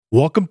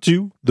Welcome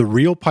to the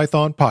Real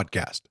Python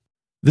Podcast.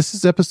 This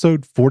is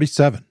episode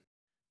 47.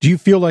 Do you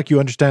feel like you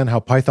understand how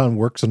Python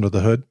works under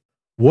the hood?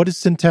 What is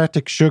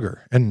syntactic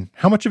sugar, and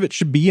how much of it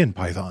should be in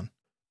Python?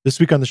 This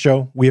week on the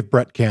show, we have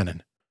Brett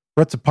Cannon.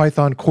 Brett's a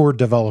Python core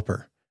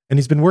developer, and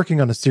he's been working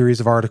on a series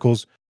of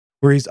articles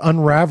where he's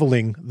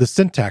unraveling the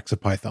syntax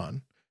of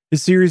Python.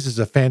 His series is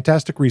a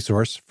fantastic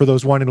resource for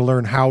those wanting to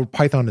learn how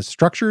Python is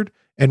structured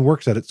and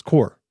works at its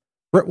core.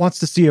 Brett wants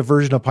to see a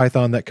version of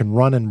Python that can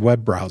run in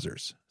web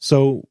browsers.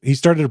 So he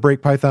started to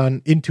break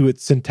Python into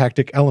its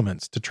syntactic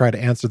elements to try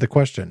to answer the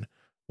question,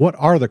 what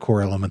are the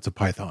core elements of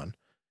Python?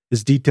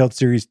 This detailed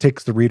series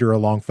takes the reader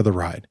along for the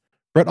ride.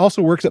 Brett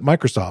also works at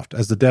Microsoft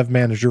as the dev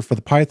manager for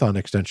the Python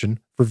extension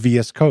for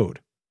VS Code.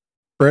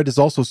 Brett is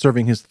also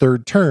serving his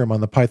third term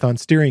on the Python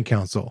Steering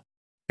Council,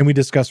 and we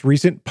discuss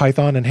recent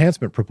Python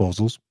enhancement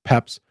proposals,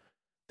 PEPs,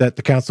 that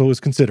the council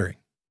is considering.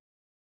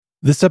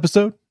 This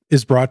episode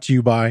is brought to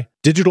you by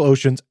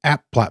DigitalOcean's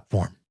app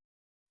platform.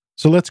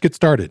 So let's get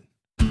started.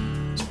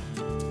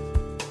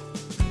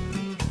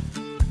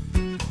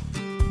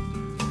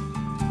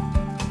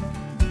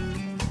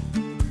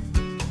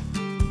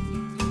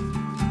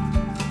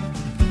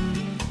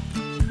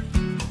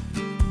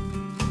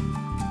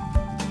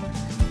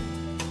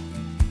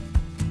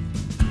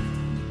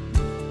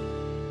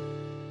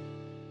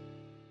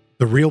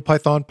 The Real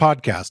Python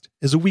Podcast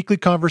is a weekly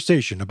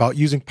conversation about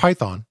using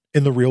Python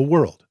in the real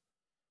world.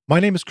 My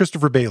name is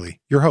Christopher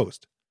Bailey, your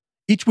host.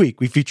 Each week,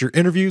 we feature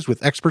interviews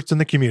with experts in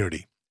the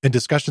community and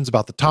discussions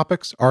about the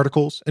topics,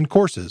 articles, and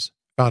courses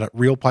found at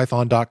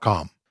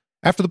realpython.com.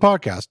 After the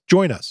podcast,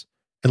 join us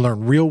and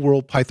learn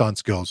real-world Python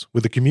skills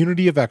with a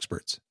community of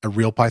experts at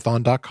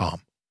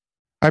realpython.com.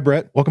 Hi,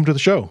 Brett. Welcome to the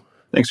show.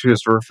 Thanks,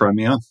 Christopher, for having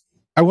me on.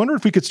 I wonder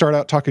if we could start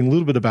out talking a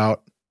little bit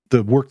about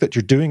the work that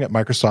you're doing at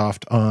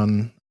Microsoft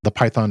on the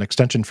Python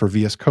extension for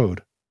VS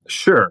Code.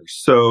 Sure.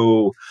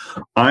 So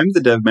I'm the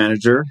dev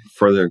manager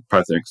for the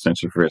Python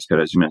extension for VS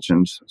Code, as you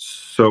mentioned.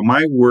 So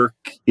my work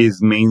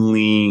is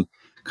mainly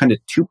kind of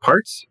two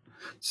parts.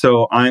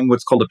 So I'm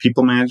what's called a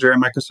people manager at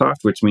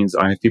Microsoft, which means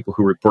I have people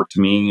who report to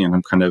me, and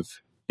I'm kind of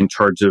in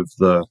charge of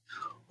the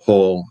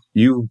whole,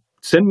 you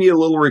send me a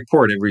little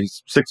report every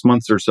 6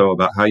 months or so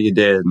about how you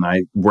did, and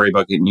I worry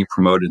about getting you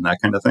promoted and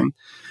that kind of thing.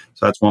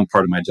 So that's one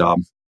part of my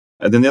job.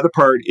 And then the other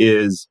part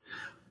is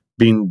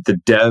being the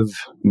dev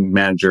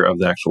manager of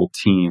the actual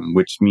team,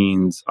 which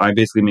means I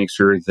basically make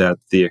sure that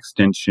the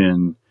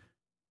extension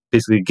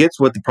basically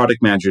gets what the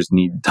product managers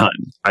need done.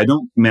 I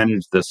don't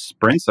manage the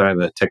sprints. I have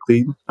a tech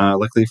lead,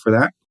 luckily for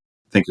that.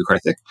 Thank you,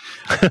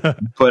 Karthik.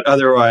 But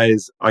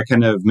otherwise, I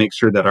kind of make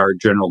sure that our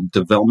general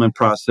development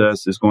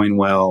process is going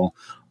well.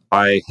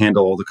 I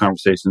handle all the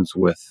conversations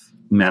with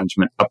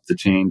management up the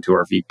chain to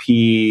our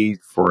VP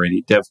for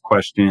any dev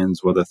questions,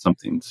 whether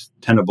something's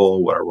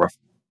tenable, what our rough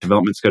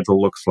development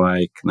schedule looks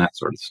like, and that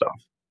sort of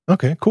stuff.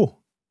 Okay, cool.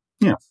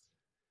 Yeah.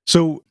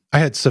 So I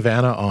had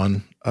Savannah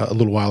on a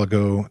little while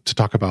ago to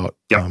talk about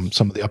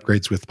some of the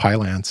upgrades with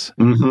Pylance.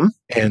 Mm-hmm.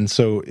 And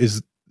so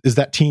is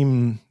that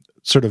team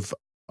sort of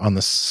on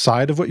the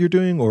side of what you're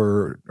doing,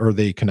 or are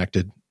they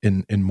connected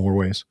in more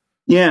ways?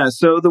 Yeah,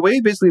 so the way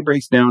it basically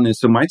breaks down is,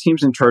 so my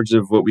team's in charge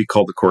of what we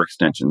call the core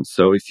extensions.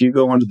 So if you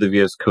go onto the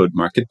VS Code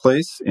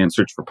Marketplace and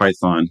search for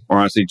Python, or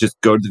honestly, just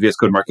go to the VS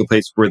Code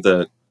Marketplace for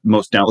the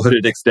most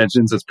downloaded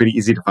extensions, it's pretty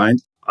easy to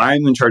find.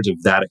 I'm in charge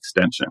of that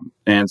extension.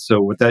 And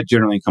so what that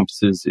generally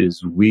encompasses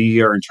is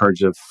we are in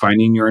charge of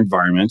finding your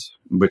environment,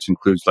 which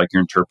includes like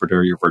your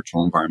interpreter, your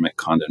virtual environment,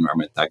 conda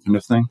environment, that kind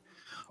of thing.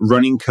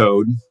 Running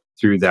code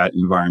through that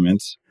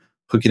environment,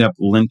 hooking up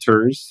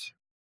linters,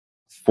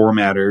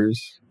 formatters,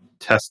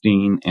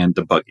 testing, and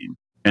debugging.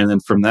 And then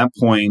from that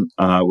point,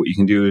 what you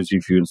can do is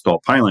if you install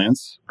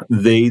Pylance,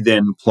 they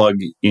then plug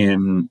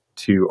in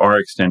to our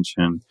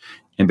extension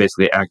and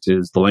basically act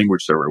as the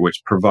language server,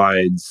 which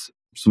provides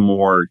some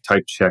more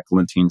type check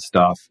linting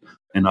stuff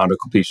and auto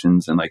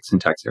completions and like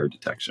syntax error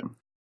detection.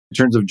 In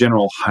terms of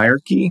general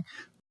hierarchy,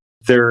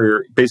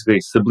 they're basically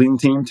a sibling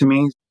team to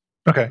me.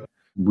 Okay.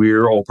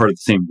 We're all part of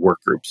the same work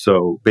group.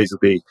 So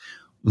basically,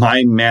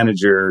 my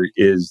manager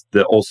is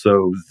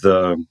also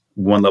the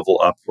one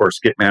level up or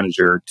skip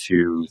manager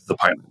to the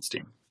Pylance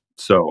team.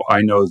 So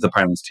I know the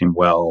Pylance team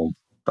well.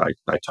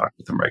 I talk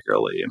with them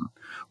regularly, and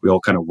we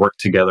all kind of work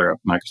together at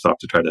Microsoft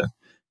to try to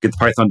get the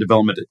Python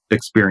development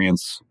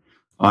experience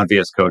on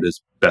VS Code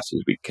as best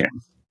as we can.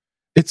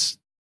 It's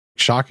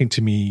shocking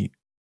to me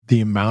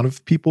the amount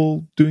of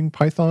people doing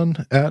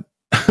Python at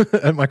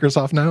at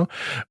Microsoft now,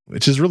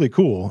 which is really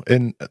cool.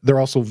 And they're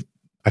also,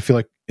 I feel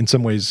like in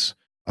some ways,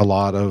 a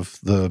lot of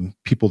the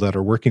people that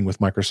are working with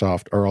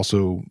Microsoft are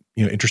also,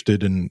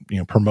 interested in,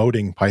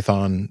 promoting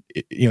Python,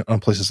 on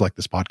places like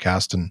this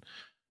podcast and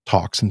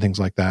talks and things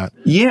like that.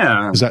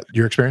 Yeah. Is that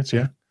your experience?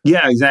 Yeah.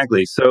 Yeah,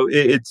 exactly. So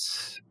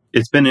it's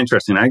been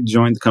interesting. I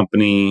joined the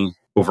company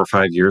over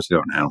 5 years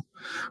ago now.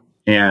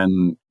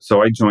 And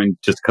so I joined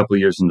just a couple of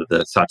years into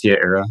the Satya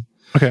era.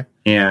 Okay.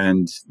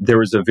 And there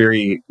was a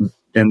very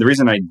And the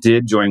reason I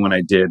did join when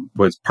I did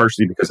was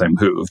partially because I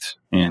moved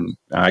and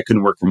I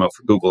couldn't work remote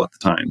for Google at the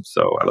time.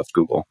 So I left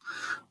Google.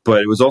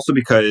 But it was also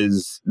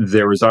because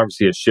there was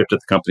obviously a shift at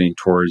the company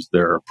towards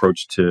their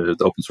approach to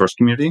the open source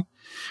community.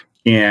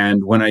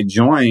 And when I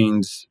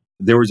joined,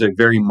 there was a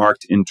very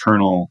marked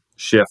internal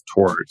shift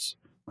towards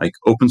like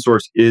open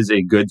source is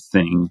a good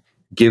thing,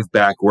 give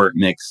back where it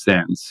makes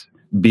sense,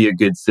 be a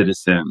good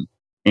citizen.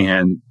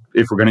 And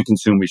if we're going to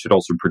consume, we should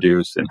also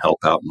produce and help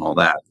out and all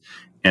that.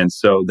 And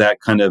so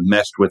that kind of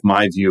meshed with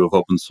my view of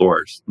open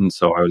source. And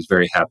so I was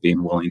very happy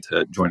and willing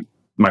to join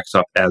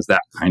Microsoft as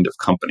that kind of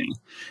company.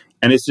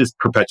 And it's just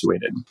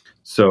perpetuated.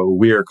 So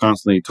we are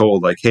constantly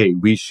told like, hey,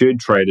 we should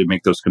try to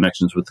make those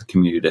connections with the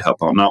community to help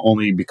out, not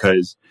only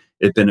because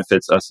it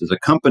benefits us as a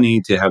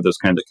company to have those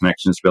kind of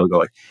connections to be able to go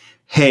like,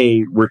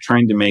 hey, we're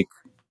trying to make,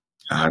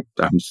 I'm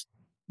just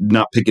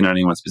not picking on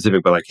anyone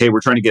specific, but like, hey,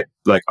 we're trying to get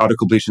like auto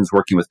completions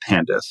working with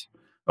pandas.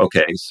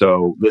 Okay,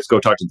 so let's go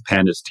talk to the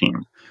pandas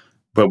team.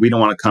 But we don't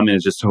want to come in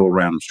as just total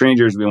random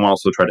strangers. We want to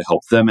also try to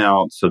help them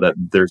out so that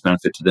there's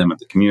benefit to them and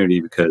the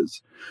community,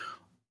 because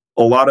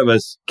a lot of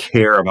us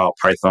care about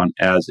Python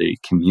as a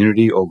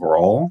community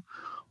overall,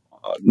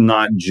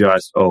 not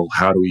just, oh,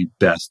 how do we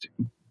best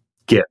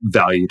get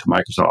value to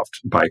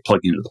Microsoft by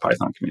plugging into the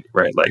Python community,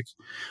 right? Like,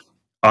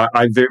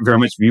 I very, very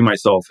much view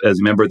myself as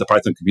a member of the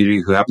Python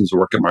community who happens to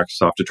work at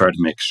Microsoft to try to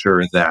make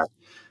sure that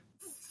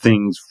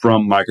things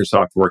from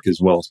Microsoft work as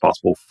well as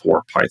possible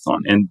for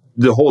Python. And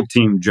the whole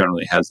team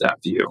generally has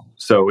that view.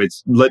 So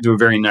it's led to a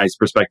very nice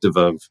perspective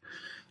of,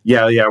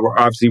 yeah, we're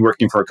obviously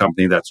working for a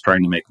company that's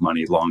trying to make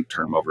money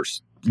long-term over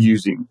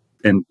using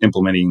and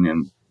implementing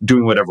and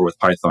doing whatever with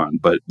Python.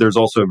 But there's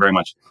also very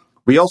much,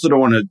 we also don't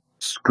want to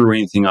screw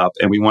anything up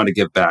and we want to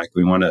give back.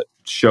 We want to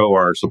show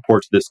our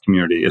support to this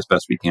community as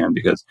best we can,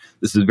 because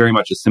this is very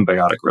much a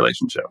symbiotic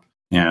relationship.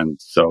 And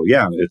so,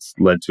 yeah, it's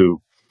led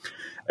to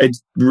a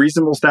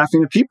reasonable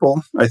staffing of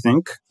people, I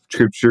think,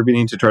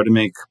 contributing to try to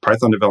make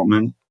Python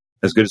development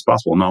as good as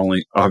possible, not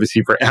only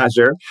obviously for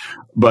Azure,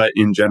 but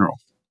in general.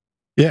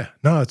 Yeah,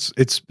 no,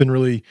 it's been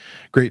really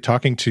great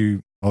talking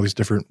to all these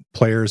different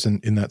players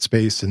in that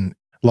space and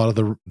a lot of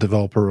the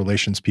developer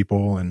relations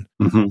people. And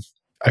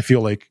I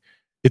feel like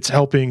it's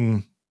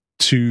helping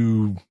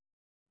to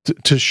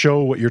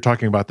show what you're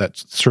talking about, that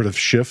sort of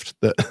shift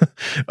that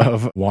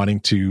of wanting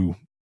to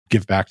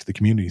give back to the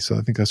community. So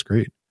I think that's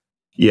great.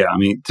 Yeah, I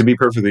mean, to be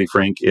perfectly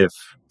frank, if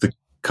the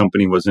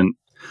company wasn't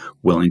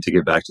willing to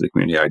give back to the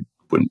community, I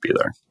wouldn't be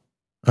there.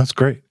 That's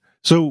great.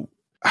 So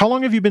how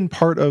long have you been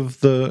part of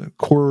the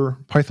core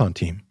Python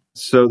team?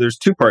 So there's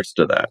two parts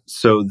to that.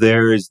 So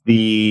there's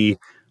the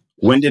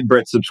when did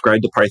Brett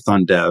subscribe to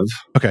Python Dev?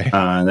 Okay.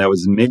 That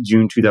was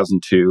mid-June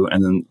 2002.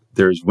 And then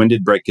there's when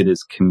did Brett get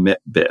his commit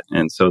bit?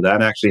 And so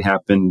that actually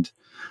happened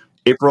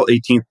April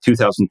 18th,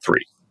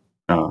 2003.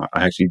 I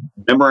actually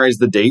memorized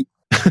the date.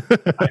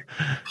 I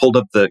pulled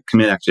up the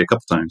commit actually a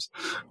couple times.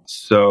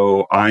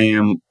 So I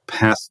am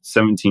past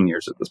 17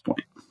 years at this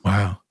point.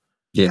 Wow.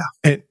 Yeah.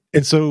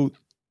 And so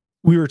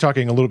we were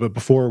talking a little bit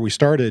before we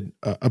started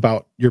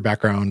about your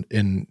background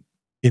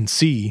in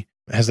C.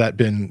 Has that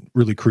been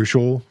really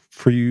crucial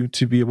for you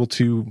to be able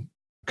to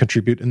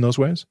contribute in those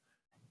ways?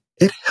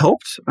 It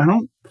helped. I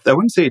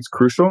wouldn't say it's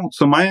crucial.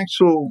 So my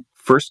actual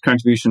first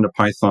contribution to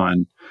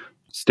Python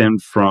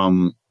stemmed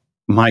from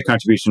my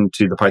contribution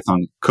to the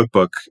Python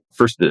cookbook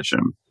first edition.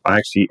 I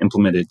actually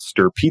implemented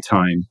stir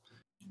ptime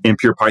in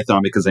pure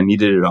Python because I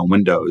needed it on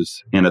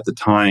Windows. And at the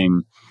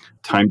time,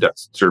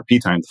 time.stir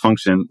ptime, the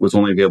function, was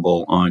only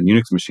available on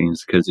Unix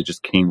machines because it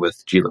just came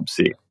with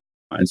glibc.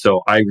 And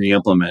so I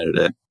re-implemented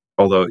it,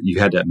 although you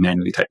had to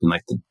manually type in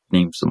like the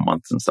names of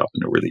months and stuff,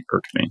 and it really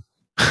irked me.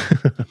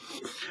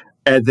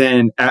 And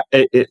then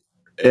it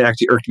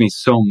actually irked me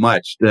so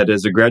much that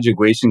as a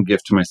graduation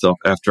gift to myself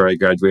after I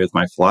graduated with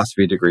my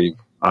philosophy degree,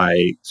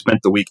 I spent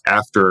the week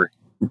after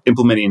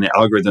implementing an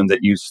algorithm that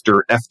used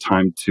stir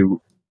ftime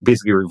to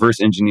basically reverse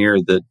engineer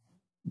the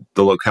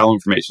locale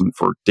information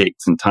for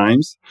dates and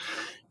times.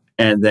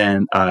 And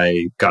then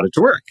I got it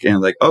to work.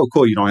 And like, oh,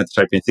 cool, you don't have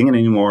to type anything in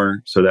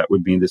anymore. So that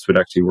would mean this would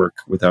actually work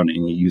without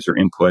any user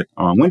input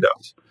on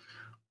Windows.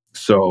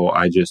 So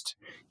I just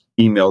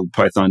emailed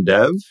Python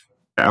Dev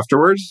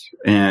afterwards.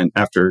 And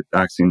after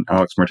asking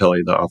Alex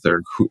Martelli, the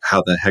author,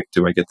 how the heck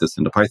do I get this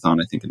into Python?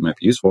 I think it might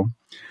be useful.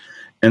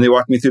 And they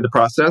walked me through the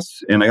process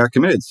and I got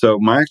committed. So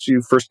my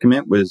actually first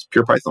commit was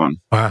pure Python.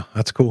 Wow,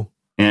 that's cool.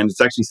 And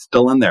it's actually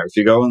still in there. If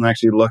you go and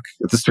actually look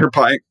at the stir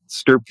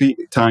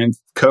ptime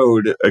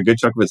code, a good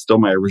chunk of it's still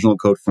my original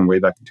code from way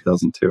back in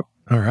 2002.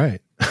 All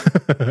right.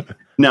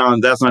 Now,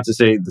 that's not to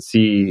say the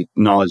C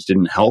knowledge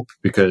didn't help,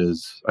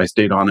 because I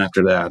stayed on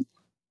after that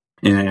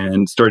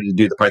and started to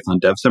do the Python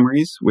Dev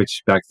summaries,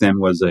 which back then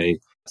was a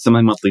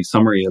semi-monthly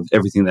summary of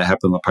everything that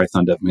happened on the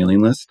Python Dev mailing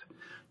list,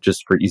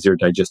 just for easier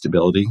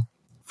digestibility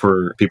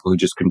for people who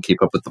just couldn't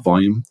keep up with the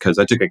volume. Because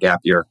I took a gap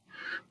year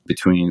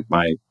between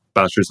my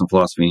bachelor's in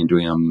philosophy and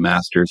doing a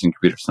master's in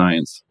computer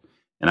science.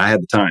 And I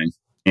had the time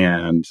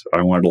and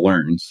I wanted to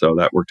learn. So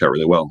that worked out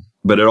really well.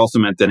 But it also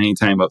meant that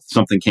anytime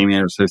something came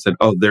in, so I said,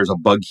 oh, there's a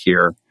bug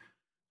here,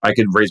 I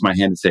could raise my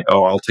hand and say,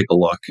 oh, I'll take a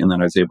look. And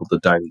then I was able to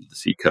dive into the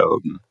C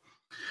code. And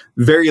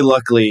very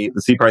luckily,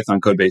 the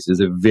CPython code base is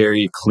a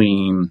very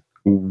clean,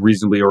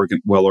 reasonably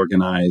well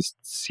organized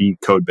C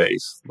code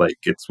base. Like,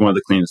 it's one of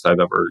the cleanest I've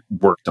ever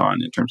worked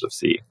on in terms of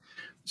C.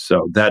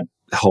 So that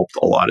helped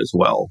a lot as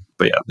well.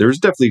 But yeah, there's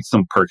definitely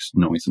some perks to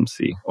knowing some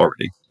C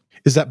already.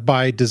 Is that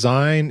by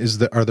design?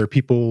 Are there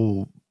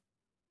people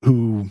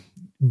who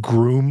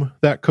groom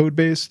that code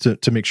base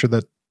to make sure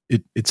that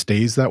it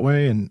stays that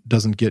way and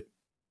doesn't get,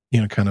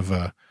 kind of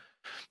a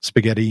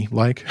spaghetti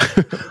like?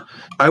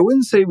 I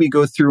wouldn't say we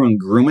go through and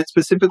groom it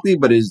specifically,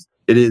 but it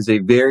is a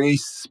very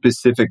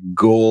specific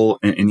goal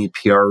in any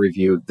PR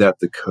review that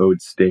the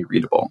code stay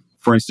readable.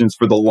 For instance,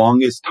 for the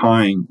longest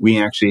time,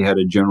 we actually had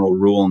a general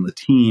rule on the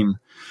team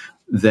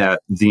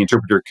that the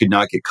interpreter could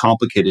not get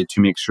complicated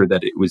to make sure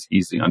that it was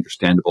easily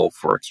understandable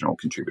for external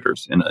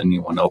contributors and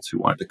anyone else who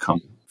wanted to come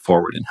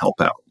forward and help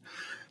out.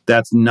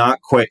 That's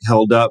not quite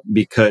held up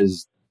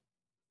because,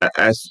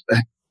 as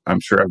I'm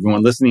sure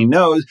everyone listening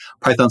knows,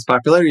 Python's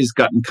popularity has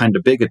gotten kind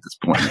of big at this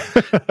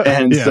point.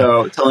 And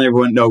so telling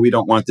everyone, no, we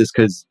don't want this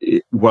because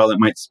while it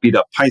might speed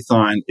up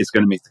Python, it's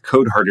going to make the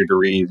code harder to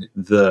read.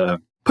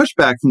 The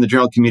pushback from the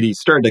general community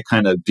started to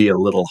kind of be a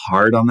little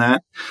hard on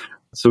that.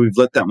 So we've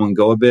let that one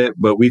go a bit,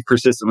 but we've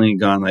persistently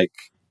gone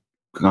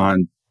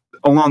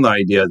along the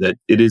idea that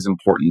it is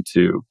important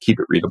to keep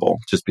it readable,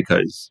 just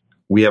because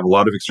we have a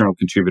lot of external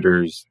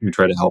contributors who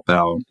try to help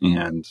out,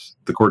 and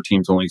the core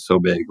team's only so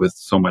big with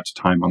so much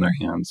time on their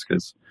hands.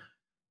 Because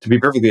to be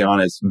perfectly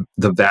honest,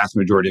 the vast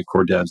majority of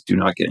core devs do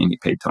not get any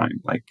paid time.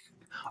 Like,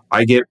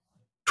 I get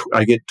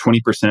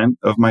 20%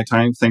 of my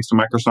time thanks to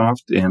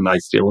Microsoft, and I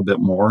steal a bit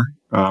more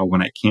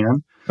when I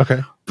can.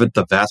 Okay. But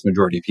the vast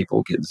majority of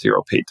people get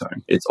zero paid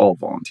time. It's all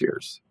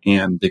volunteers.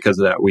 And because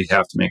of that, we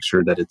have to make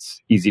sure that it's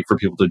easy for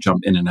people to jump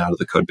in and out of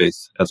the code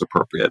base as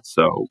appropriate.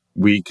 So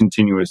we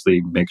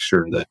continuously make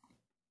sure that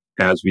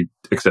as we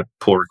accept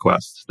pull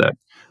requests, that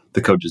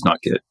the code does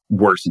not get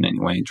worse in any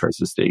way and tries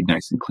to stay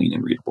nice and clean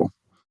and readable.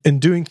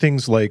 And doing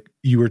things like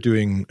you were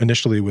doing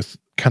initially with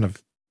kind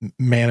of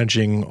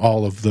managing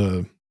all of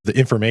the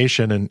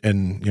information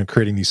and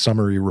creating these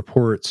summary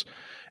reports,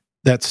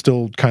 that's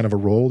still kind of a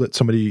role that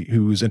somebody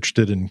who's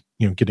interested in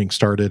getting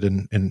started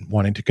and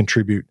wanting to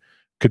contribute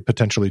could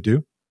potentially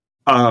do?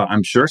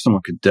 I'm sure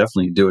someone could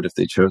definitely do it if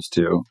they chose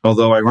to.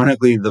 Although,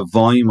 ironically, the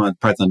volume on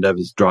Python dev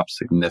has dropped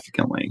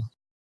significantly.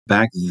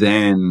 Back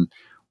then,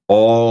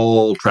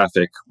 all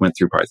traffic went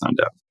through Python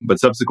dev. But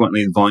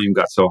subsequently, the volume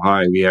got so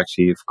high, we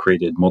actually have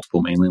created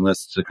multiple mailing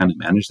lists to kind of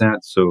manage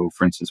that. So,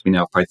 for instance, we now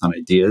have Python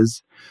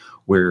Ideas,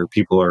 where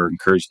people are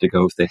encouraged to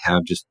go if they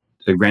have just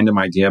a random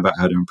idea about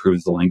how to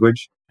improve the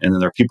language. And then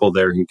there are people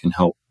there who can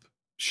help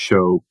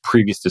show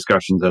previous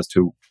discussions as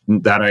to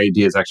that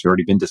idea has actually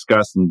already been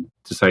discussed and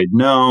decide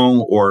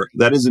no, or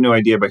that is a new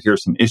idea, but here are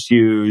some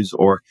issues,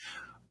 or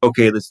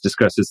okay, let's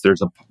discuss this.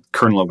 There's a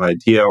kernel of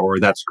idea, or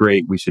that's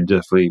great. We should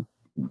definitely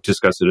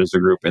discuss it as a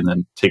group and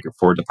then take it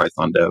forward to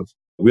Python dev.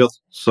 We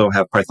also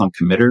have Python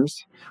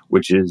committers,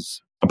 which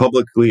is a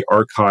publicly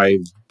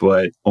archived,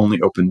 but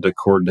only open to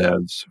core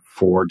devs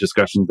for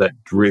discussions that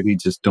really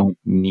just don't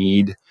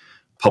need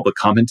public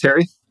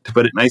commentary, to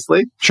put it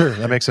nicely. Sure,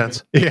 that makes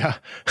sense. Yeah.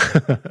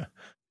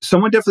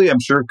 Someone definitely,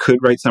 I'm sure, could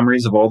write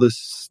summaries of all this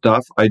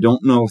stuff. I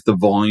don't know if the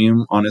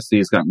volume, honestly,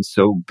 has gotten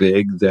so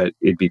big that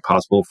it'd be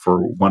possible for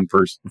one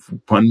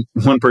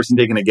person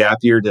taking a gap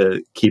year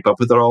to keep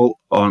up with it all,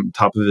 on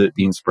top of it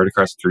being spread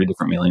across 3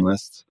 different mailing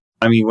lists.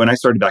 I mean, when I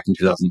started back in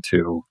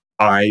 2002,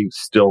 I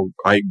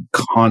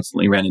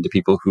constantly ran into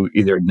people who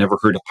either had never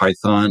heard of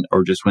Python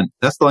or just went,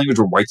 that's the language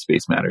where white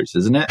space matters,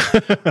 isn't it?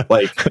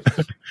 Like,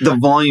 the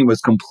volume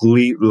was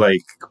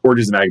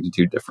orders of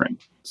magnitude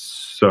different.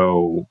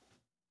 So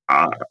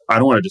I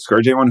don't want to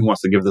discourage anyone who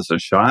wants to give this a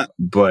shot,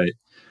 but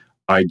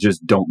I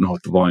just don't know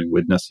if the volume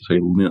would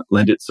necessarily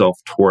lend itself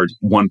towards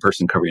one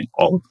person covering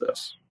all of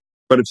this.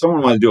 But if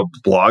someone wanted to do a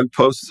blog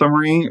post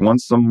summary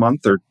once a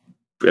month or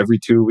every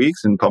 2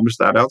 weeks and publish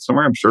that out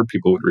somewhere, I'm sure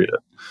people would read it.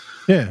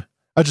 Yeah.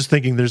 I was just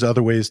thinking there's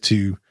other ways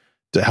to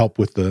help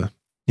with the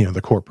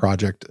core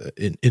project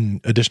in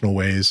additional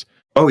ways.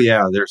 Oh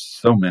yeah, there's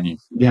so many.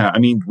 Yeah, I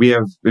mean,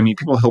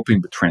 people helping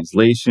with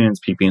translations,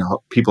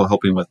 people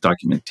helping with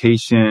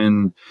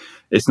documentation.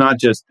 It's not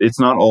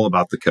all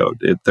about the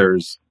code.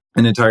 There's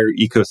an entire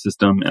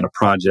ecosystem and a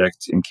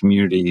project and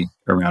community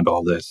around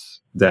all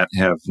this that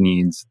have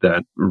needs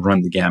that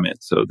run the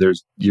gamut. So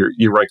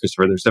you're right,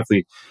 Christopher.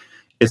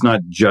 It's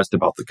not just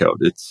about the code.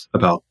 It's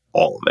about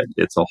all of it.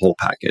 It's a whole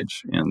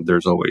package, and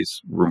there's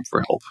always room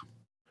for help.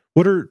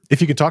 If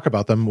you can talk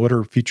about them, what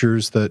are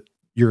features that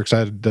you're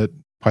excited that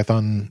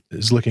Python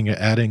is looking at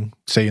adding,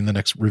 say, in the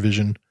next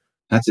revision?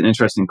 That's an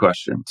interesting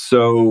question.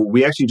 So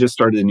we actually just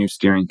started a new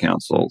steering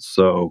council.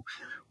 So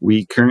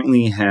we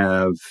currently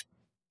have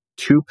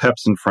 2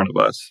 PEPs in front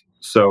of us.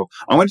 So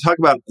I want to talk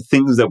about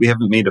things that we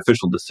haven't made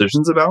official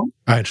decisions about.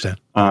 I understand.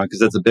 Because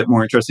that's a bit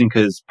more interesting,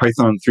 because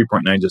Python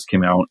 3.9 just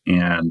came out,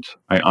 and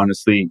I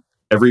honestly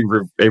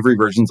every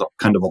version's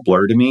kind of a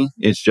blur to me.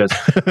 It's just,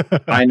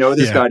 I know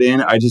this got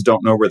in, I just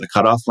don't know where the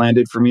cutoff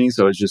landed for me.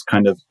 So it's just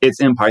kind of, it's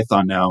in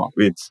Python now.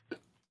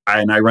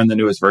 And I run the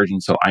newest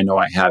version, so I know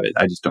I have it.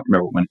 I just don't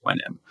remember when it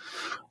went in.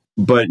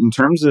 But in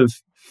terms of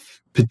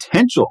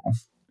potential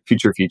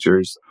future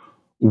features,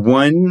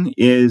 one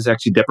is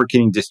actually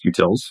deprecating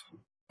distutils.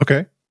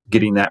 Okay.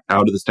 Getting that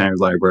out of the standard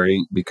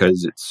library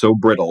because it's so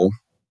brittle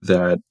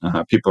that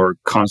people are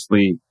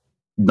constantly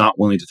not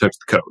willing to touch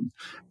the code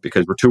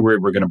because we're too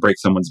worried we're going to break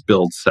someone's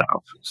build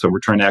setup. So we're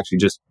trying to actually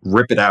just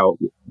rip it out,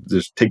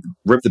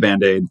 rip the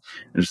Band-Aid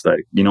and just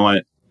like, you know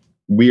what?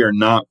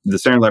 The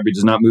standard library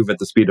does not move at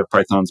the speed of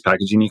Python's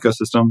packaging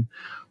ecosystem.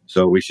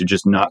 So we should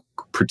just not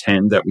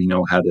pretend that we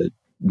know how to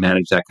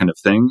manage that kind of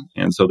thing.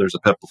 And so there's a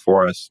PEP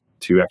before us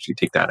to actually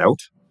take that out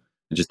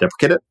and just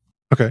deprecate it.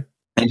 Okay.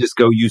 And just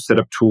go use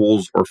setup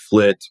tools or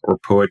Flit or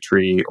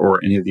Poetry or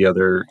any of the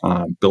other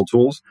build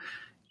tools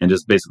and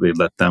just basically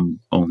let them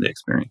own the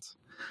experience.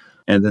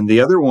 And then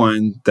the other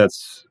one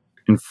that's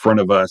in front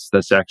of us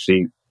that's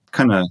actually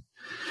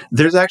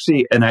there's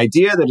actually an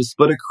idea that is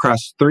split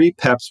across 3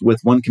 PEPs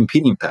with one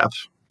competing PEP,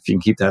 if you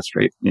can keep that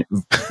straight,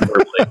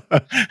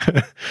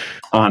 verbally,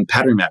 on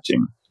pattern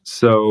matching.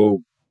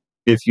 So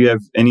if you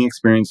have any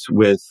experience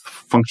with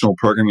functional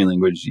programming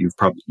language, you've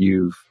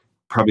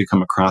probably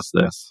come across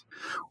this,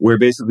 where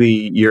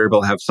basically you're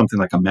able to have something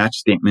like a match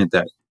statement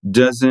that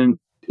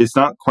it's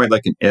not quite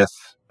like an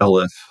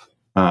elif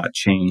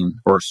chain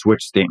or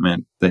switch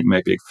statement that you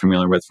might be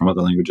familiar with from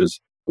other languages,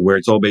 where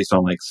it's all based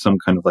on like some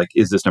kind of like,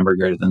 is this number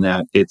greater than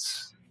that?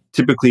 It's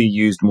typically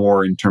used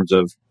more in terms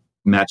of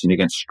matching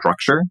against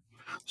structure.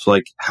 So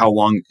like how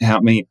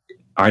many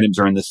items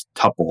are in this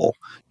tuple?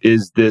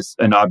 Is this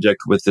an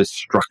object with this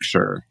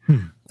structure?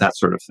 That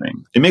sort of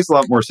thing. It makes a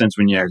lot more sense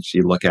when you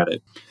actually look at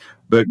it.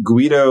 But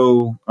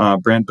Guido,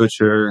 Brand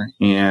Butcher,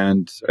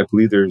 and I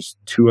believe there's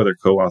 2 other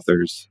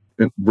co-authors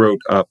wrote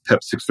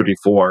PEP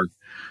 634,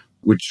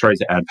 which tries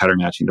to add pattern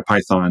matching to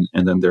Python.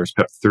 And then there's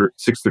PEP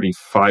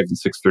 635 and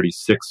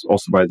 636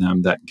 also by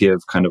them that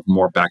give kind of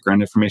more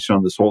background information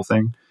on this whole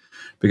thing,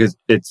 because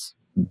it's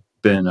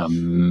been a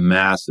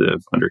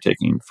massive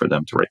undertaking for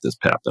them to write this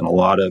PEP and a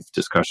lot of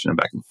discussion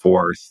back and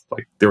forth.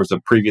 Like there was a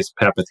previous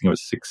PEP, I think it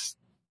was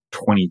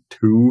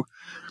 622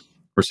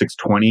 or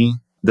 620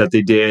 that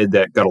they did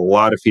that got a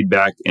lot of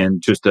feedback,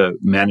 and just to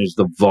manage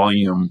the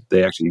volume,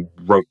 they actually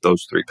wrote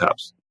those 3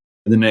 PEPs.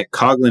 And then Nick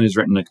Coughlin has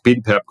written a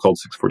competing PEP called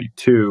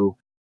 642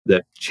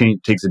 that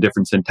takes a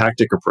different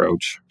syntactic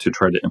approach to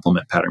try to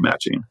implement pattern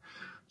matching.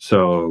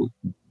 So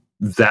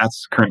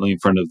that's currently in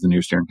front of the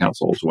new steering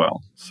council as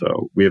well.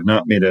 So we have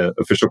not made an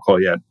official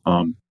call yet.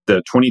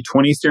 The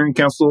 2020 steering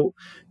council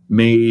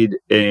made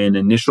an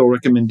initial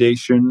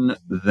recommendation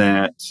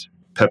that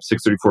PEP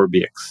 634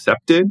 be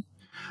accepted,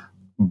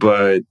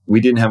 but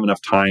we didn't have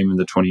enough time in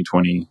the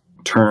 2020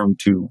 term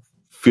to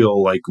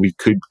feel like we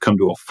could come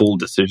to a full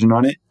decision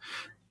on it.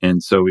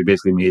 And so we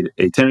basically made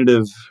a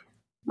tentative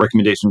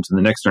recommendation to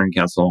the next steering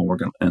council,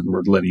 and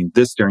we're letting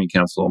this steering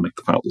council make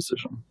the final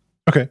decision.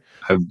 Okay.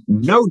 I have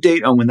no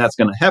date on when that's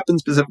going to happen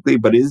specifically,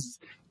 but is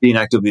being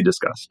actively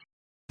discussed.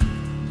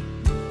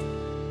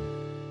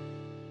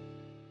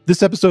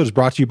 This episode is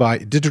brought to you by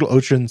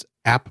DigitalOcean's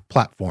App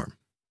Platform.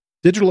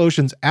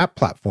 DigitalOcean's App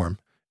Platform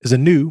is a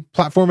new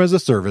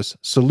platform-as-a-service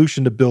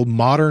solution to build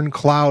modern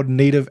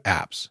cloud-native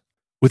apps.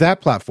 With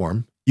App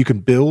Platform, you can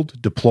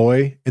build,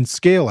 deploy, and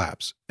scale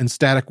apps and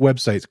static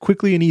websites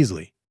quickly and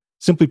easily.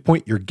 Simply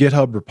point your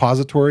GitHub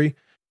repository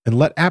and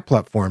let App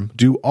Platform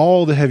do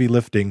all the heavy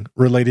lifting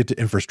related to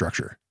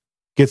infrastructure.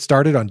 Get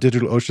started on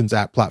DigitalOcean's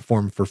App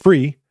Platform for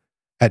free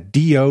at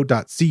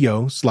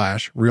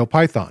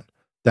do.co/realpython.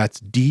 That's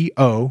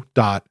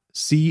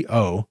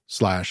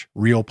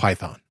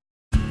do.co/realpython.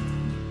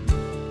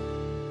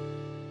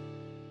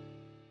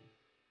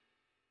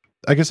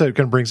 I guess that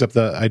kind of brings up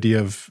the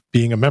idea of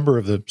being a member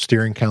of the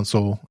steering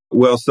council.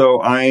 Well, so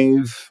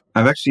I've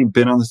actually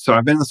been on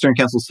I've been on the steering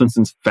council since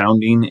its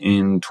founding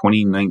in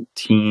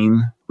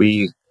 2019.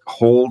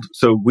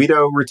 So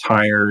Guido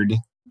retired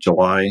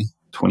July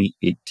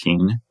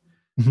 2018.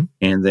 Mm-hmm.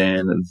 And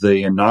then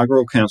the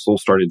inaugural council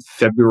started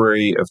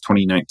February of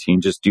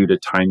 2019, just due to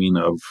timing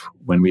of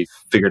when we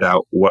figured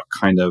out what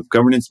kind of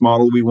governance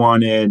model we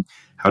wanted,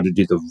 how to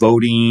do the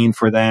voting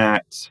for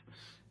that,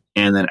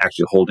 and then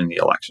actually holding the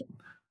election.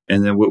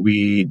 And then what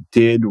we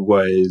did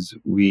was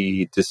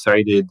we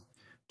decided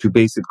to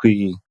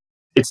basically,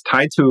 it's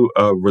tied to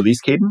a release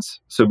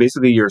cadence. So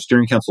basically you're a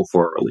steering council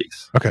for a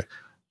release. Okay.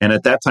 And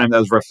at that time, that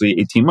was roughly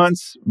 18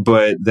 months,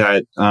 but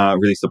that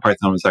release of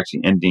Python was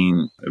actually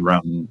ending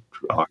around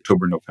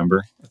October,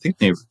 November. I think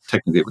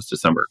technically it was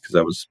December because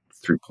that was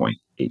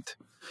 3.8.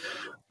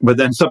 But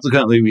then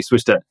subsequently, we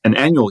switched to an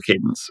annual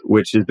cadence,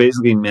 which has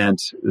basically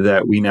meant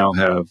that we now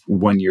have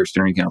 1-year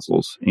steering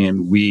councils.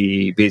 And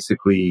we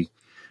basically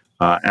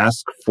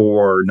ask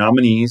for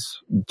nominees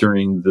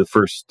during the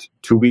first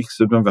 2 weeks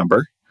of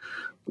November.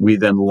 We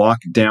then lock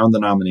down the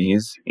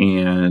nominees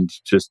and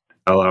just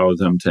allow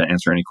them to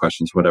answer any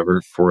questions,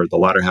 whatever, for the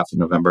latter half of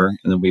November.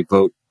 And then we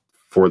vote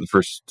for the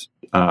first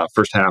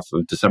half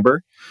of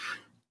December.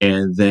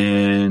 And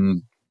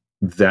then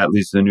that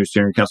leads to the new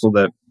steering council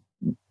that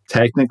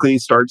technically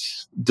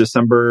starts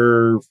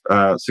December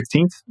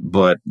 16th,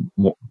 but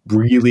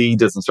really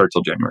doesn't start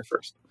till January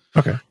 1st.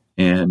 Okay.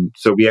 And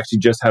so we actually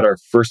just had our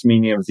first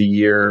meeting of the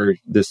year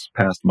this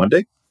past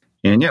Monday.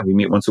 And yeah, we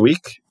meet once a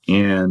week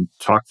and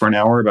talk for an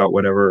hour about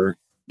whatever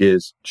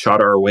is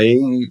shot our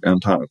way on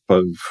top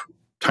of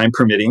time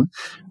permitting,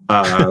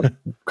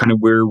 kind of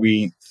where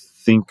we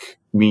think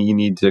we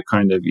need to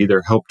kind of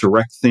either help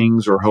direct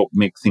things or help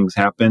make things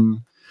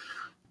happen.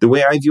 The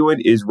way I view it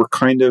is we're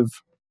kind of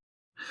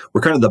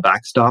the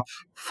backstop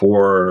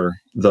for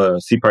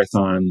the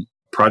CPython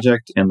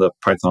project and the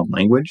Python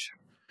language.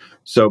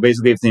 So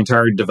basically, if the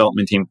entire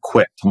development team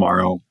quit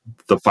tomorrow,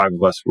 the 5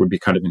 of us would be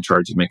kind of in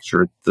charge of making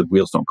sure the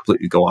wheels don't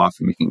completely go off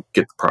and we can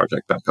get the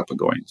project back up and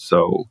going.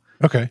 So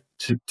okay.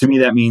 To me,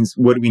 that means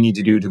what do we need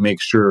to do to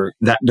make sure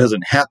that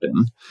doesn't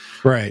happen?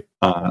 Right.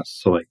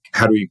 So like,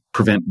 how do we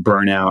prevent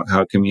burnout?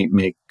 How can we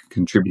make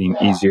contributing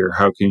easier?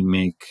 How can we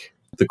make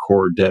the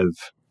core dev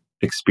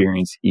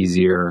experience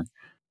easier?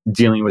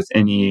 Dealing with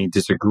any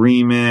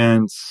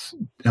disagreements,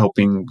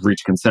 helping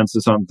reach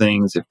consensus on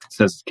things. If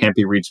consensus can't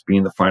be reached,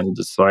 being the final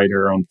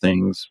decider on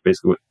things,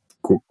 basically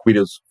what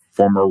Guido's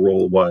former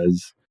role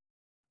was.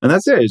 And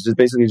that's it. It's just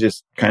basically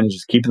just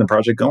keeping the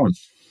project going.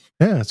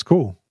 Yeah, that's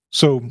cool.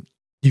 So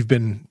you've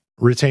been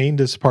retained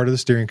as part of the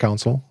steering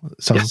council,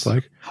 it sounds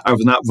like. I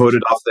was not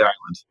voted off the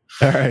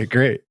island. All right,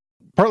 great.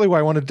 Partly why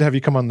I wanted to have you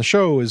come on the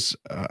show is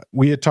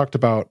we had talked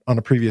about on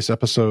a previous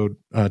episode,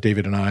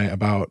 David and I,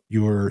 about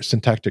your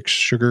syntactic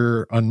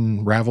sugar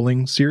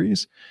unraveling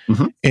series.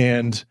 Mm-hmm.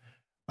 And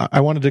I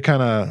wanted to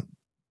kind of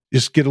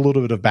just get a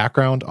little bit of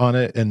background on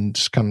it and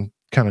just kind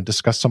of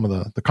discuss some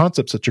of the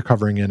concepts that you're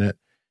covering in it.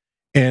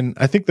 And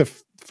I think the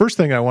first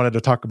thing I wanted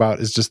to talk about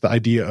is just the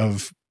idea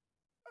of,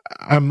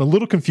 I'm a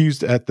little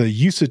confused at the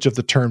usage of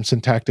the term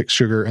syntactic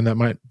sugar, and that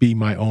might be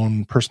my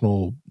own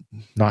personal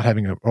not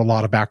having a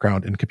lot of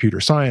background in computer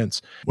science.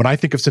 When I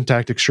think of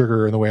syntactic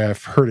sugar and the way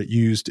I've heard it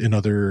used in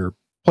other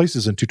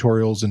places in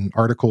tutorials and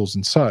articles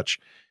and such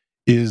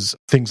is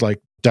things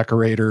like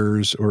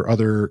decorators or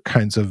other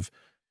kinds of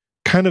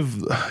kind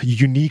of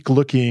unique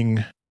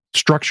looking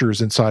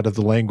structures inside of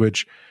the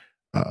language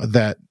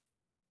that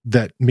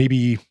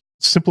maybe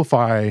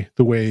simplify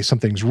the way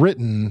something's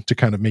written to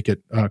kind of make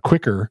it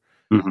quicker.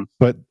 Mm-hmm.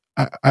 But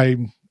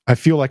I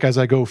feel like as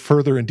I go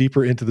further and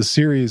deeper into the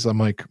series, I'm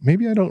like,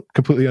 maybe I don't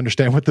completely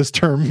understand what this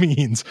term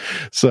means.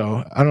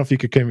 So I don't know if you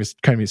could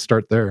kind of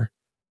start there.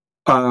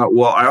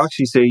 Well, I'll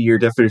actually say your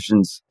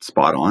definition's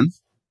spot on.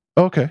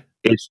 Okay.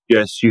 It's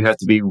just you have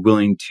to be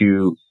willing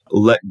to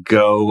let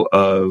go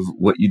of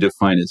what you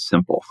define as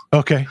simple.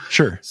 Okay,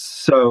 sure.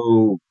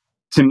 So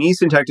to me,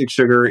 syntactic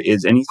sugar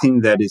is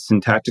anything that is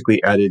syntactically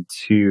added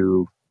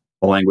to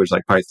a language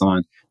like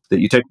Python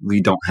that you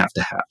technically don't have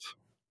to have.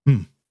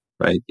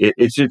 Right?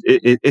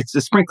 It's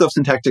a sprinkle of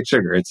syntactic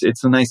sugar.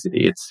 It's a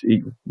nicety.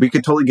 We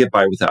could totally get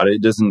by without it.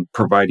 It doesn't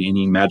provide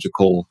any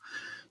magical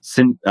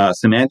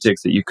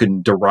semantics that you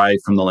can derive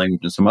from the language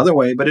in some other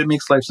way, but it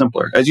makes life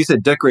simpler. As you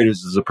said,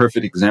 decorators is a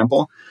perfect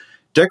example.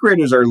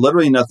 Decorators are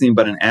literally nothing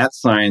but an @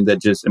 sign that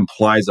just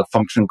implies a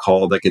function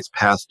call that gets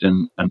passed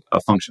in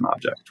a function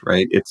object,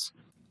 right? It's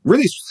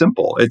really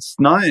simple. It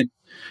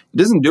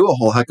doesn't do a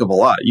whole heck of a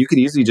lot. You could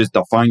easily just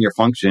define your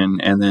function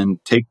and then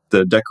take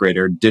the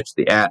decorator, ditch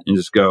the @ and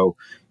just go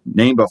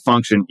name a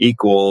function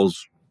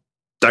equals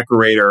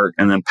decorator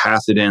and then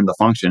pass it in the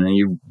function. And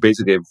you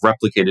basically have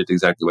replicated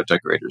exactly what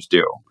decorators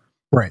do.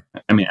 Right.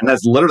 I mean, and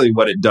that's literally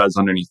what it does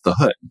underneath the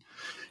hood.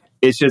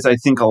 It's just, I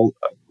think a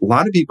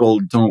lot of people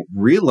don't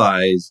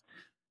realize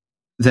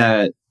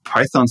that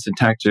Python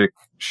syntactic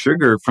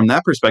sugar, from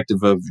that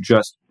perspective of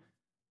just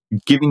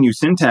giving you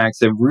syntax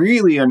that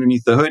really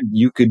underneath the hood,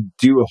 you could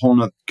do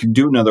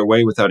another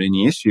way without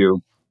any issue,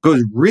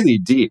 goes really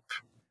deep.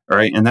 All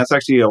right. And that's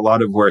actually a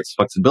lot of where its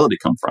flexibility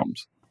comes from.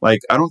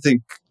 Like, I don't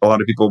think a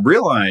lot of people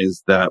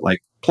realize that like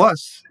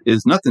plus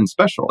is nothing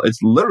special. It's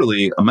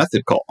literally a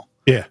method call.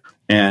 Yeah.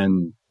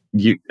 And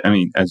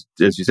as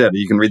you said,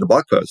 you can read the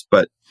blog post,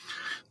 but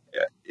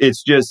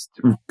it's just,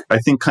 I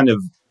think, kind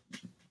of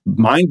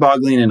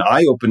mind-boggling and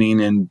eye-opening,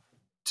 and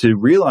to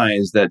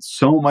realize that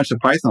so much of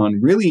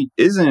Python really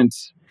isn't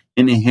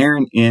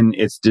inherent in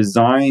its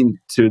design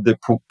to the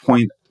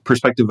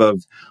perspective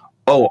of,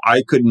 oh,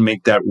 I couldn't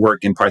make that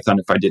work in Python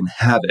if I didn't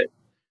have it.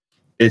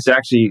 It's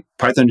actually,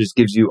 Python just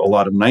gives you a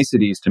lot of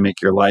niceties to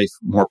make your life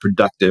more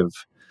productive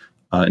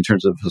in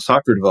terms of a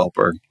software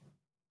developer.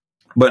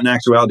 But in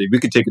actuality, we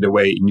could take it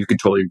away and you could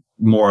totally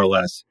more or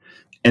less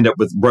end up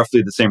with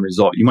roughly the same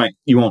result.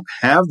 You won't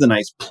have the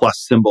nice plus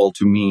symbol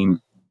to mean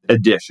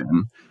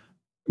addition,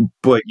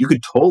 but you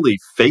could totally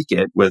fake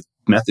it with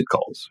method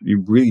calls.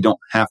 You really don't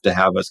have to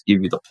have us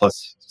give you the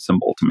plus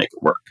symbol to make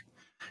it work.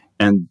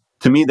 And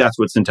to me, that's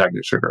what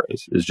syntactic sugar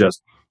is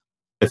just,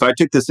 if I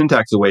took the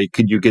syntax away,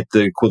 could you get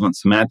the equivalent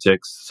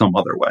semantics some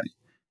other way?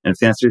 And if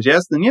the answer is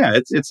yes, then yeah,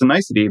 it's a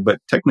nicety, but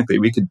technically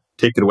we could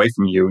take it away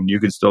from you and you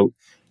could still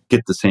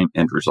get the same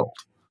end result.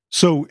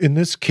 So in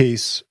this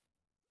case,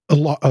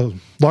 a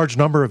large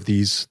number of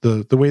these,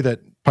 the way that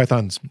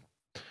Python's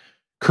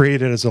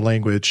created as a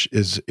language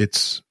is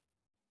it's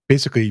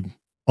basically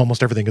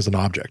almost everything is an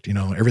object.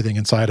 Everything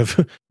inside of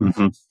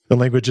Mm-hmm. the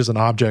language is an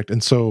object.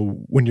 And so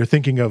when you're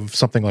thinking of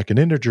something like an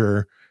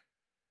integer,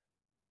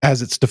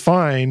 as it's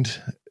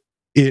defined,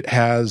 it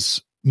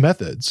has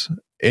methods.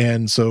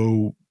 And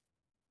so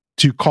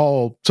to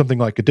call something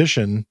like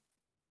addition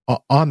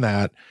on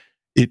that,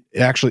 it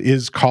actually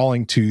is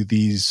calling to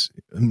these,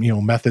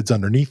 methods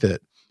underneath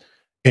it.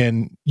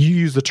 And you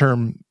use the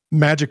term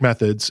magic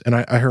methods, and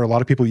I hear a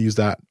lot of people use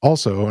that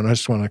also. And I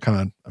just want to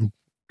I'm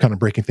kind of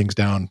breaking things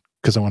down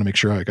because I want to make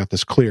sure I got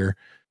this clear.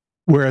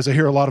 Whereas I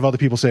hear a lot of other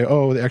people say,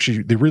 oh,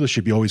 they really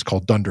should be always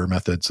called dunder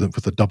methods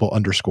with a double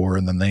underscore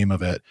in the name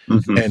of it.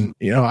 Mm-hmm. And,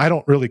 I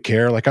don't really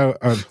care. Like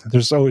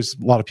there's always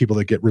a lot of people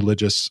that get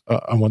religious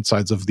on one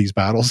sides of these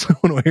battles,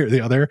 one way or the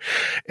other.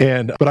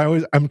 But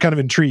I'm kind of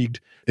intrigued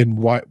in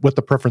what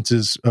the preference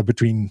is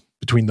between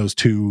those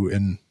two,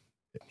 and,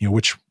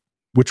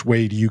 which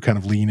way do you kind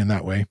of lean in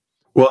that way?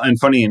 Well, and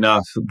funny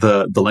enough,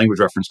 the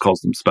language reference calls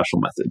them special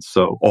methods.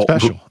 So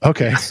special,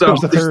 okay. So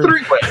there's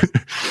three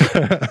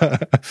ways.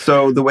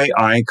 So the way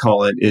I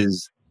call it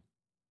is,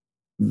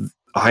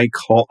 I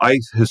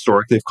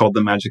historically have called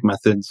them magic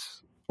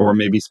methods, or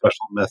maybe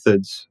special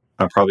methods.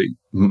 I probably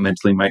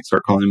mentally might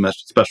start calling them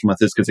special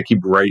methods because I keep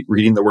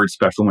reading the word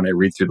special when I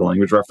read through the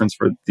language reference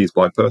for these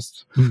blog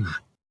posts.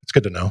 It's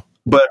good to know.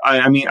 But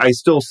I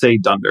still say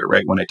dunder,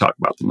 right, when I talk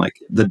about them, like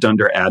the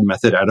dunder add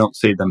method. I don't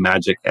say the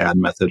magic add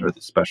method or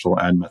the special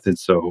add method.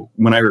 So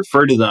when I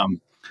refer to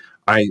them,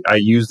 I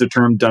use the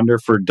term dunder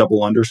for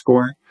double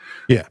underscore.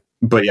 Yeah.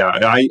 But yeah,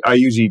 I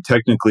usually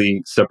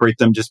technically separate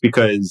them just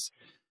because,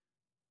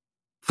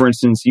 for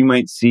instance, you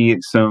might see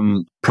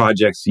some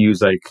projects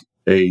use like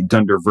a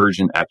dunder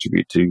version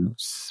attribute to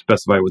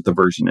specify what the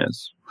version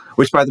is.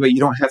 Which, by the way, you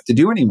don't have to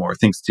do anymore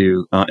thanks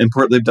to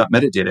import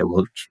lib.metadata,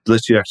 which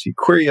lets you actually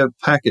query a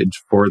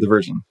package for the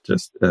version.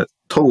 Just a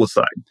total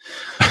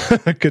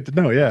aside. Good to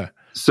know, yeah.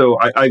 So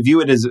I view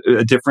it as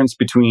a difference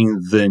between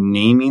the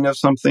naming of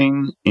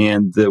something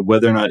and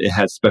whether or not it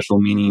has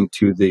special meaning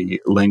to the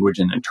language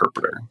and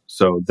interpreter.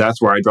 So that's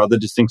where I draw the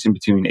distinction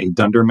between a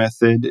dunder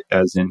method,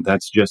 as in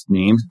that's just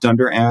named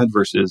dunder add,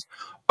 versus,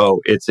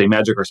 it's a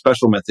magic or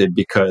special method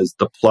because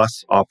the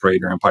plus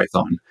operator in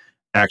Python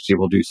actually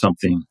will do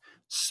something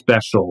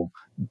special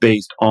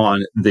based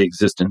on the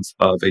existence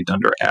of a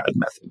dunder add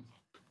method.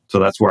 So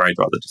that's where I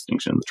draw the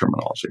distinction in the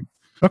terminology.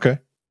 Okay.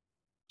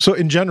 So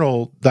in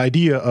general, the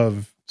idea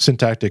of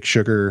syntactic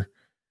sugar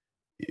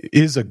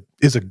is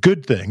a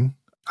good thing.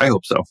 I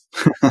hope so.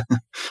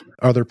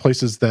 Are there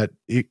places that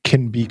it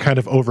can be kind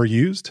of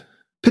overused?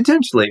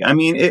 Potentially. I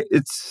mean,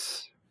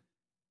 it's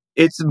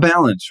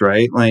balance,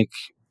 right? Like,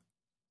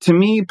 to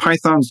me,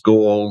 Python's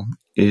goal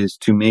is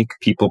to make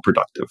people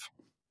productive.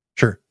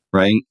 Sure.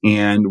 Right?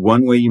 And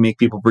one way you make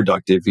people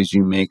productive is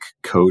you make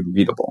code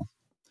readable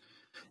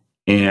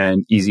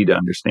and easy to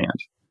understand.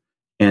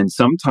 And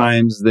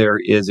sometimes there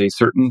is a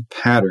certain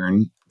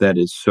pattern that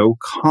is so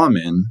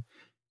common,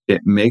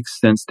 it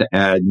makes sense to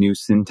add new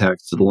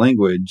syntax to the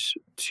language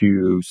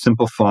to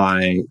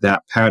simplify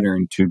that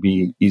pattern to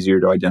be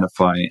easier to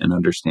identify and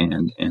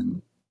understand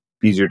and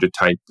easier to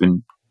type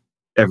and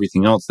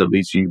everything else that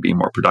leads you to be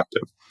more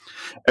productive.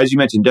 As you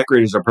mentioned,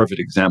 decorators are a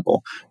perfect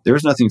example.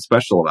 There's nothing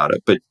special about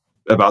it, but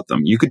about them.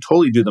 You could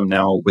totally do them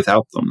now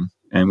without them.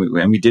 And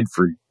we did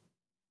for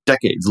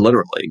decades,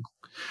 literally.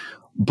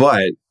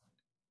 But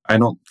I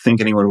don't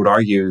think anyone would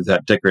argue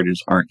that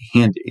decorators aren't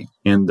handy.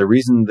 And the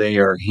reason they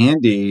are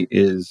handy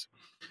is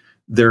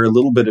they're a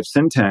little bit of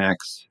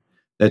syntax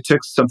that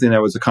took something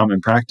that was a common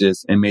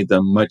practice and made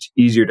them much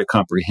easier to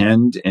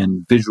comprehend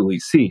and visually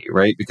see,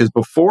 right? Because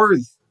before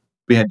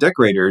we had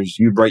decorators,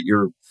 you'd write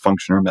your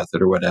function or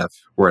method or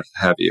what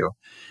have you.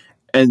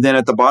 And then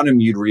at the bottom,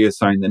 you'd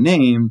reassign the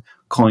name,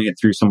 calling it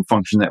through some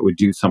function that would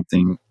do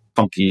something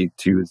funky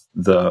to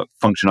the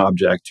function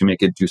object to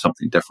make it do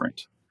something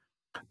different.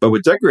 But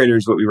with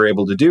decorators, what we were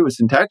able to do is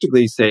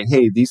syntactically say,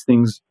 hey, these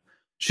things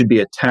should be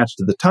attached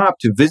to the top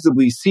to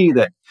visibly see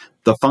that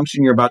the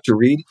function you're about to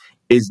read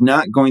is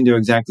not going to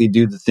exactly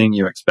do the thing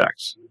you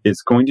expect.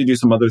 It's going to do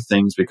some other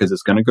things because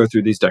it's going to go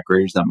through these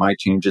decorators that might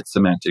change its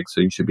semantics.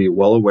 So you should be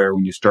well aware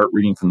when you start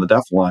reading from the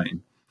def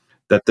line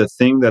that the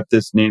thing that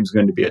this name is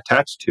going to be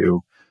attached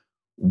to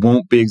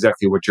won't be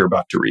exactly what you're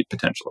about to read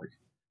potentially.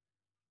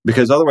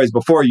 Because otherwise,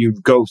 before you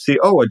go see,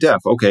 a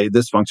def, okay,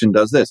 this function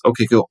does this.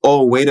 Okay, cool.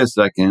 Oh, wait a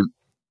second.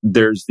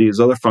 There's these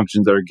other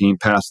functions that are getting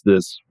past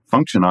this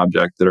function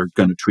object that are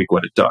going to tweak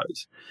what it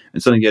does.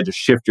 And so then you had to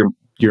shift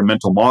your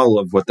mental model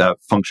of what that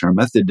function or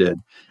method did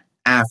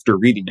after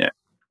reading it.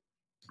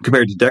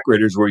 Compared to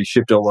decorators where you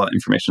shift all that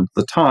information to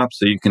the top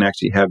so you can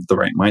actually have the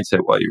right mindset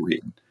while you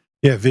read.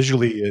 Yeah,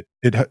 visually,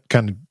 it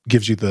kind of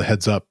gives you the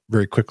heads up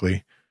very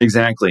quickly.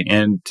 Exactly.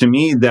 And to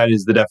me, that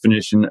is the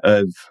definition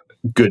of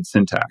good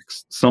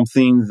syntax.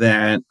 Something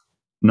that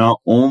not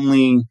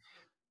only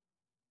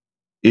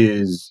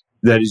is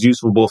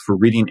useful both for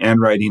reading and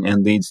writing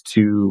and leads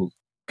to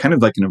kind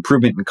of like an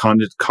improvement in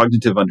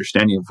cognitive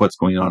understanding of what's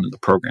going on in the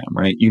program,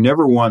 right? You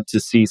never want to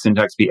see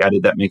syntax be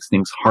added that makes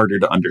things harder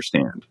to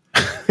understand.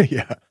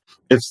 Yeah.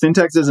 If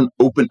syntax doesn't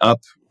open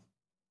up,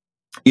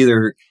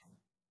 either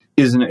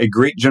isn't a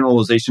great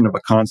generalization of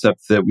a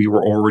concept that we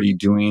were already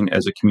doing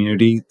as a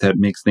community that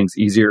makes things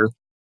easier,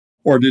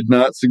 or did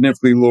not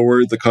significantly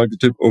lower the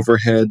cognitive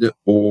overhead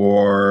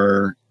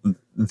or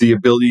the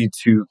ability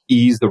to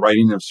ease the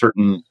writing of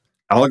certain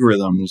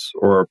algorithms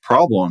or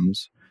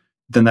problems,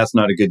 then that's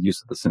not a good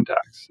use of the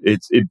syntax.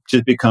 It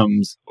just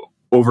becomes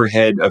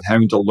overhead of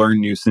having to learn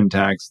new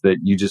syntax that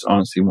you just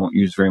honestly won't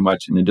use very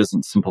much, and it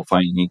doesn't simplify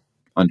any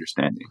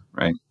understanding,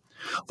 right?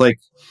 Like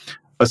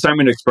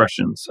assignment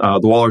expressions, the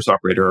Walrus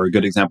operator are a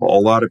good example. A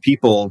lot of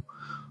people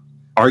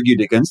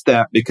argued against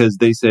that because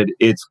they said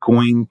it's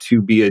going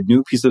to be a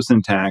new piece of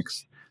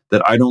syntax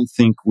that I don't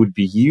think would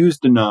be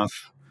used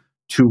enough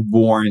to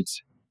warrant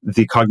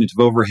the cognitive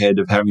overhead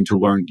of having to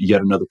learn yet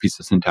another piece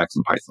of syntax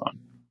in Python.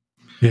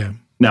 Yeah.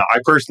 Now, I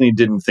personally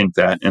didn't think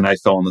that, and I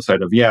fell on the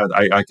side of,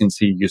 I can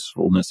see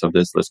usefulness of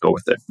this. Let's go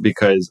with it.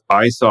 Because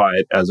I saw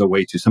it as a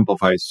way to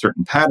simplify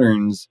certain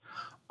patterns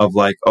of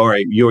like, all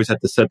right, you always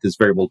have to set this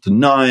variable to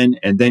none,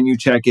 and then you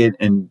check it,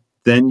 and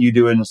then you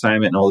do an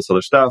assignment and all this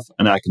other stuff.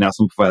 And I can now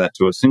simplify that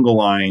to a single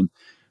line,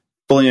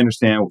 fully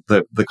understand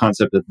the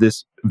concept that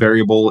this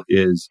variable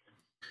is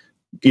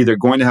either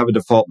going to have a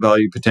default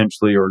value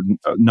potentially or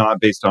not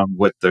based on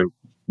what the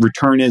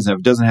return is. And if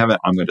it doesn't have it,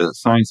 I'm going to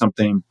assign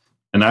something.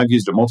 And I've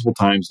used it multiple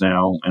times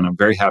now, and I'm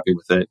very happy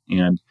with it.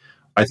 And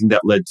I think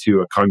that led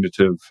to a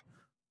cognitive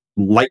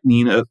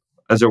lightening,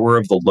 as it were,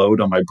 of the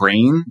load on my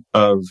brain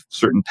of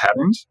certain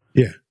patterns.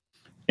 Yeah.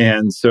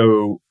 And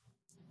so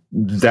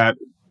that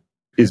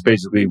is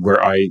basically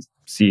where I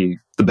see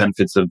the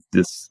benefits of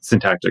this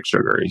syntactic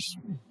sugar, is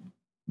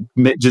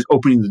just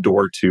opening the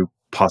door to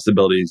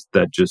possibilities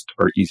that just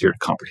are easier to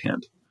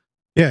comprehend.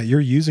 Yeah, you're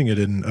using it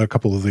in a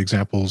couple of the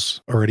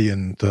examples already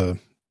in the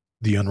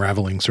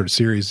Unraveling sort of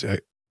series.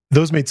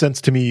 Those made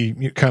sense to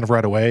me kind of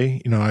right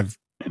away. I've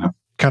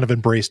kind of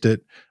embraced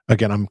it.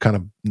 Again, I'm kind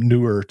of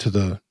newer to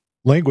the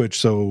language,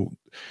 so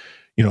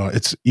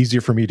it's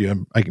easier for me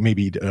to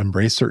maybe to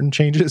embrace certain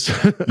changes.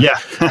 Yeah.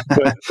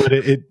 but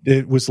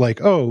it was like,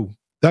 oh,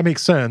 that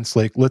makes sense.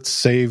 Like, let's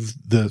save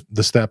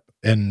the step,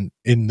 and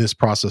in this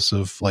process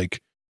of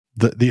like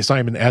the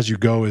assignment as you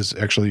go is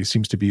actually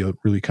seems to be a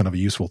really kind of a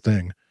useful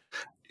thing.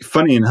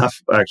 Funny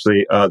enough,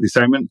 actually, the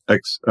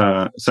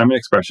assignment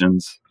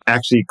expressions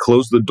actually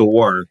close the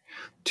door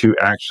to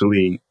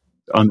actually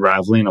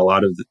unraveling a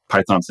lot of the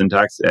Python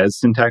syntax as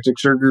syntactic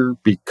sugar,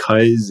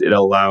 because it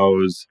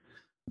allows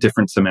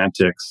different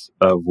semantics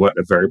of what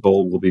a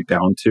variable will be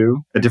bound to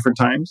at different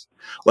times.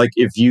 Like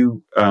if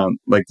you,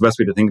 like the best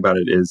way to think about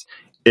it is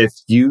if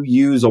you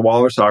use a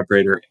Walrus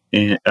operator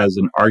as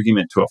an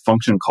argument to a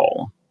function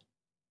call,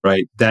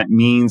 right? That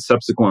means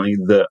subsequently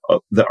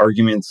the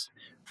arguments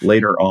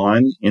later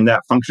on in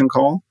that function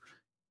call,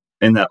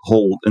 in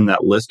that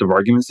list of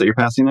arguments that you're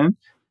passing in,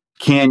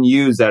 can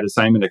use that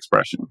assignment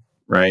expression,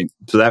 right?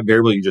 So that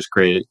variable you just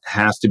created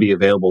has to be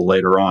available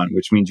later on,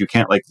 which means you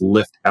can't like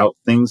lift out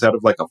things out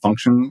of like a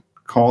function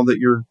call that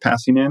you're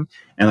passing in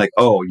and like,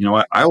 oh, you know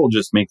what? I will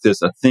just make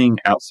this a thing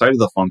outside of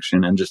the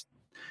function, and just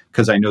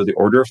because I know the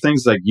order of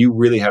things, like you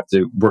really have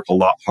to work a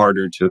lot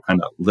harder to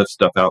kind of lift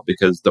stuff out,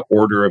 because the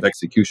order of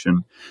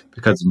execution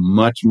becomes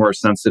much more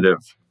sensitive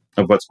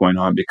of what's going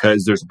on,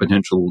 because there's a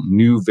potential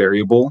new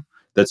variable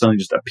that's only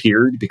just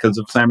appeared because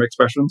of assignment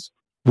expressions.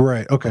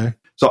 Right. Okay.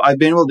 So I've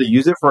been able to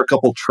use it for a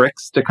couple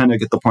tricks to kind of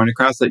get the point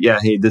across that,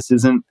 hey, this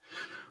isn't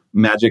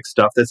magic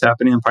stuff that's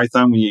happening in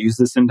Python when you use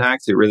this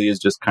syntax. It really is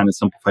just kind of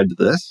simplified to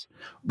this.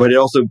 But it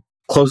also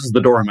closes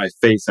the door in my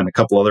face in a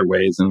couple other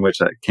ways in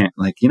which I can't,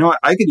 like,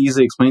 I could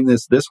easily explain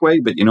this way,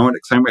 but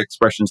assignment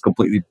expressions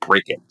completely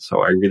break it.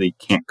 So I really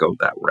can't go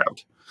that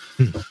route.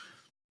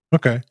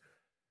 Okay.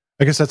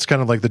 I guess that's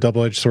kind of like the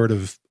double-edged sword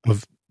of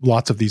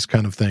lots of these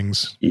kind of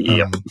things.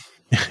 Yep.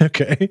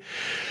 Okay.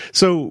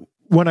 So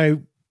when I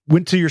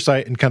went to your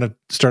site and kind of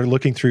started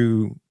looking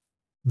through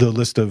the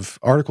list of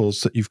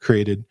articles that you've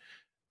created,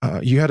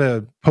 you had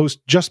a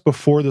post just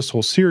before this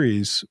whole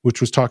series, which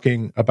was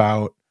talking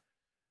about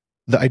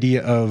the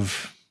idea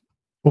of,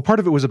 well, part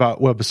of it was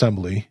about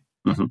WebAssembly,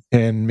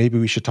 and maybe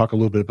we should talk a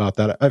little bit about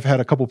that. I've had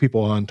a couple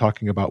people on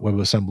talking about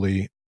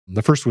WebAssembly.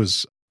 The first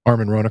was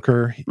Armin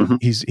Ronacher.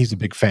 He's a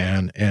big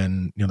fan,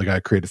 and the guy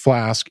created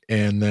Flask.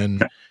 And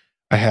then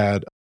I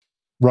had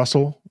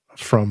Russell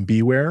from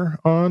Beware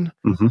on,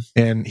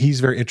 and he's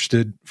very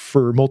interested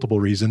for multiple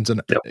reasons,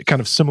 and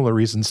kind of similar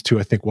reasons to,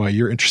 I think, why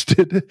you're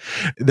interested.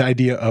 The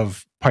idea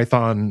of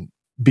Python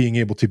being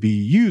able to be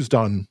used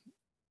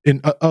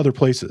in other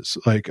places,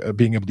 like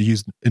being able to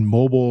use in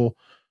mobile,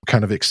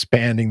 kind of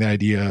expanding the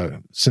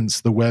idea,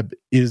 since the web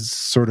is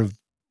sort of,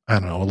 I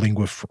don't know, a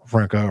lingua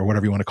franca or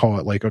whatever you want to call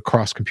it, like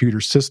across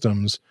computer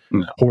systems,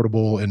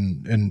 portable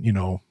and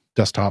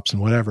desktops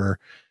and whatever.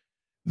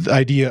 The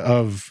idea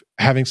of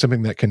having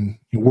something that can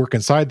work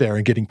inside there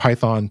and getting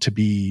Python to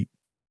be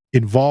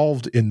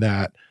involved in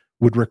that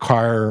would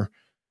require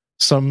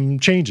some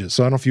changes.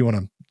 So I don't know if you want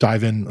to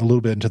dive in a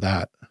little bit into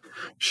that.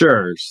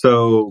 Sure.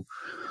 So,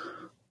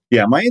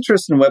 yeah, my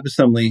interest in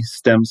WebAssembly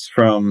stems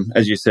from,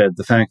 as you said,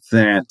 the fact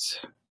that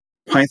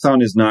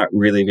Python is not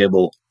really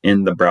available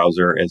in the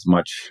browser as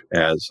much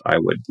as I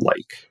would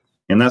like.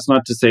 And that's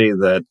not to say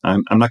that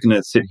I'm not going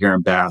to sit here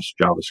and bash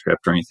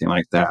JavaScript or anything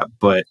like that,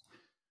 but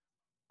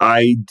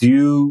I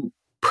do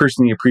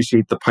personally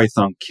appreciate the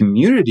Python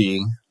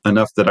community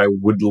enough that I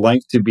would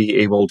like to be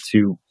able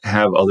to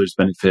have others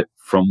benefit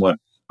from what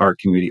our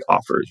community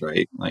offers,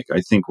 right? Like,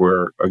 I think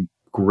we're a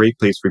great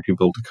place for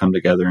people to come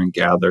together and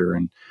gather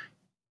and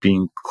be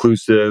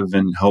inclusive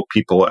and help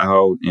people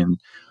out. And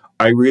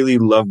I really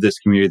love this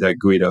community that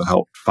Guido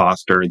helped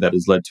foster that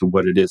has led to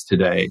what it is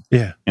today.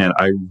 Yeah. And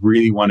I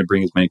really want to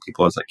bring as many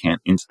people as I can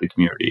into the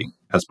community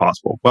as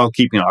possible, while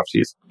keeping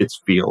obviously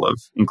its feel of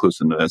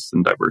inclusiveness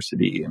and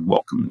diversity and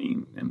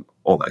welcoming and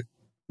all that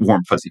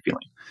warm, fuzzy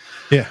feeling.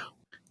 Yeah.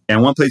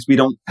 And one place we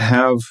don't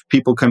have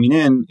people coming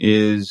in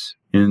is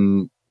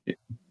in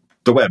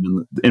the web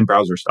and in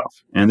browser stuff.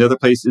 And the other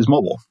place is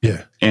mobile.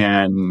 Yeah.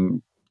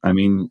 And I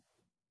mean,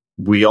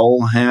 we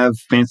all have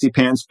fancy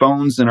pants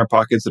phones in our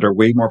pockets that are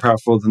way more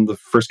powerful than the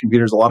first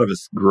computers a lot of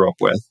us grew up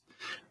with.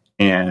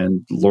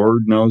 And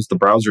Lord knows the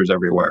browser's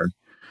everywhere.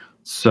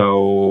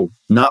 So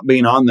not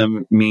being on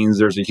them means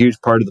there's a huge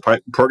part of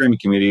the programming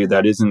community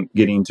that isn't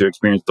getting to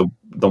experience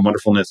the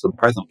wonderfulness of the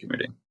Python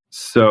community.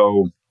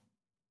 So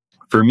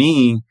for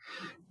me,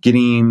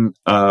 getting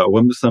a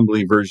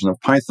WebAssembly version of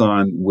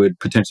Python would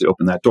potentially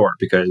open that door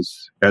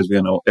because, as we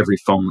all know, every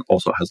phone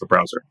also has a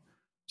browser.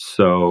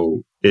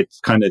 So it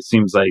kind of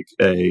seems like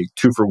a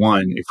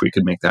 2-for-1 if we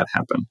could make that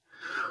happen.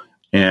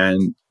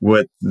 And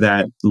what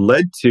that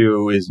led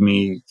to is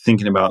me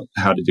thinking about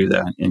how to do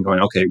that and going,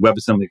 okay,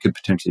 WebAssembly could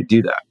potentially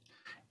do that.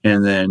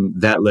 And then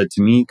that led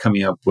to me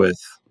coming up with,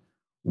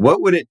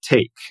 what would it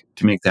take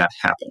to make that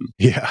happen?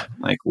 Yeah.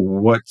 Like,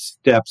 what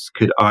steps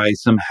could I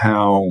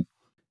somehow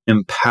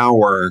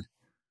empower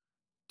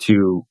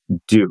to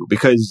do?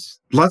 Because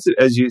lots of,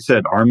 as you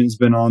said, Armin's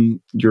been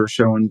on your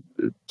show and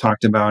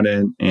talked about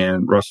it,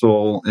 and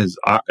Russell is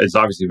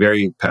obviously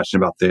very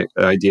passionate about the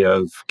idea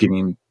of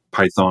getting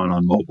Python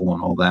on mobile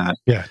and all that.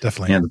 Yeah,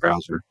 definitely. And the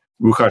browser.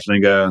 Łukasz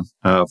Lenga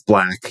of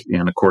Black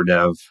and a core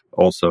dev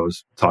also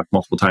has talked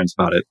multiple times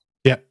about it.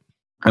 Yeah.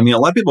 I mean, a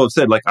lot of people have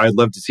said, like, I'd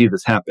love to see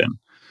this happen.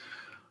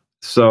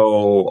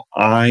 So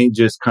I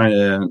just kind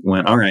of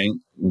went, all right,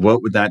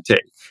 what would that take?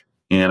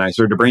 And I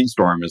started to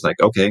brainstorm. It's like,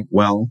 okay,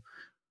 well,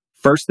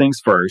 first things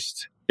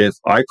first, if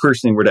I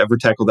personally were to ever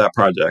tackle that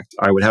project,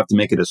 I would have to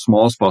make it as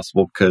small as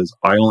possible because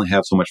I only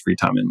have so much free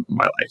time in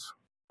my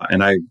life.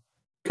 And I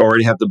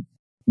already have to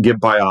get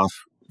buy-off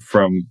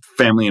from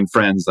family and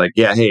friends like,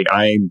 yeah, hey,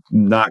 I'm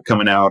not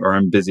coming out or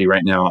I'm busy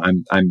right now.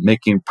 I'm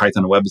making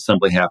Python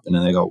WebAssembly happen.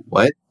 And they go,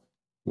 what?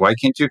 Why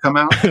can't you come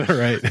out?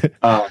 Right.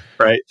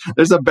 Right.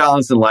 There's a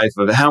balance in life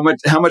of how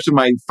much of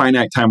my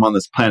finite time on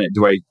this planet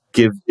do I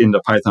give into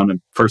Python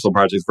and personal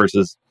projects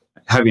versus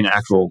having an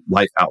actual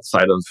life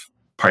outside of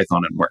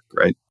Python and work,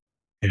 right?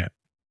 Yeah.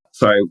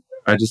 So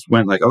I just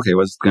went like, okay,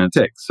 what's it going to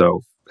take?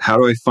 So how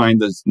do I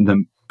find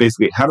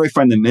how do I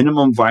find the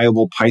minimum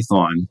viable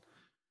Python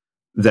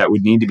that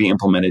would need to be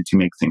implemented to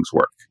make things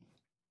work?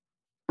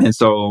 And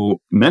so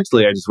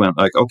mentally, I just went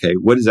like, okay,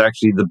 what is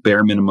actually the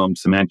bare minimum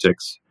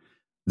semantics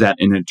that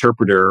an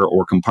interpreter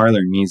or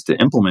compiler needs to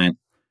implement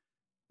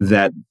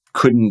that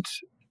couldn't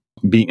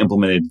be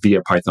implemented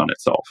via Python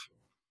itself?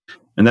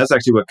 And that's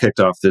actually what kicked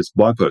off this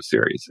blog post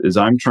series, is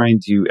I'm trying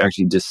to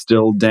actually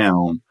distill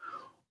down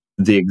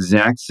the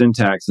exact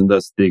syntax and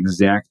thus the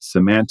exact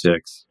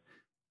semantics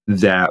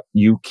that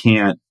you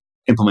can't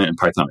implement in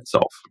Python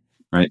itself,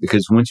 right?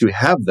 Because once you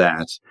have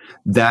that,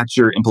 that's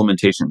your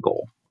implementation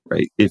goal,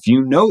 right? If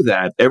you know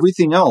that,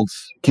 everything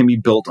else can be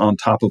built on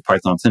top of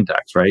Python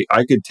syntax, right?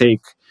 I could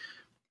take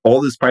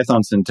all this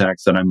Python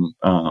syntax that I'm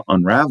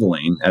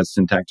unraveling as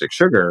syntactic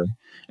sugar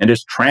and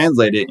just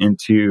translate it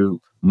into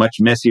much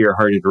messier,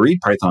 harder to read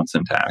Python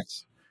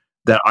syntax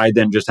that I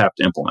then just have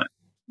to implement,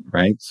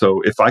 right? So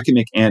if I can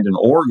make and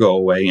or go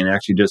away and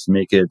actually just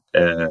make it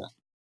a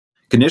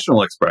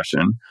conditional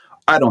expression,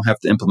 I don't have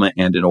to implement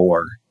and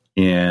or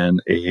in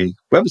a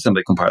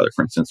WebAssembly compiler,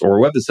 for instance, or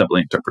a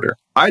WebAssembly interpreter.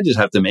 I just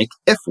have to make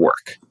if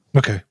work.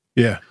 Okay.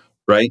 Yeah.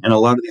 Right. And a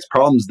lot of these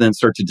problems then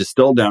start to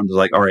distill down to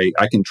like, all right,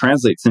 I can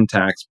translate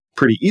syntax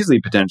pretty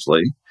easily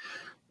potentially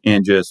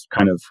and just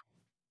kind of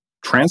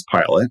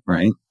transpile it,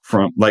 right?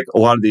 From like a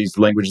lot of these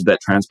languages that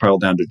transpile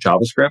down to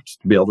JavaScript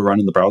to be able to run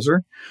in the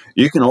browser.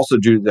 You can also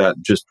do that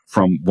just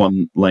from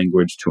one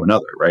language to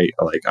another, right?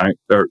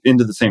 Or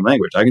into the same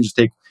language. I can just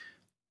take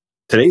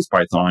today's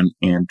Python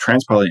and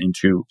transpile it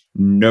into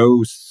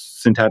no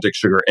syntactic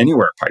sugar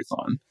anywhere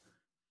Python.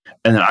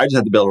 And then I just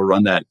have to be able to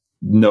run that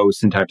no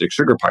syntactic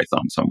sugar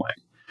Python some way.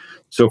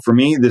 So for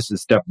me, this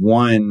is step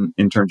one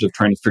in terms of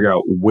trying to figure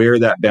out where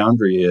that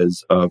boundary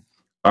is of,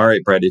 all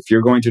right, Brett, if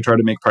you're going to try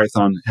to make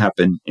Python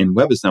happen in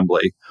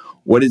WebAssembly,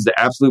 what is the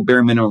absolute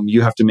bare minimum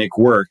you have to make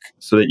work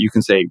so that you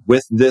can say,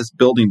 with this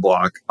building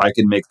block, I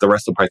can make the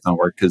rest of Python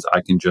work because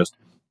I can just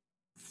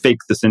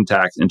fake the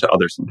syntax into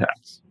other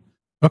syntax.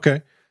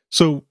 Okay.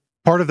 So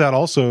part of that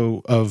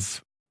also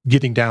of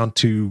getting down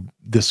to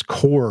this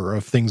core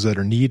of things that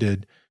are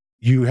needed,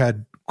 you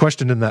had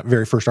questioned in that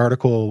very first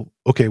article,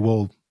 okay,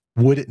 well,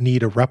 would it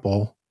need a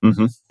REPL,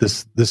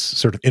 this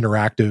sort of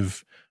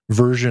interactive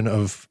version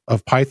of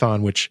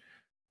Python, which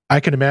I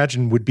can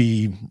imagine would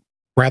be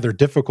rather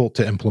difficult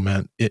to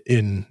implement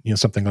in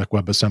something like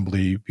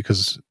WebAssembly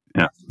because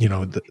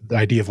the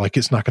idea of like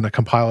it's not going to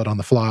compile it on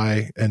the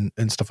fly and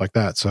stuff like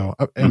that. So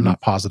I'm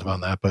not positive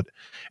on that, but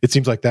it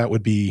seems like that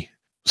would be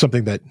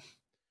something that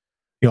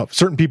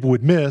certain people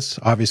would miss,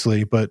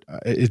 obviously, but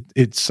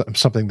it's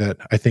something that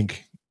I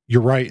think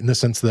you're right in the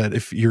sense that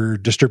if you're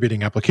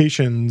distributing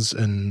applications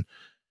and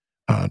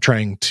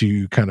trying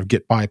to kind of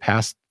get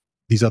bypass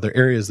these other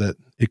areas, that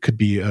it could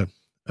be a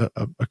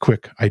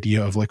quick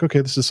idea of like,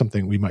 okay, this is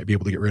something we might be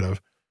able to get rid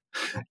of.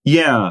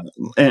 Yeah.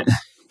 And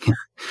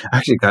I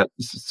actually got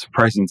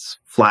surprising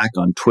flack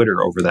on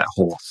Twitter over that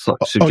whole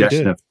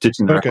suggestion of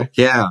ditching the REPL.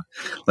 Yeah.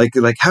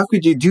 Like, how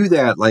could you do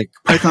that? Like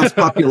Python's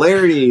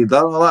popularity,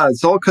 blah, blah, blah.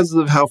 It's all because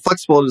of how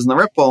flexible it is in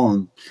the REPL,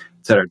 and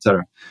et cetera, et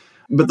cetera.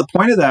 But the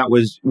point of that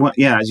was,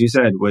 as you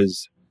said,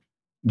 was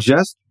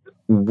just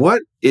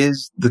what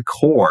is the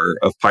core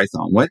of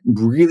Python? What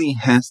really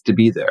has to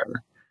be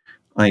there?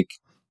 Like,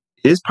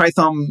 is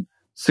Python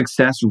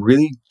success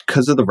really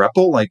because of the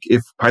REPL? Like,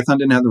 if Python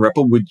didn't have the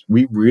REPL, would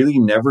we really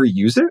never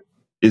use it?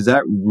 Is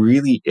that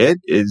really it?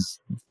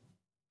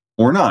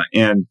 Or not?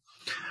 And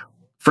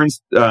for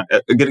instance,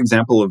 a good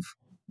example of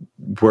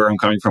where I'm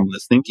coming from in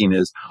this thinking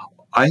is,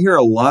 I hear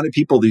a lot of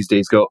people these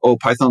days go, "Oh,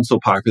 Python's so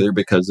popular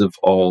because of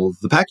all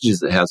the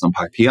packages it has on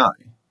PyPI."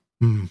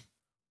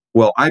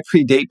 Well, I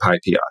predate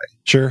PyPI.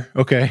 Sure.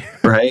 Okay.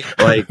 Right?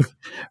 Like,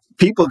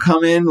 people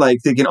come in like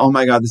thinking, "Oh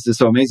my God, this is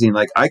so amazing."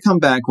 Like, I come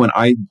back when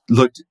I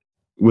looked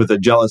with a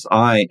jealous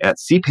eye at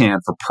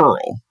CPAN for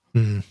Perl,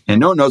 and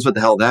no one knows what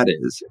the hell that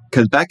is.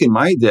 Because back in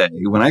my day,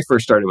 when I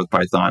first started with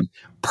Python,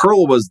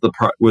 Perl was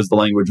the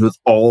language with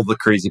all the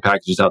crazy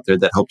packages out there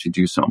that helped you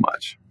do so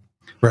much.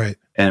 Right.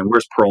 And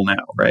where's Perl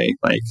now, right?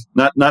 Like,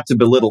 not to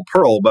belittle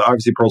Perl, but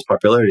obviously Perl's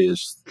popularity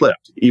has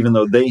slipped, even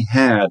though they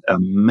had a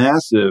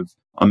massive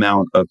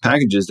amount of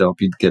packages to help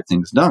you get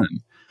things done.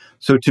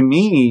 So to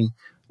me,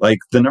 like,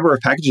 the number of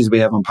packages we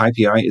have on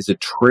PyPI is a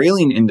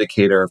trailing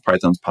indicator of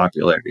Python's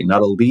popularity,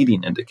 not a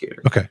leading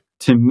indicator. Okay.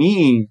 To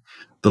me,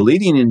 the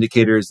leading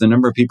indicator is the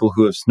number of people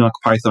who have snuck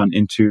Python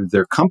into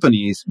their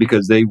companies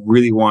because they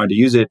really wanted to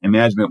use it, and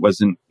management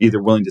wasn't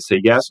either willing to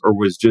say yes or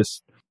was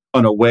just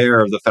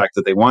unaware of the fact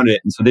that they wanted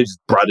it, and so they just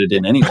brought it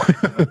in anyway.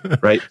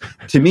 Right?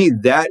 To me,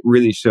 that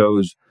really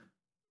shows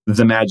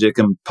the magic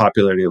and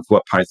popularity of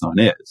what Python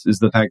is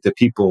the fact that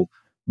people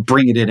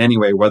bring it in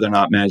anyway, whether or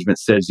not management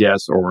says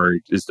yes or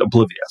is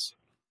oblivious.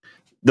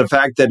 The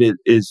fact that it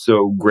is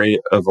so great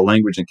of a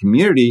language and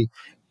community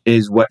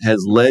is what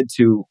has led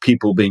to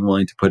people being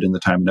willing to put in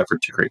the time and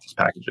effort to create these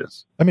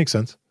packages. That makes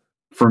sense.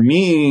 For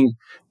me,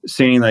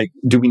 saying like,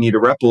 do we need a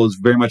REPL is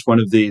very much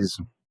one of these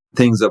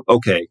things of,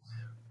 okay,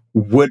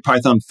 would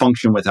Python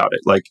function without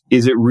it? Like,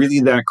 is it really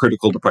that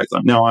critical to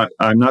Python? Now,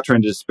 I'm not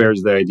trying to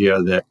disparage the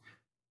idea that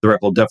the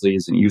REPL definitely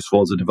isn't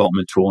useful as a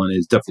development tool and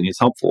is definitely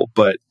helpful,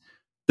 but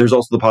there's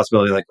also the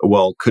possibility like,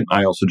 well, couldn't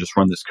I also just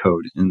run this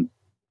code in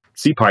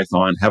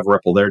CPython, have a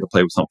REPL there to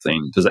play with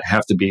something? Does it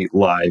have to be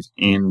live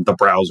in the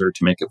browser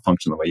to make it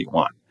function the way you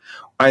want?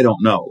 I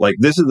don't know. Like,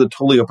 this is a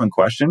totally open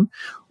question.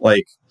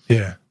 Like,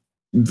 yeah.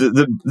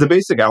 The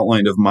basic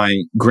outline of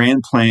my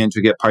grand plan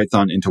to get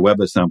Python into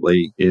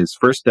WebAssembly is,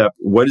 first step,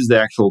 what is the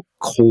actual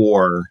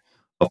core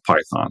of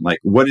Python? Like,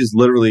 what is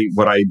literally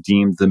what I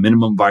deemed the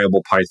minimum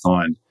viable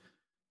Python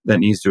that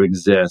needs to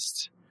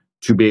exist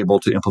to be able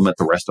to implement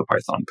the rest of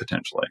Python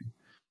potentially?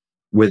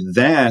 With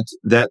that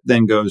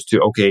then goes to,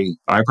 okay,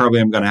 I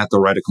probably am going to have to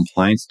write a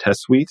compliance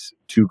test suite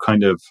to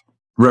kind of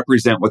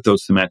represent what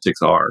those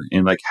semantics are.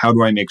 And like, how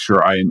do I make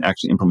sure I am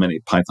actually implementing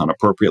Python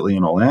appropriately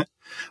and all that?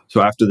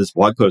 So after this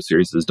blog post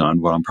series is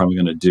done, what I'm probably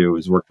going to do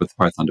is work with the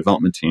Python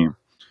development team,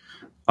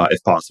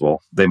 if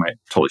possible. They might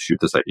totally shoot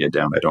this idea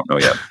down. I don't know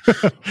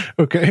yet.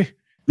 Okay.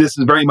 This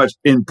is very much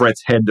in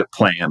Brett's head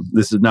plan.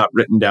 This is not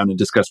written down and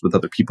discussed with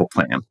other people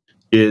plan.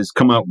 Is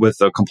come up with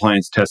a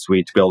compliance test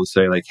suite to be able to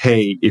say like,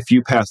 hey, if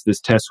you pass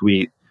this test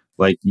suite,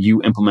 like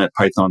you implement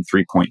Python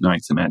 3.9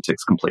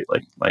 semantics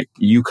completely. Like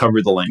you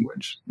cover the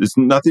language. There's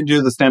nothing to do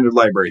with the standard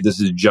library. This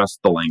is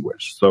just the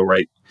language. So,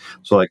 right.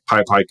 So like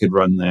PyPy could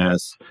run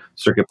this.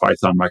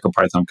 CircuitPython,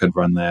 MicroPython could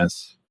run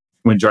this.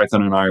 When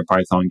Jython and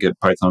IronPython get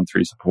Python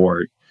 3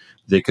 support,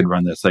 they could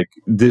run this. Like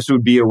this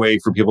would be a way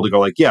for people to go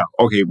like, yeah,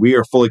 okay, we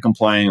are fully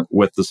compliant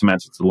with the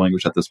semantics of the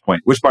language at this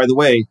point, which by the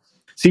way,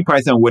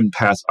 CPython wouldn't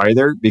pass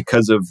either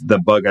because of the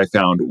bug I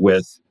found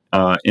with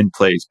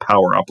in-place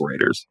power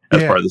operators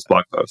as part of this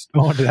blog post. I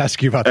wanted to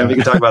ask you about that. And we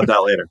can talk about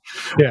that later.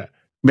 Yeah.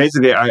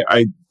 Basically,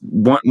 I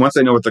once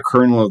I know what the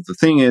kernel of the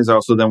thing is, I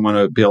also then want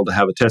to be able to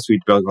have a test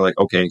suite to be able to go like,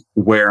 okay,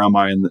 where am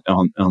I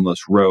on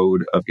this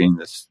road of getting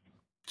this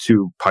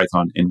to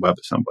Python in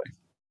WebAssembly?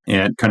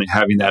 And kind of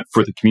having that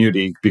for the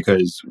community,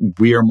 because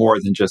we are more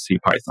than just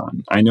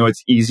CPython. I know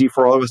it's easy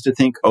for all of us to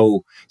think,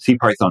 oh,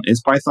 CPython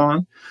is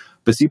Python.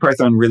 But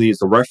CPython really is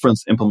the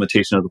reference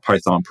implementation of the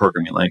Python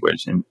programming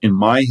language. And in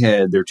my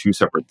head, they're two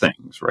separate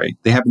things, right?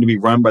 They happen to be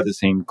run by the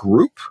same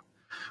group,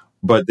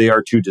 but they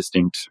are two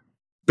distinct,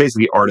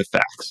 basically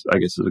artifacts, I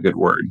guess is a good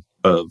word,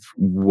 of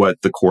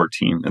what the core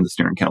team and the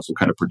steering council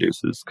kind of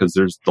produces. Because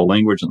there's the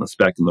language and the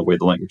spec and the way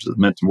the language is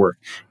meant to work.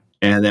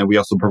 And then we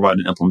also provide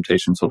an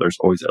implementation, so there's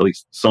always at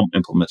least some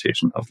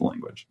implementation of the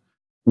language.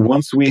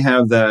 Once we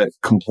have that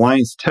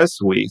compliance test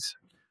suite,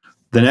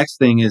 the next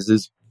thing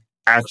is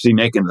actually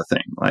making the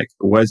thing. Like,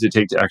 what does it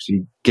take to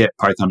actually get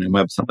Python in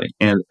WebAssembly?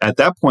 And at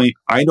that point,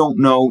 I don't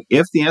know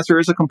if the answer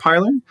is a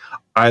compiler.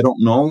 I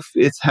don't know if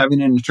it's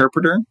having an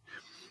interpreter.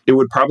 It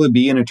would probably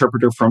be an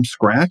interpreter from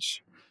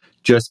scratch,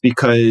 just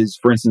because,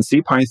 for instance,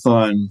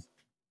 CPython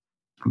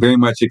very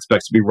much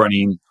expects to be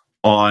running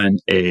on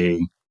a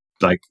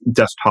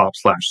desktop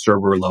 /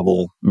 server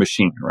level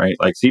machine, right?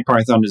 Like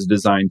CPython is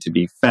designed to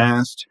be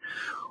fast.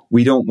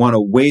 We don't want to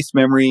waste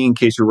memory in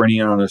case you're running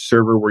it on a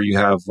server where you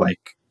have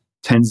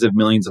tens of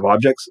millions of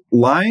objects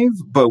live,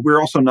 but we're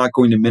also not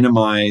going to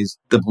minimize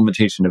the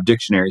implementation of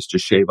dictionaries to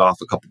shave off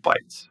a couple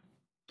bytes.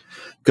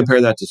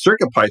 Compare that to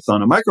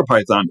CircuitPython and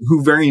MicroPython,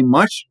 who very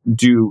much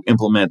do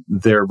implement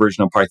their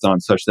version of Python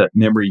such that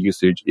memory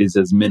usage is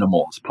as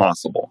minimal as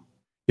possible.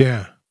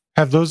 Yeah.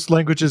 Have those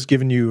languages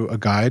given you a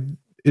guide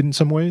in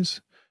some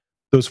ways?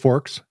 Those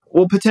forks?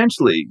 Well,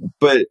 potentially.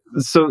 But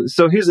so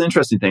here's the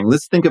interesting thing.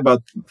 Let's think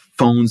about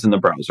phones in the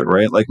browser,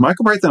 right? Like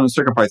MicroPython and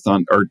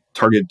CircuitPython are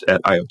targeted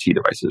at IoT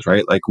devices,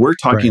 right? Like we're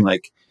talking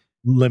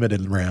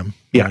limited RAM.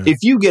 Yeah. If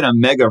you get a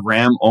mega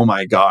RAM, oh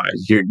my God,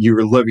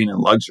 you're living in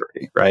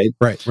luxury, right?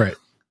 Right.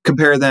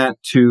 Compare that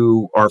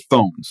to our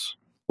phones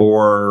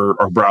or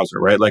our browser,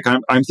 right? Like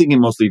I'm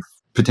thinking mostly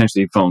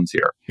potentially phones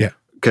here. Yeah.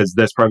 Because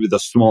that's probably the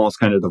smallest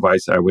kind of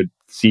device I would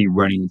see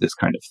running this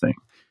kind of thing.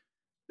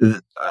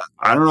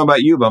 I don't know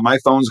about you, but my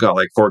phone's got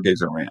 4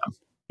 gigs of RAM.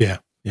 Yeah,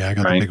 I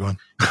got the big one.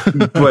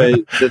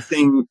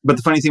 but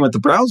the funny thing with the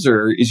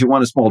browser is you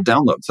want a small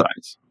download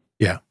size.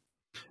 Yeah.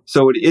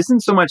 So it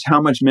isn't so much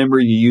how much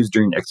memory you use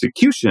during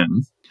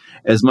execution,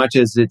 as much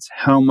as it's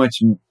how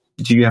much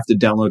do you have to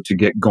download to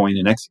get going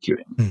and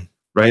executing.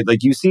 Right?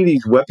 Like you see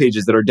these web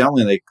pages that are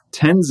downloading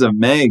tens of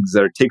megs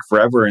that take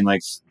forever in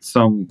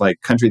some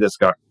country that's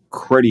got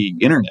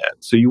cruddy internet.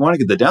 So you want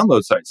to get the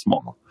download size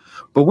small.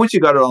 But once you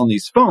got it on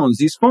these phones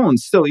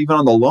still, even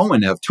on the low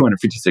end, have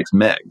 256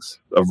 megs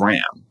of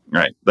RAM,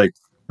 right?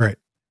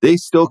 They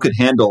still could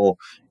handle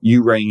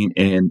you writing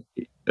an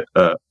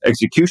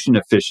execution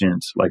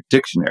efficient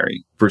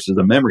dictionary versus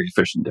a memory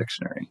efficient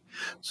dictionary.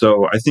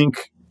 So I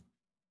think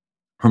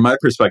from my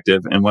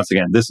perspective, and once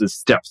again, this is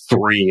step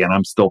 3 and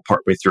I'm still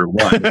partway through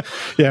 1.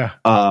 Yeah.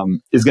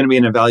 Is going to be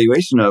an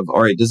evaluation of,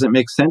 all right, does it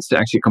make sense to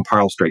actually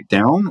compile straight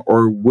down,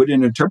 or would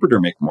an interpreter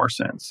make more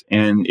sense?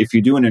 And if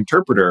you do an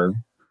interpreter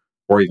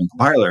or even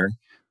compiler,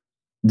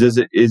 is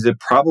it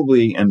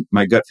probably, and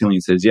my gut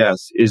feeling says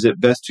yes, is it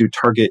best to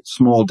target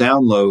small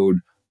download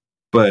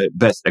but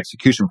best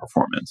execution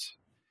performance?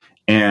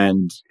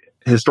 And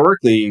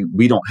historically,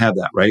 we don't have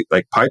that, right?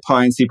 Like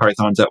PyPy and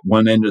CPython's at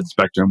one end of the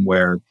spectrum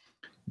where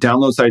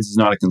download size is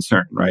not a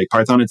concern, right?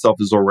 Python itself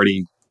is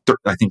already,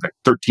 I think,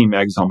 13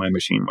 megs on my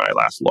machine when I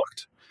last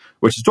looked,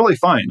 which is totally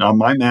fine. On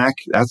my Mac,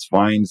 that's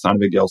fine. It's not a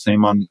big deal.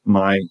 Same on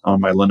my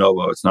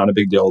Lenovo. It's not a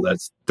big deal.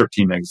 That's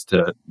 13 megs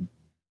to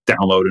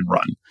download and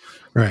run.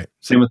 Right.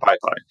 Same with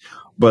PyPy.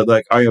 But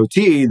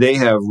IoT, they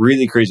have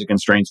really crazy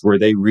constraints where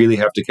they really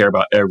have to care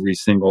about every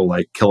single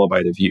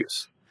kilobyte of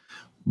use.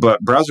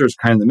 But browsers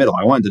kind of in the middle.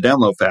 I want it to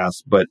download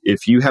fast, but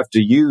if you have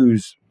to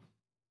use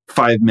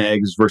 5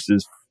 megs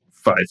versus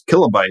 5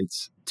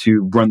 kilobytes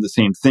to run the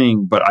same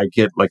thing, but I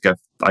get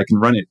I can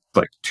run it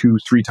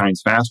 2-3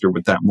 times faster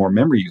with that more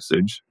memory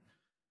usage,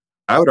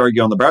 I would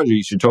argue on the browser,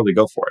 you should totally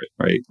go for it,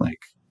 right?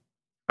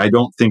 I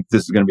don't think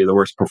this is going to be the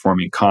worst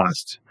performing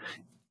cost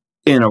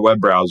in a web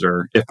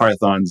browser if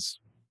Python's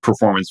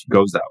performance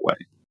goes that way.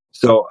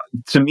 So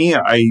to me,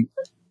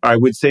 I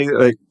would say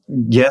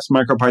yes,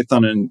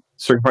 MicroPython and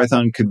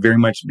CircuitPython could very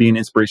much be an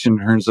inspiration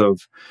in terms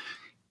of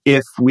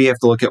if we have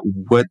to look at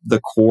what the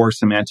core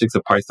semantics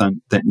of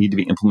Python that need to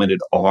be implemented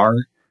are,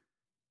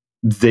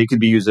 they could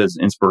be used as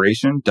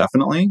inspiration,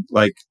 definitely.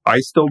 I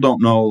still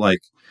don't know,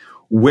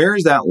 where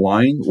is that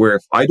line where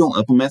if I don't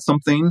implement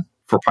something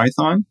for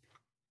Python,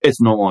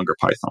 it's no longer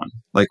Python?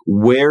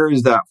 Where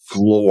is that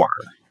floor,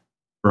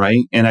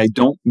 right? And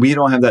we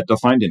don't have that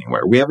defined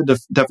anywhere. We have a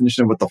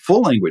definition of what the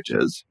full language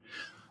is.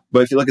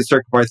 But if you look at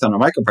CircuitPython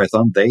and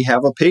MicroPython, they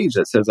have a page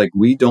that says,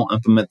 we don't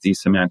implement these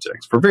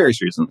semantics for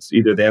various reasons.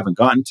 Either they haven't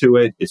gotten to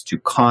it, it's too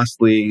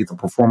costly, the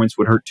performance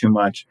would hurt too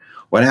much,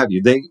 what have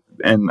you.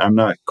 And I'm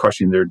not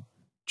questioning their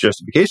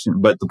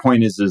justification, but the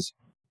point is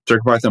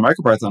CircuitPython and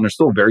MicroPython are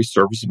still very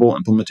serviceable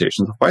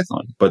implementations of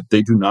Python, but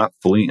they do not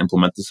fully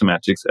implement the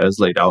semantics as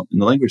laid out in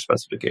the language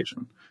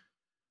specification.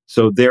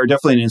 So they're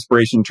definitely an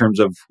inspiration in terms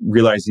of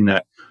realizing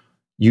that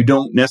you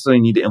don't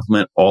necessarily need to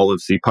implement all of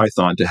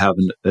CPython to have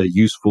a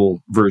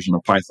useful version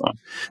of Python.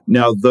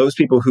 Now, those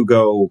people who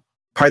go,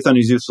 Python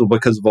is useful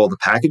because of all the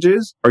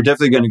packages are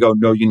definitely going to go,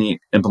 no, you need to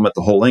implement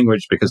the whole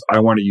language because I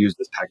want to use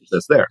this package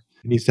that's there.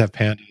 It needs to have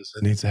pandas.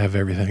 It needs to have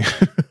everything.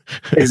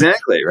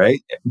 Exactly,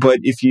 right? But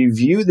if you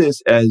view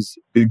this as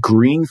a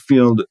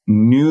greenfield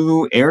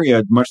new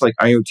area, much like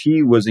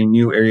IoT was a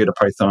new area to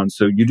Python,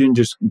 so you didn't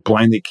just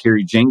blindly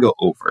carry Django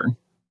over.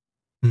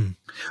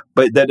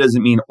 But that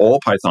doesn't mean all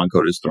Python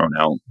code is thrown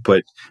out.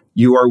 But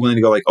you are willing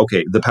to go like,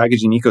 okay, the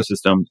packaging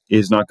ecosystem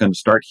is not going to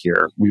start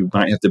here. We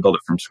might have to build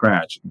it from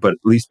scratch. But at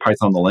least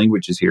Python, the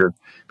language, is here.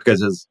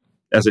 Because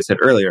as I said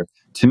earlier,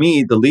 to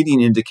me, the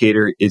leading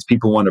indicator is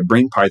people want to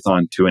bring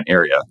Python to an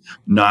area,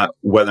 not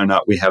whether or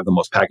not we have the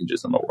most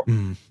packages in the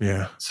world.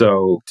 Yeah.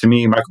 So to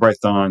me,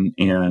 MicroPython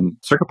and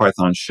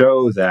CircuitPython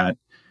show that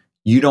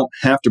you don't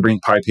have to bring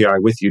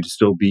PyPI with you to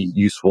still be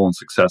useful and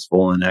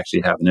successful and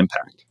actually have an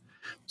impact.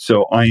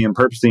 So I am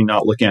purposely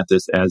not looking at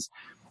this as,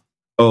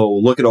 oh,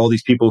 look at all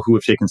these people who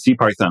have taken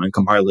CPython and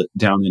compiled it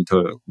down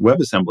into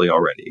WebAssembly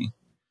already.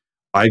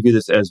 I view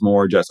this as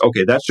more just,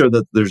 okay, that showed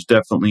that there's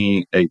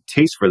definitely a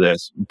taste for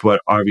this,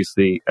 but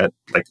obviously at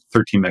like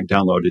 13 meg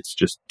download, it's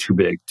just too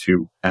big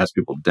to ask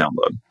people to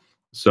download.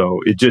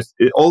 So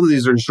all of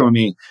these are showing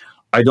me,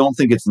 I don't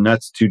think it's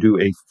nuts to do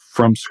a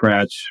from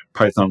scratch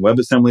Python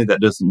WebAssembly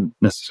that doesn't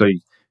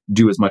necessarily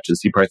do as much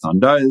as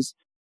CPython does,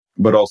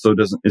 but also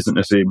isn't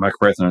necessarily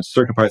MicroPython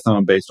or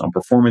CircuitPython based on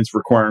performance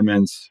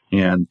requirements.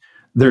 And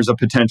there's a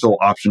potential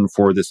option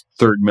for this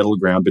third middle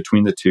ground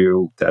between the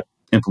two that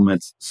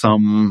implements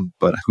some,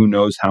 but who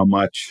knows how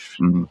much.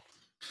 And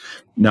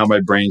now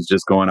my brain's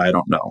just going, I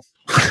don't know.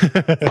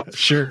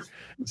 Sure.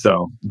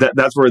 So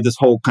that's where this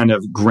whole kind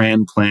of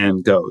grand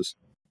plan goes.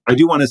 I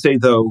do want to say,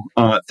 though,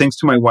 thanks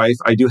to my wife,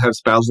 I do have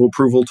spousal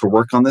approval to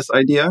work on this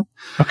idea.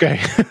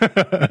 Okay.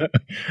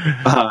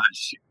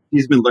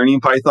 She's been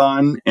learning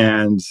Python,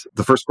 and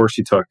the first course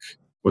she took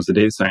was the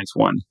data science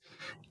one.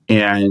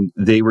 And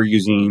they were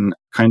using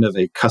kind of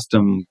a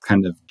custom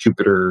kind of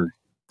Jupyter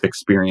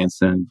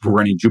experience and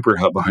running Jupyter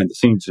Hub behind the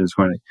scenes. Just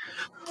going,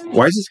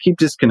 why does this keep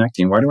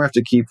disconnecting? Why do I have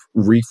to keep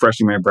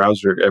refreshing my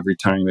browser every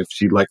time if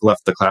she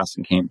left the class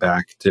and came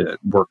back to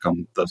work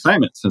on the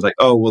assignments? It's like,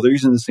 oh, well, they're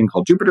using this thing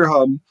called Jupyter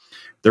Hub.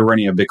 They're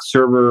running a big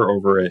server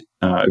over at,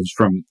 it was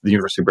from the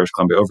University of British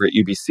Columbia over at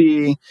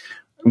UBC.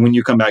 When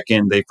you come back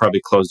in, they've probably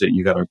closed it.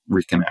 You got to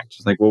reconnect.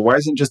 It's like, well, why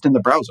isn't it just in the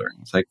browser?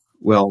 It's like,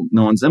 well,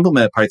 no one's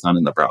implemented Python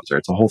in the browser.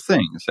 It's a whole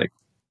thing. It's like,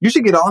 you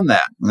should get on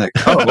that. I'm like,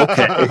 oh,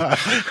 okay.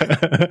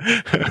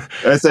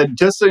 I said,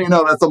 just so you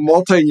know, that's a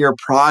multi-year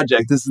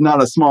project. This is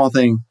not a small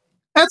thing.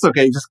 That's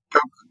okay. Just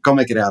go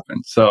make it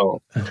happen.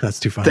 So that's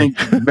too funny.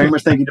 Very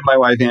much thank you to my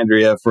wife,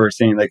 Andrea, for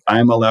saying, like,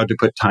 I'm allowed to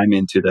put time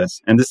into this.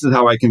 And this is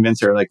how I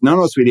convince her, like,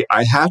 no, sweetie,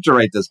 I have to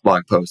write this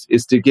blog post.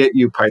 It's to get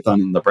you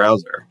Python in the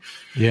browser.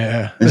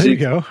 Yeah. And there you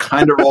go.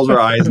 Kind of rolls her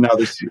eyes. Now,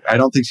 I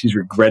don't think she's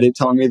regretted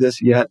telling me this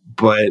yet,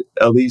 but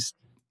at least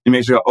it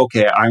makes her go,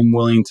 okay, I'm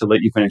willing to let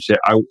you finish it.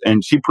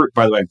 And she,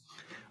 by the way,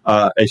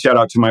 a shout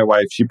out to my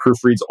wife. She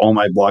proofreads all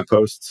my blog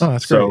posts. Oh,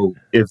 that's so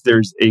great. If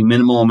there's a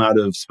minimal amount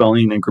of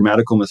spelling and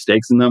grammatical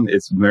mistakes in them,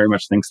 it's very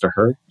much thanks to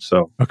her.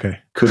 So okay,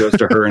 kudos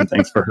to her and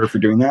thanks for her for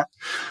doing that.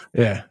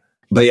 Yeah.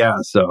 But yeah,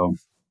 so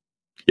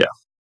yeah.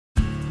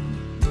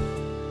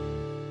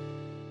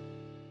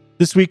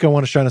 This week, I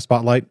want to shine a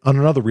spotlight on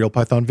another Real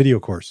Python video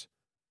course.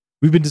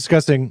 We've been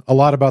discussing a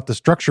lot about the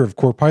structure of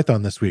core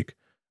Python this week.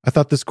 I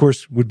thought this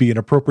course would be an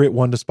appropriate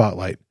one to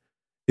spotlight.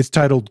 It's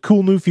titled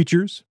Cool New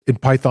Features in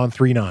Python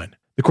 3.9.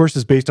 The course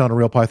is based on a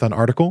Real Python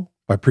article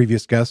by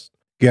previous guest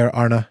Geir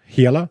Arne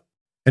Hiela.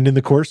 And in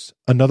the course,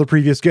 another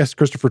previous guest,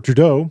 Christopher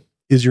Trudeau,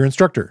 is your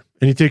instructor.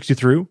 And he takes you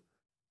through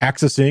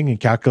accessing and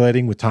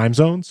calculating with time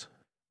zones,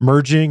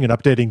 merging and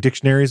updating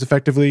dictionaries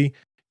effectively,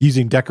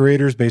 using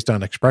decorators based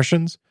on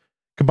expressions,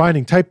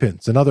 combining type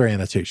hints and other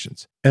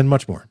annotations, and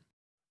much more.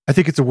 I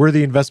think it's a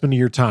worthy investment of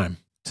your time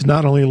to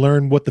not only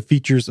learn what the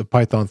features of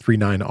Python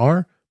 3.9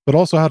 are, but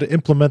also how to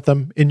implement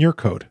them in your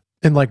code.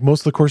 And like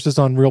most of the courses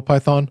on Real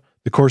Python,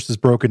 the course is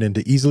broken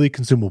into easily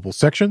consumable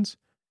sections,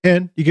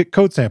 and you get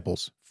code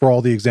samples for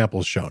all the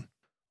examples shown.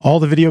 All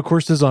the video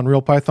courses on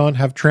Real Python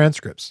have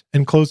transcripts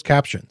and closed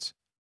captions.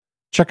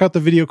 Check out the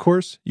video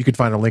course. You can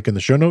find a link in the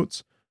show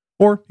notes,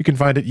 or you can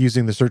find it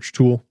using the search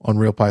tool on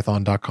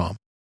realpython.com.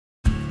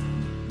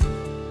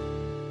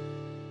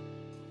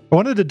 I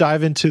wanted to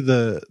dive into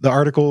the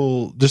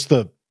article, just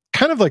the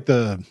kind of like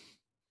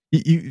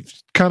you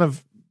kind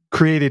of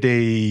created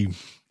a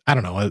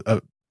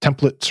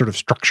template sort of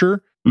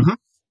structure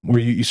where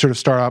you sort of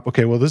start up,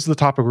 okay, well, this is the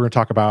topic we're going to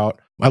talk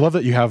about. I love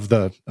that you have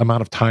the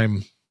amount of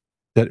time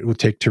that it would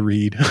take to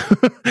read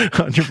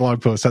on your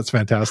blog post. That's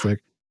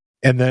fantastic.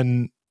 And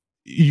then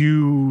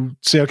you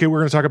say, okay, we're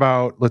going to talk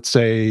about, let's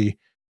say,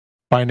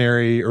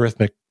 binary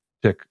arithmetic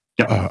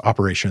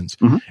operations.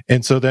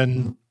 And so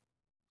then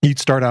you'd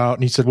start out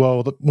and you said,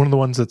 well, one of the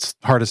ones that's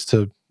hardest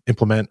to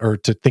implement or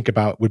to think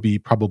about would be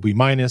probably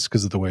minus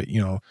because of the way,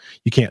 you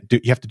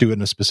have to do it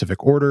in a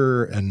specific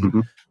order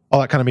and all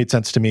that kind of made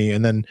sense to me.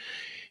 And then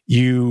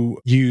you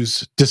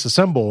use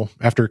disassemble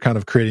after kind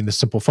of creating this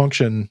simple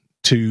function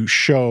to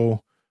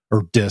show,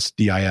 or dis,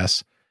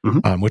 D-I-S,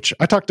 which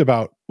I talked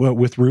about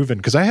with Reuven,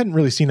 because I hadn't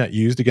really seen that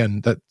used.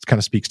 Again, that kind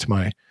of speaks to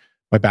my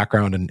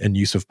background and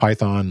use of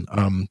Python.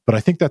 But I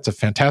think that's a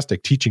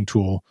fantastic teaching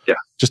tool,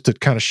 just to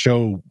kind of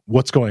show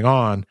what's going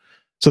on.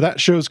 So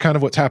that shows kind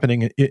of what's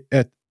happening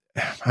at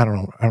I don't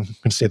know, I'm going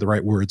to say the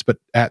right words, but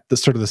at the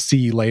sort of the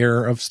C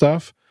layer of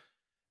stuff.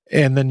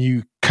 And then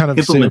you kind of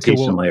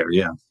implementation layer,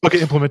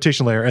 okay,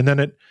 implementation layer, and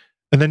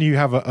then you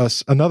have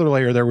another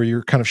layer there where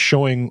you're kind of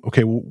showing,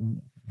 okay,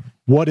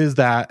 what is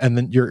that, and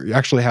then you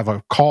actually have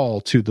a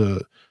call to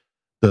the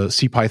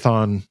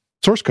CPython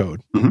source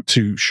code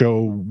to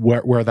show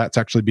where that's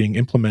actually being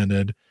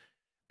implemented.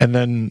 And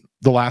then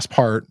the last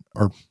part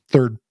or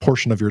third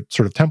portion of your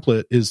sort of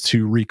template is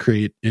to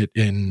recreate it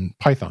in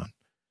Python.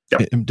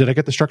 Yep. Did I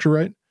get the structure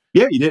right?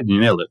 Yeah, you did. You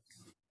nailed it.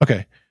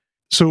 Okay.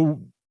 So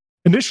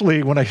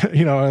initially when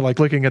I like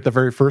looking at the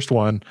very first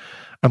one,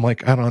 I'm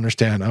like, I don't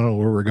understand. I don't know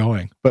where we're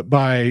going. But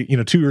by,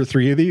 2 or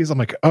 3 of these, I'm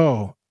like,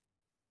 oh,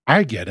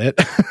 I get it.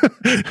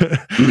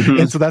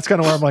 And so that's kind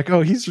of where I'm like,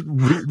 oh, he's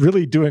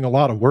really doing a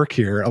lot of work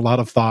here, a lot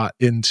of thought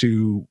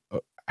into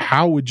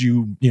how would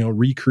you,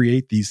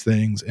 recreate these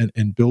things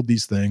and build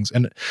these things.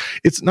 And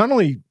it's not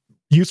only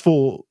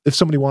useful if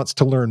somebody wants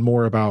to learn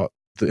more about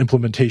the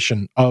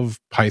implementation of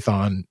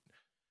Python,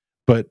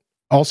 but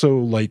also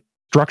like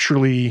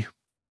structurally,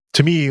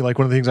 to me, like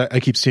one of the things I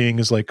keep seeing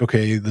is like,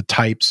 okay, the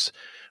types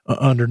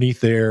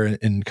underneath there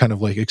and kind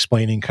of like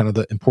explaining kind of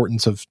the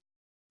importance of,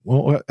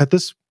 well, at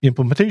this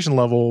implementation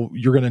level,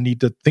 you're going to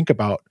need to think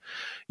about,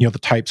 the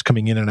types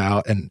coming in and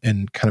out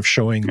and kind of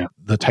showing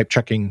the type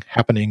checking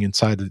happening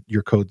inside of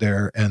your code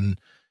there. And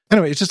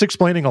anyway, it's just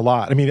explaining a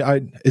lot. I mean,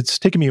 it's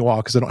taken me a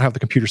while because I don't have the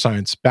computer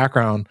science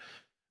background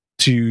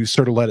to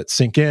sort of let it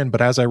sink in.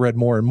 But as I read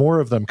more and more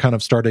of them, kind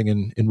of starting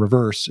in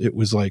reverse, it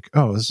was like,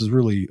 oh, this is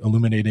really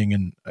illuminating.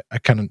 And I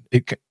kind of,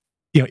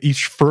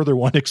 each further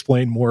one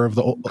explained more of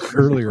the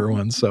earlier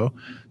ones. So.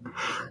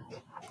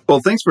 Well,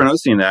 thanks for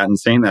noticing that and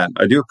saying that.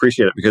 I do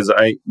appreciate it because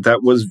that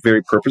was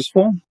very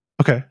purposeful.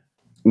 Okay.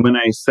 When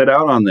I set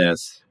out on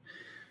this,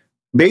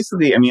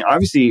 basically, I mean,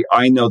 obviously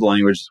I know the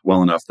language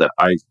well enough that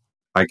I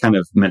kind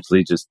of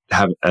mentally just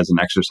have as an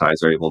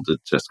exercise are able to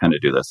just kind of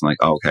do this and like,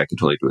 oh, okay, I can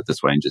totally do it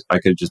this way and I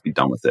could just be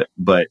done with it.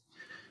 But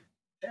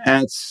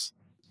a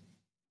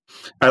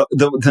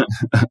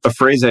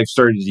phrase I've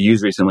started to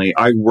use recently,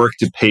 I work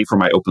to pay for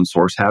my open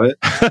source habit.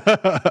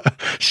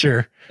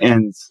 Sure.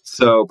 And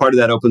so part of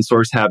that open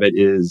source habit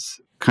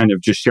is kind of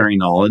just sharing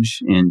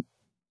knowledge and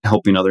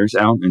helping others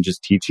out and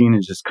just teaching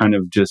and just kind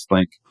of just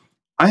like,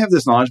 I have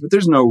this knowledge, but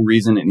there's no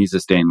reason it needs to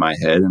stay in my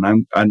head.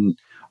 And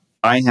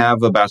I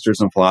have a bachelor's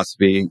in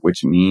philosophy,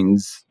 which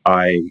means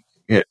I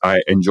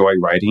enjoy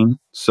writing.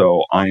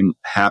 So I'm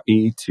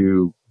happy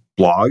to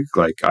blog.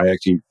 Like I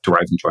actually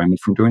derive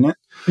enjoyment from doing it.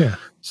 Yeah.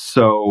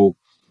 So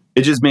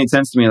it just made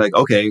sense to me like,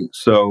 okay,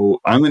 so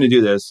I'm going to do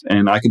this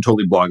and I can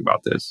totally blog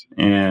about this.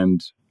 And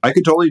I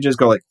could totally just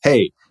go like,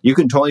 hey, you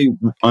can totally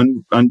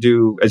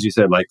undo, as you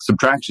said, like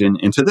subtraction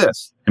into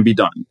this and be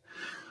done.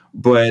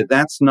 But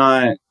that's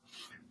fine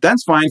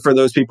for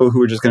those people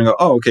who are just going to go,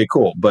 oh, okay,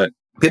 cool. But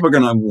people are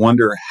going to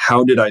wonder,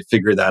 how did I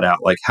figure that out?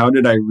 Like, how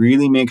did I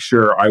really make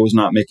sure I was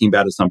not making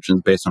bad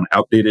assumptions based on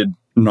outdated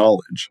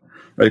knowledge?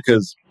 Right?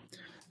 Because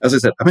as I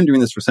said, I've been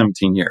doing this for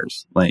 17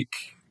 years. Like,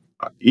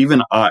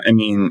 and I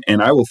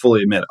will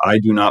fully admit, I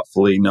do not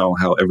fully know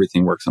how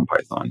everything works in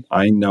Python.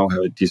 I know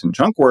how a decent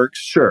chunk works,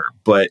 sure,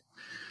 but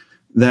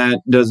that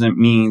doesn't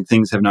mean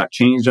things have not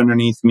changed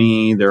underneath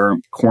me. There are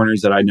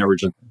corners that I never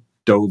just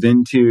dove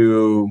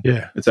into,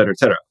 et cetera, et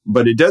cetera.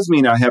 But it does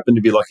mean I happen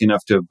to be lucky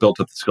enough to have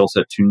built up the skill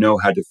set to know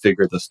how to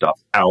figure the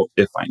stuff out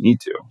if I need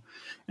to.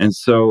 And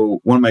so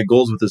one of my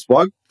goals with this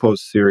blog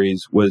post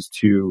series was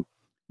to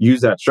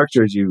use that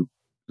structure, as you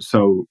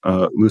so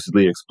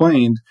lucidly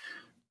explained,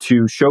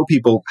 to show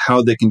people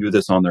how they can do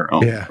this on their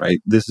own,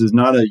 right? This is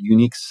not a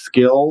unique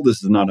skill.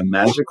 This is not a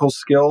magical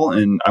skill.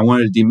 And I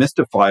wanted to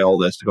demystify all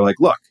this to go like,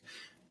 look,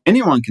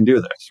 anyone can do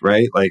this,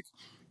 right? Like,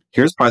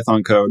 here's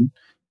Python code.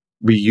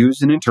 We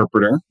use an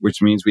interpreter,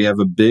 which means we have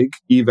a big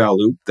eval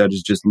loop that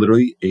is just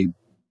literally a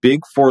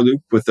big for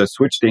loop with a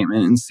switch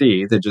statement in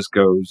C that just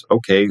goes,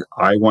 okay,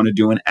 I want to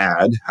do an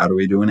add. How do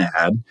we do an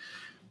add?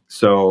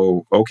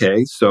 So,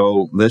 okay,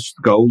 so let's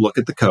go look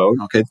at the code.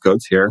 Okay, the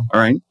code's here. All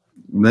right.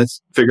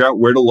 Let's figure out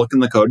where to look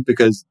in the code,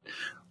 because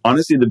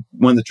honestly,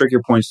 one of the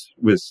trickier points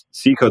with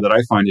C code that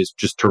I find is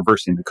just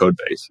traversing the code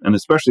base, and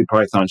especially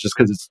Python, just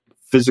because it's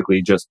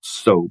physically just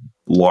so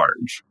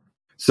large.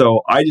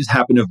 So I just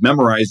happen to have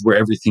memorized where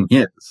everything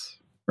is,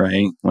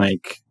 right?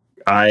 Like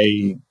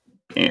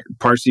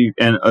partially,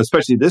 and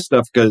especially this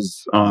stuff,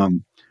 because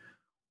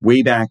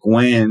way back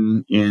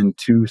when in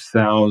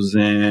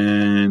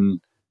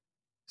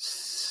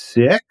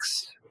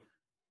 2006,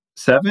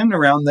 7,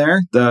 around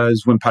there,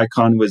 is when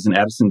PyCon was in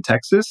Addison,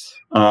 Texas.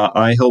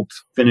 I helped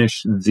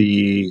finish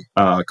the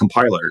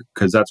compiler,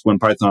 because that's when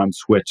Python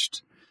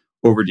switched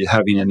over to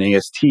having an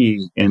AST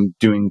and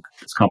doing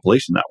its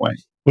compilation that way.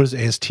 What does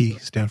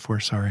AST stand for?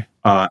 Sorry.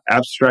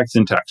 Abstract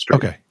syntax tree.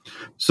 Okay.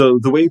 So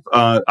the way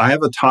I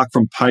have a talk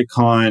from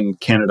PyCon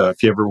Canada,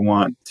 if you ever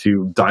want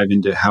to dive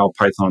into how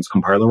Python's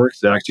compiler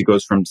works, it actually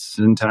goes from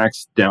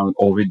syntax down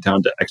all the way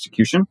down to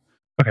execution.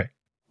 Okay.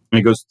 And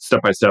it goes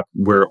step by step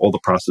where all the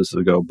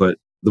processes go. But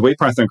the way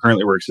Python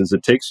currently works is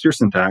it takes your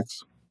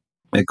syntax,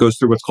 it goes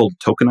through what's called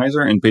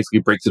tokenizer and basically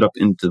breaks it up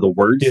into the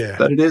words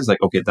that it is.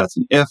 Like, okay, that's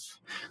an if,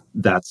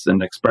 that's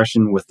an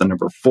expression with the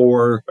number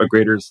 4, a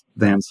greater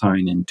than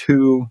sign, and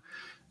 2,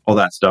 all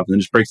that stuff, and then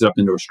just breaks it up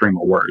into a stream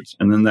of words.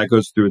 And then that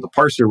goes through the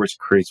parser, which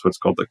creates what's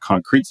called the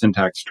concrete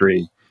syntax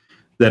tree.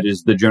 That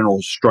is the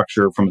general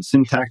structure from a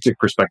syntactic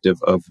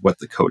perspective of what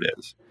the code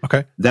is.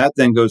 Okay. That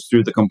then goes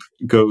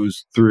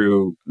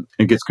through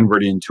and gets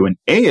converted into an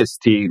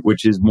AST,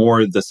 which is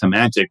more the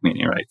semantic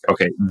meaning, right?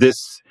 Okay,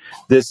 this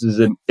is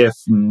an if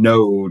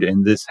node,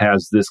 and this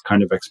has this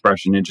kind of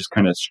expression. It just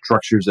kind of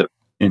structures it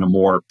in a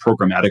more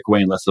programmatic way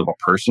and less of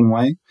a person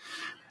way.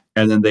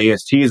 And then the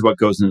AST is what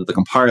goes into the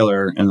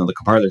compiler, and then the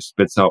compiler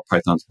spits out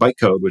Python's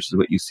bytecode, which is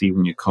what you see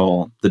when you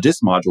call the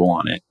dist module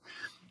on it.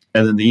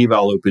 And then the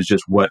eval loop is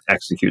just what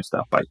executes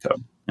that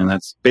bytecode. And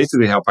that's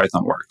basically how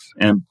Python works.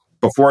 And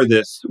before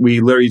this, we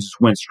literally just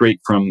went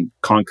straight from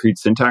concrete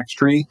syntax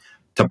tree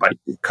to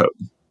bytecode.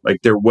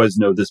 Like there was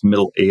no this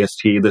middle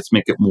AST. Let's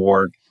make it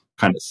more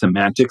kind of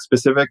semantic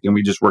specific. And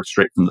we just worked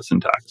straight from the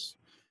syntax.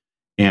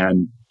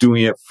 And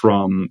doing it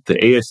from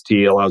the AST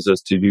allows us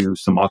to do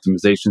some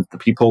optimizations, the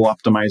peephole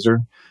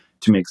optimizer,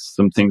 to make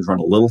some things run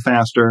a little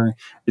faster.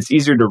 It's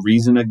easier to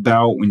reason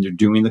about when you're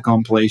doing the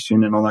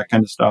compilation and all that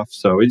kind of stuff.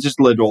 So it just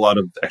led to a lot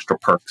of extra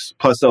perks.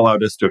 Plus, it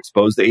allowed us to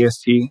expose the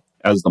AST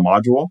as the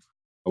module,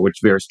 which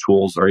various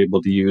tools are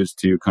able to use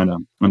to kind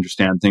of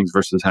understand things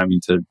versus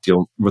having to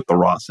deal with the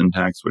raw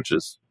syntax, which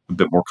is a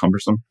bit more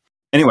cumbersome.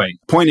 Anyway,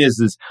 point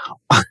is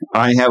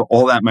I have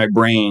all that in my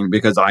brain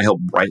because I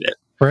helped write it.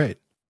 Right.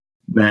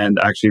 And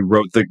actually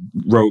wrote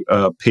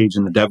a page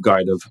in the dev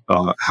guide of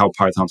how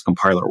Python's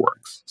compiler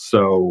works.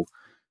 So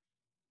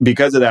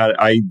because of that,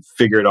 I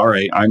figured, all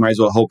right, I might as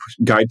well help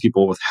guide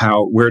people with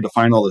where to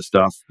find all this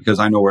stuff because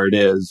I know where it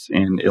is,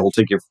 and it'll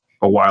take you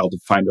a while to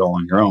find it all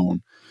on your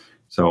own.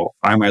 So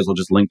I might as well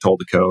just link to all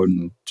the code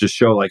and just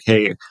show like,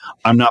 hey,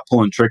 I'm not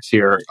pulling tricks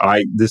here.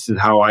 This is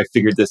how I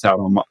figured this out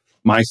on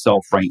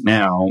myself right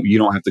now. You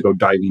don't have to go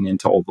diving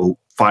into all the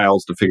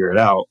files to figure it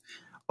out.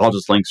 I'll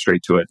just link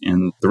straight to it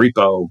in the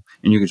repo,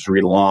 and you can just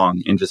read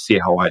along and just see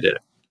how I did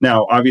it.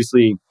 Now,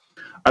 obviously,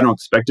 I don't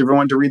expect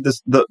everyone to read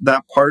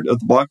that part of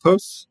the blog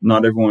posts.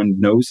 Not everyone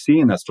knows C,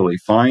 and that's totally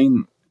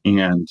fine.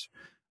 And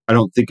I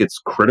don't think it's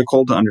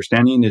critical to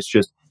understanding. It's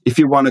just if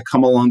you want to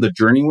come along the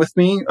journey with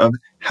me of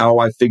how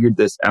I figured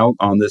this out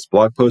on this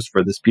blog post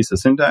for this piece of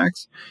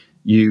syntax,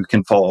 you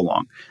can follow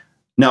along.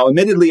 Now,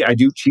 admittedly, I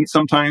do cheat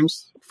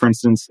sometimes. For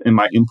instance, in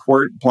my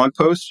import blog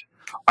post,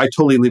 I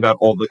totally leave out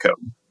all the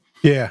code.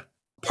 Yeah.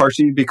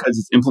 Partially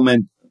because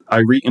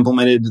I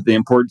re-implemented the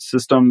import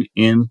system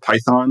in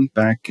Python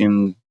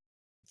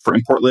for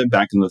importlib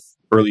back in the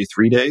early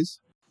 3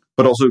 days,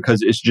 but also because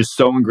it's just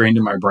so ingrained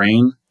in my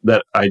brain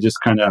that I just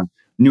kind of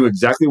knew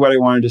exactly what I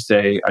wanted to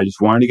say. I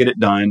just wanted to get it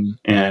done,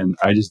 and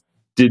I just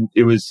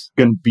it was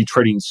going to be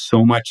treading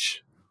so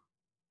much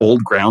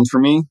old ground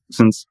for me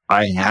since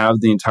I have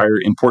the entire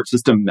import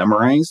system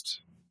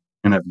memorized,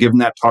 and I've given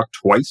that talk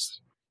twice.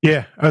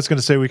 Yeah, I was going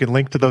to say we can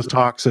link to those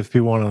talks if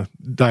people want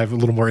to dive a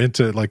little more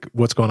into like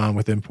what's going on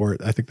with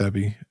import. I think that'd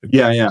be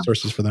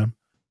resources for them.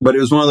 But it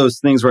was one of those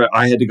things where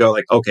I had to go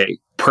like, okay,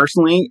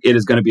 personally, it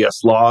is going to be a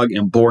slog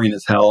and boring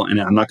as hell,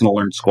 and I'm not going to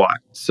learn squat.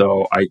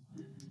 So I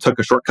took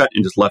a shortcut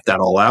and just left that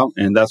all out.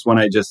 And that's when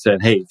I just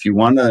said, hey, if you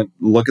want to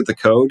look at the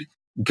code,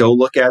 go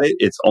look at it.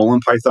 It's all in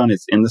Python.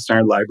 It's in the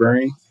standard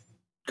library.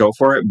 Go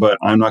for it. But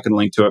I'm not going to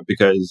link to it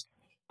because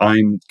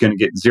I'm going to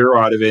get zero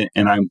out of it.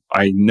 And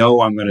I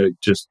know I'm going to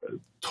just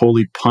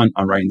totally punt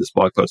on writing this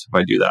blog post if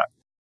I do that.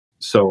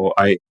 So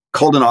I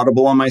called an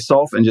audible on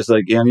myself and just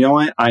like, yeah, you know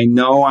what? I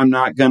know I'm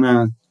not going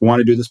to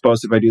want to do this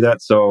post if I do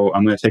that. So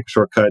I'm going to take a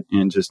shortcut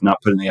and just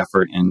not put in the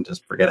effort and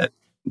just forget it.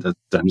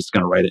 I'm just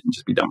going to write it and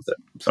just be done with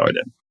it. So I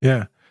did.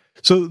 Yeah.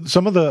 So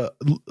some of the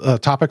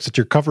topics that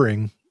you're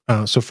covering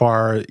so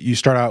far, you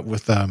start out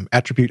with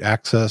attribute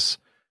access.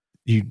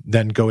 You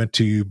then go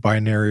into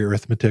binary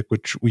arithmetic,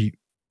 which we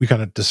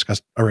kind of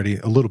discussed already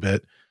a little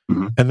bit.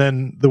 Mm-hmm. And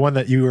then the one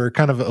that you were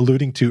kind of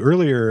alluding to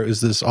earlier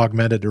is this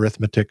augmented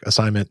arithmetic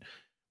assignment,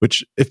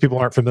 which if people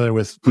aren't familiar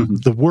with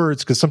the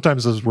words, because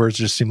sometimes those words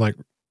just seem like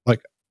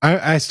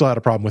I still had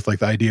a problem with like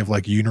the idea of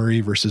like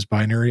unary versus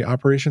binary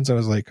operations. I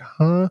was like,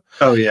 huh?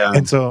 Oh, yeah.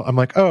 And so I'm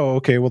like, oh,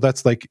 okay. Well,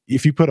 that's like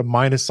if you put a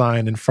minus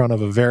sign in front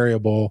of a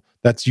variable,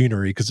 that's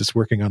unary because it's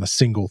working on a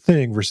single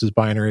thing versus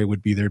binary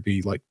would be there'd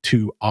be like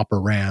two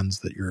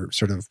operands that you're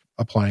sort of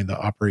applying the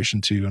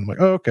operation to. And I'm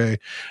like, oh, okay.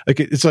 Like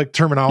it's like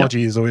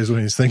terminology is always one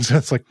of these things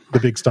that's like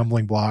the big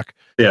stumbling block.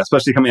 Yeah,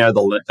 especially coming out of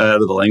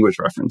the language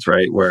reference,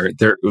 right? Where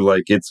they're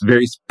like it's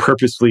very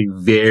purposely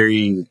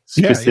very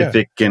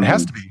specific and it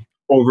has to be.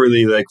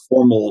 Overly like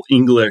formal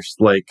English,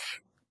 like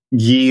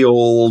ye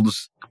old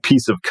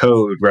piece of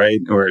code, right?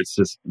 Where it's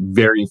just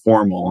very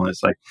formal. And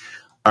it's like,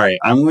 All right,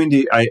 I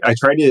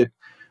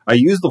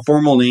use the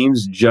formal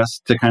names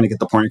just to kind of get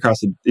the point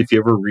across. If you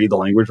ever read the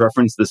language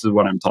reference, this is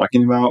what I'm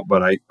talking about,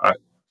 but I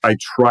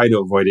try to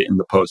avoid it in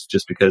the post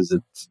just because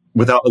it's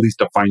without at least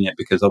defining it,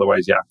 because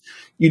otherwise, yeah,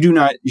 you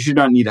should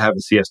not need to have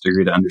a CS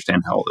degree to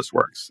understand how all this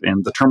works.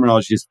 And the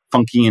terminology is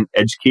funky and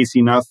edge case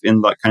enough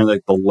in the kind of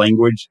like the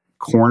language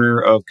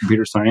corner of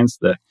computer science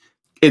that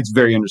it's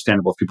very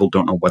understandable if people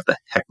don't know what the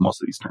heck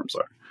most of these terms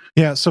are.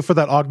 Yeah. So for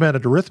that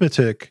augmented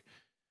arithmetic,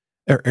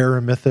 or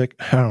arithmetic,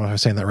 I don't know if I'm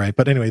saying that right,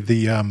 but anyway,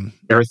 the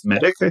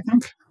Arithmetic, I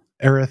think.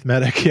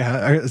 arithmetic.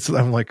 Yeah.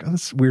 I'm like, oh,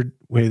 that's a weird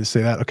way to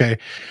say that. Okay.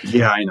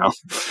 Yeah, I know.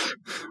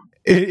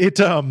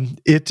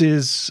 It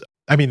is,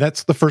 I mean,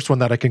 that's the first one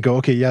that I can go,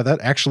 okay, yeah,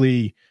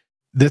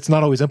 that's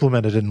not always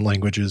implemented in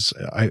languages.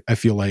 I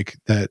feel like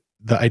that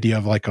the idea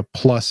of like a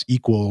plus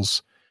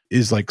equals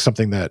is like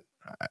something that,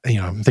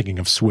 I'm thinking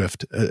of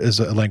Swift as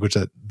a language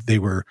that they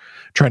were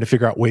trying to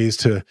figure out ways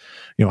to,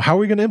 how are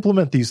we going to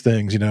implement these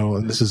things,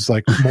 and this is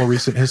like more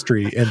recent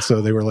history. And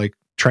so they were like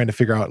trying to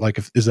figure out like,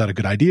 is that a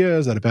good idea?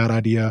 Is that a bad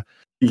idea?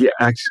 Yeah,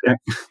 actually,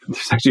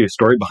 there's actually a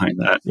story behind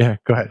that. Yeah,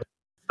 go ahead.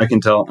 I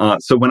can tell.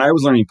 So when I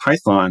was learning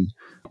Python,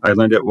 I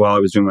learned it while I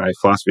was doing my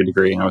philosophy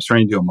degree, and I was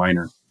trying to do a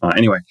minor.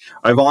 Anyway,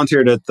 I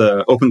volunteered at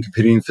the Open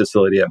Computing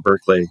Facility at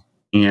Berkeley,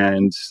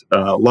 and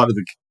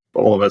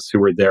all of us who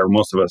were there,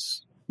 most of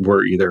us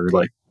were either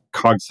like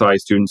cog-sci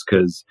students,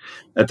 because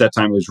at that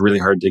time it was really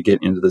hard to get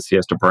into the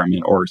CS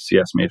department or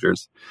CS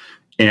majors,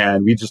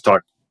 and we just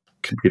talked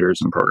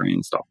computers and programming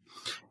and stuff.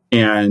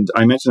 And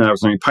I mentioned that I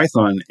was learning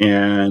Python,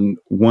 and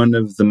one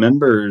of the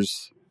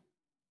members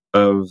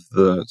of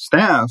the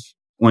staff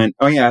went,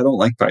 "Oh yeah, I don't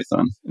like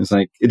Python." It's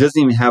like, it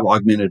doesn't even have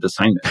augmented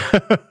assignment.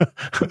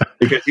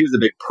 Because he was a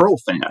big Perl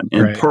fan,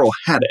 and right. Perl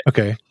had it.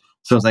 Okay.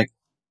 So I was like,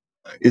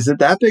 is it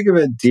that big of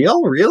a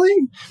deal,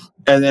 really?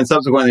 And then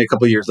subsequently, a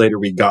couple of years later,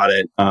 we got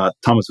it.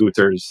 Thomas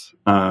Wouters,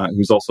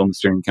 who's also on the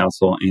steering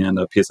council and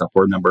a PSF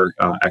board member,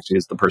 actually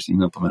is the person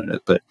who implemented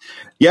it. But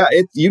yeah,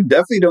 you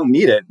definitely don't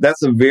need it.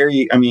 That's a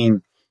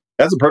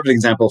perfect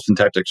example of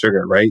syntactic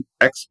sugar, right?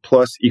 X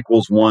plus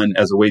equals 1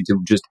 as a way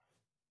to just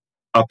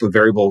up a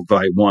variable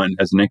by 1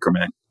 as an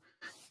increment.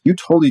 You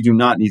totally do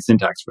not need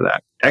syntax for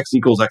that. X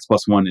equals X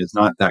plus 1 is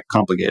not that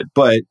complicated,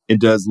 but it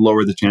does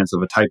lower the chance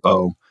of a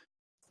typo.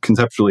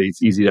 Conceptually,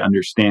 it's easy to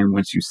understand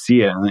once you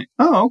see it. I'm like,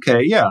 oh,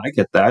 okay, yeah, I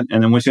get that.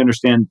 And then once you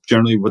understand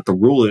generally what the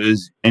rule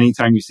is,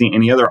 anytime you see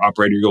any other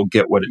operator, you'll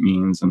get what it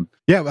means. And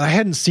yeah, but I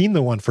hadn't seen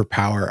the one for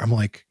power. I'm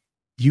like,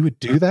 you would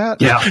do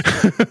that? Yeah.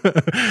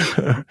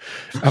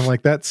 I'm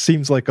like, that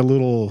seems like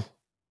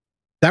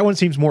that one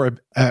seems more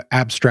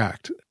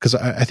abstract, because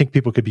I think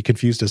people could be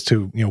confused as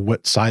to,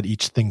 what side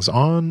each thing's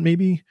on,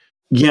 maybe.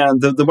 Yeah,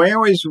 the way I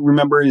always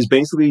remember is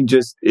basically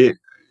just it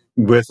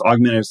with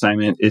augmented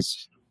assignment,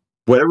 it's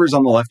whatever's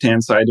on the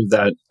left-hand side of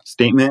that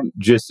statement,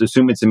 just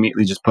assume it's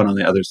immediately just put on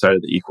the other side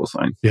of the equal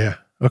sign. Yeah.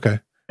 Okay.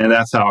 And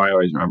that's how I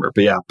always remember.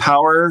 But yeah,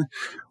 power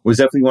was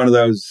definitely one of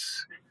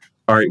those,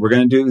 all right,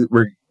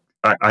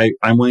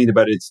 I'm willing to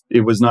bet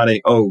it was not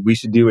we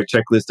should do a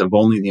checklist of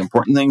only the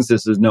important things.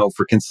 This is no,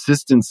 for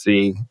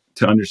consistency,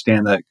 to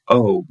understand that,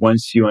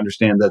 once you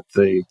understand that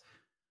the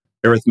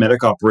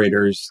arithmetic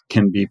operators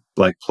can be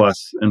like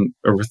plus, and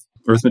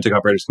arithmetic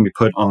operators can be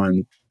put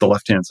on the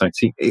left-hand side.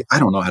 See, I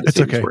don't know how to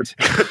say these words.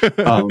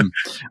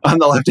 On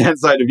the left-hand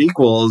side of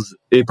equals,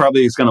 it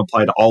probably is going to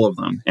apply to all of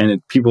them.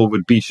 And people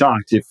would be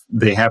shocked if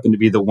they happen to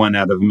be the 1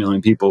 out of a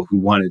million people who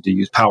wanted to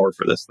use power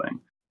for this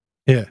thing.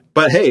 Yeah.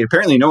 But hey,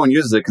 apparently no one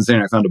uses it,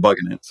 considering I found a bug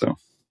in it. So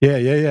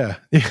yeah.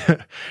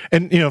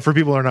 And for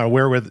people who are not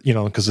aware with,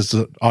 because it's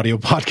an audio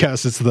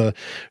podcast,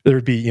 there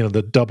would be,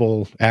 the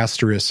double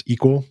asterisk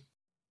equal.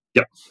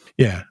 Yep.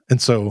 Yeah.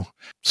 And so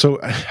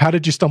how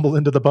did you stumble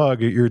into the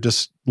bug? You're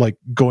just like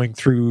going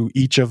through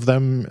each of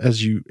them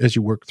as you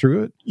work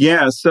through it?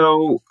 Yeah.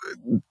 So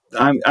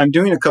I'm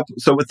doing a couple.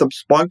 So with the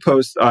blog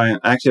post, I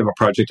actually have a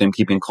project I'm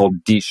keeping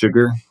called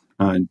Desugar,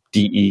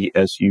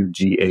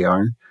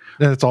 DESUGAR.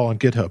 And it's all on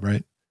GitHub,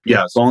 right?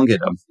 Yeah, it's all on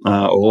GitHub.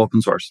 All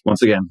open source.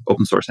 Once again,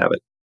 open source have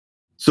it.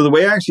 So the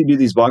way I actually do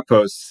these blog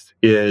posts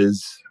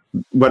is,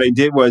 what I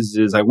did was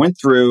I went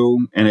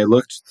through and I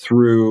looked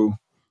through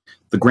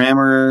the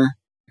grammar,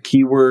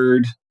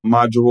 keyword,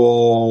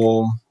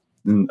 module,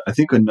 and I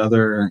think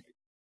another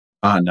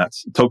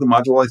token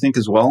module, I think,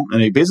 as well.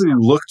 And I basically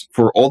looked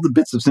for all the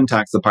bits of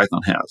syntax that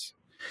Python has.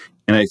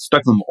 And I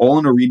stuck them all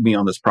in a README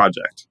on this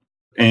project.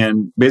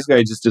 And basically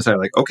I just decided,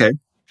 like, okay,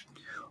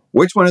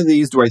 which one of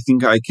these do I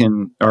think I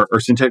can, or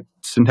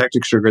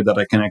syntactic sugar that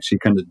I can actually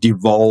kind of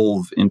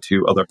devolve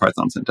into other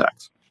Python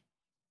syntax?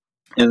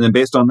 And then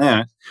based on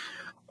that,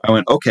 I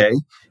went, okay,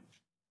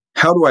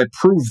 how do I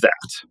prove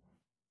that?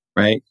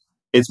 Right?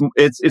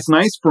 It's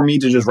nice for me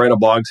to just write a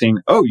blog saying,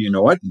 oh, you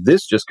know what?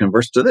 This just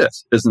converts to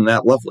this. Isn't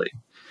that lovely?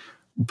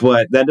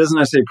 But that doesn't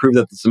necessarily prove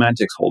that the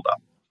semantics hold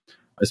up,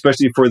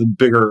 especially for the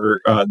bigger,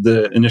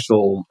 the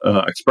initial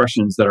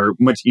expressions that are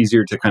much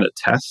easier to kind of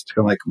test.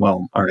 I'm like,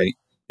 well, all right,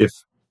 if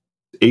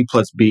A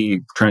plus B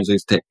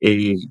translates to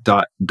A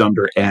dot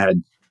dunder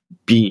add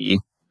B,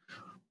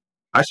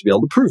 I should be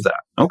able to prove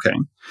that. Okay.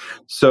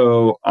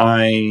 So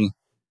I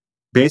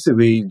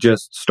basically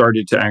just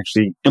started to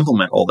actually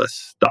implement all this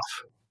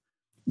stuff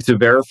to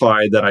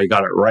verify that I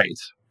got it right.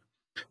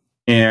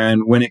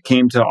 And when it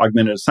came to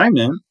augmented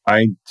assignment,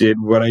 I did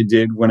what I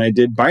did when I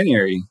did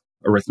binary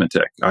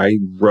arithmetic. I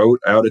wrote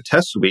out a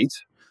test suite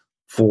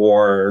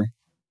for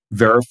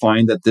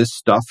verifying that this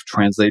stuff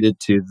translated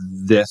to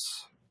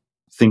this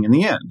thing in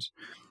the end.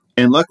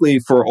 And luckily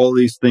for all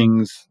these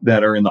things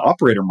that are in the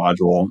operator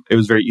module, it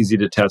was very easy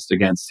to test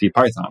against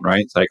CPython,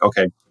 right? It's like,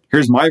 okay,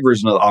 here's my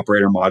version of the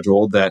operator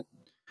module that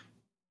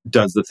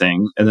does the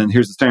thing. And then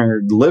here's the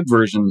standard lib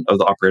version of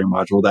the operator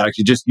module that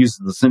actually just uses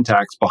the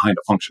syntax behind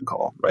a function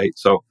call, right?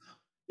 So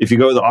if you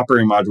go to the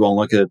operating module and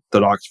look at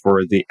the docs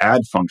for the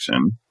add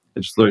function,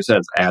 it just literally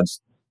says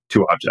adds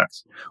two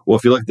objects. Well,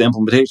 if you look at the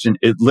implementation,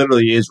 it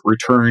literally is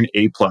return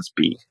A plus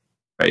B,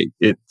 right?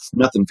 It's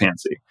nothing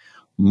fancy.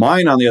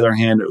 Mine, on the other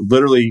hand,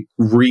 literally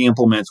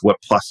re-implements what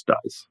plus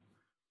does.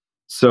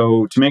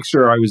 So to make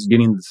sure I was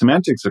getting the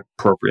semantics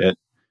appropriate,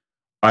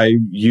 I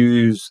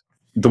use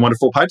the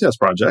wonderful PyTest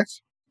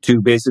project to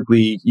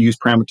basically use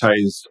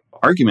parameterized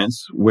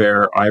arguments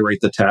where I write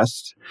the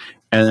test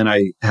and then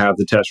I have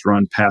the test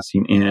run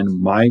passing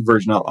in my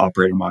version of the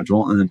operator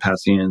module and then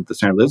passing in the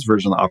standard libs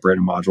version of the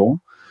operator module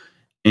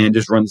and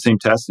just run the same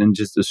test and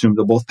just assume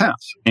they'll both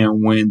pass.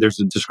 And when there's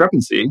a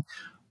discrepancy,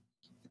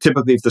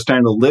 typically if the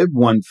standard lib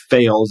one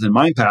fails and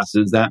mine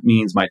passes, that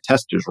means my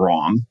test is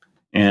wrong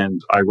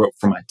and I wrote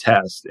for my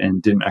test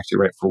and didn't actually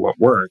write for what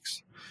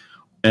works.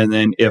 And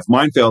then if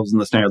mine fails and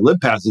the standard lib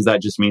passes,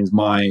 that just means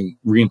my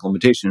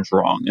re-implementation is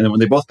wrong. And then when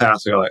they both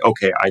pass, I go like,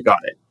 okay, I got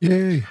it.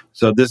 Yay.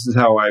 So this is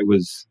how I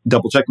was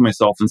double checking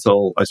myself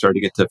until I started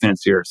to get to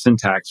fancier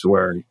syntax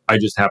where I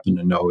just happen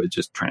to know it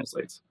just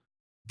translates.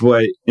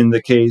 But in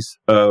the case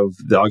of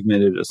the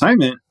augmented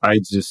assignment, I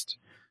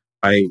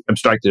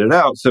abstracted it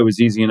out. So it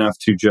was easy enough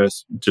to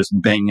just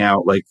bang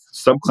out like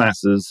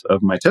subclasses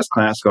of my test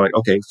class, go like,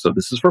 okay, so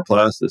this is for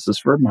plus, this is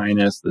for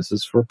minus, this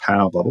is for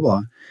POW, blah, blah,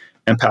 blah.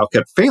 And POW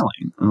kept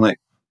failing. I'm like,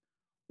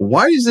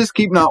 why does this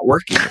keep not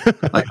working?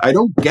 Like, I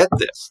don't get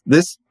this.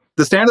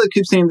 The standard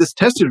keeps saying this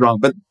test is wrong,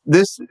 but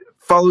this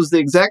follows the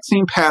exact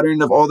same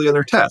pattern of all the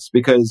other tests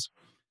because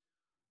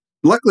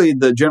luckily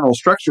the general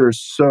structure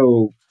is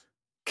so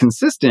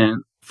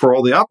consistent for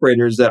all the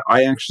operators that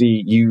I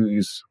actually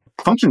use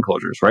function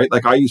closures, right?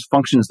 Like I use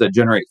functions that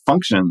generate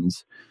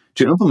functions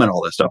to implement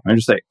all this stuff. I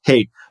just say,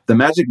 hey, the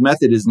magic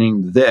method is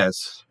named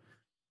this.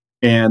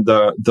 And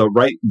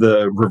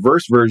the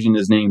reverse version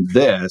is named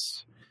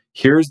this.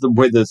 Here's the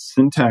way the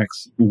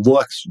syntax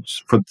looks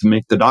to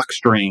make the doc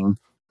string.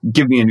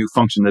 Give me a new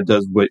function that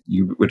does what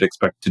you would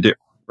expect to do,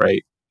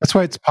 right? That's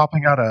why it's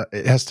popping out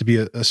it has to be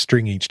a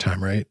string each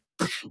time, right?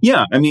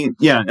 Yeah, I mean,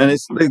 yeah, and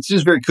it's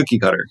just very cookie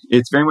cutter.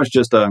 It's very much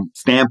just a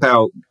stamp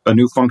out a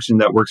new function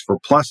that works for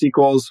plus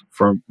equals,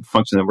 for a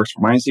function that works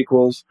for minus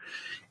equals.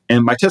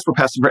 And my tests were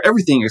passing for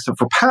everything except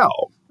for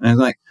POW. And I was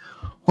like,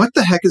 what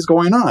the heck is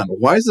going on?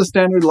 Why does the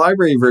standard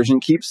library version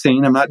keep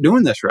saying I'm not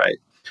doing this right?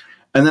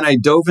 And then I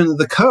dove into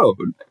the code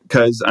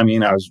because, I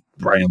mean, I was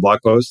writing a blog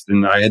post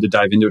and I had to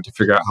dive into it to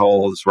figure out how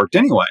all this worked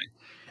anyway.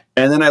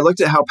 And then I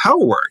looked at how POW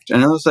worked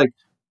and I was like,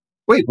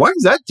 wait, why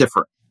is that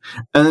different?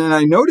 And then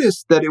I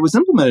noticed that it was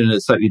implemented in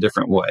a slightly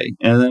different way.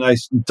 And then I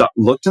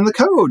looked in the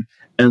code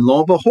and lo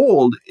and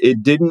behold,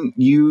 it didn't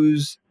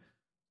use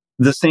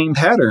the same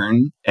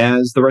pattern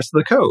as the rest of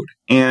the code.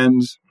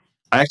 And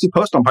I actually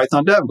posted on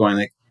Python Dev going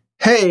like,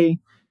 hey,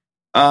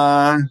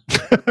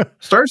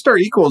 star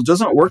equals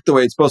doesn't work the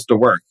way it's supposed to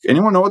work.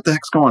 Anyone know what the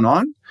heck's going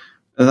on?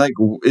 And like,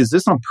 is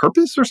this on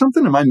purpose or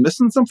something? Am I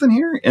missing something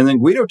here? And then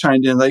Guido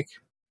chimed in like,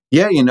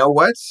 yeah, you know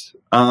what?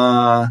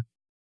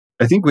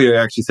 I think Guido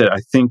actually said,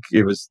 I think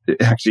it was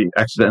actually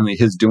accidentally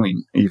his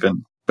doing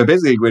even. But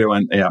basically Guido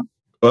went, yeah,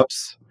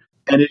 oops.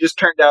 And it just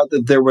turned out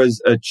that there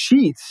was a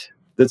cheat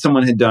that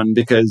someone had done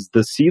because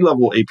the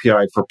C-level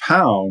API for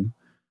POW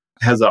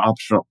has an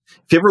optional.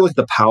 If you ever look at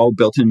the POW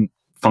built-in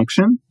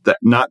function, that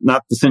not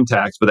the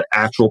syntax, but the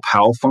actual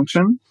POW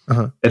function,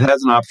 it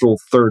has an optional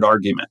third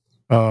argument.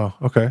 Oh,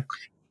 okay.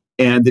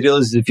 And the deal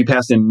is if you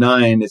pass in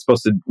 9, it's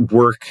supposed to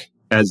work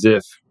as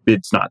if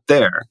it's not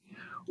there.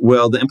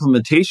 Well, the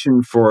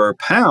implementation for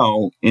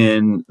POW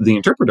in the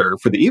interpreter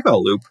for the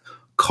eval loop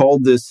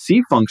called this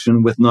C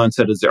function with none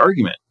set as the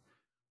argument,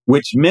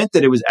 which meant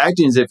that it was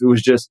acting as if it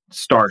was just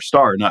star,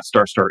 not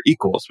star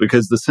equals,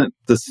 because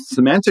the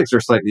semantics are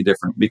slightly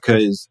different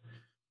because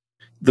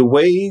the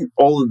way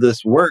all of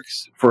this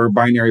works for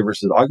binary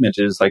versus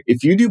augmented is like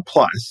if you do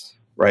plus,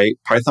 right,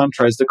 Python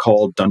tries to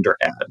call dunder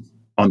add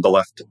on the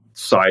left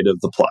side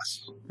of the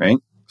plus, right?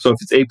 So if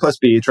it's A plus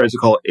B, it tries to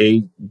call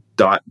A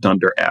dot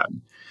dunder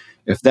add.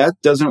 If that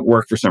doesn't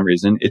work for some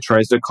reason, it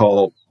tries to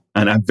call,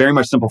 and I'm very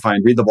much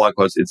simplifying, read the blog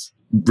post, it's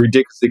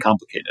ridiculously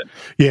complicated.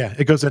 Yeah,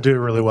 it goes into it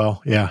really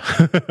well. Yeah.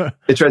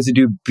 It tries to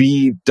do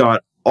B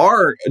dot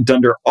R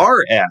dunder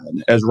R add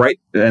as right,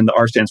 and the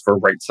R stands for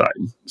right side.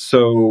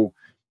 So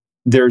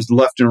there's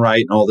left and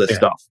right and all this Yeah.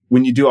 stuff.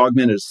 When you do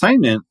augmented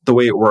assignment, the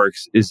way it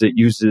works is it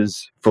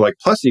uses for like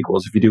plus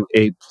equals. If you do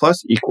A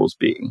plus equals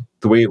B,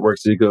 the way it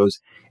works is it goes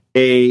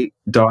A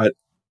dot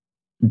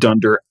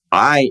dunder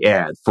I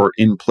add for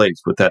in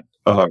place with that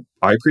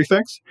I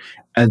prefix.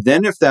 And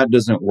then if that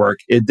doesn't work,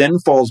 it then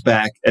falls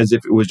back as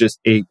if it was just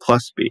A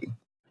plus B.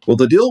 Well,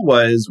 the deal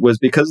was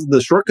because of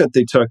the shortcut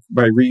they took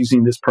by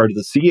reusing this part of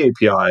the C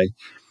API,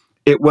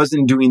 it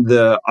wasn't doing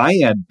the I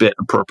add bit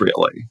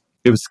appropriately.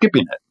 It was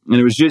skipping it. And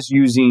it was just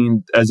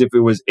using as if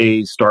it was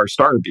A star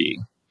star B.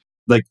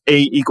 Like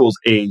A equals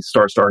A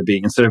star star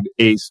B instead of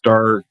A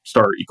star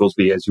star equals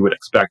B as you would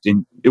expect.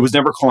 And it was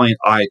never calling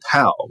I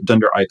pow,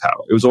 dunder I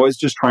pow. It was always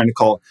just trying to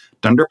call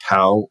dunder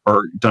pow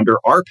or dunder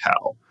R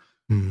pow.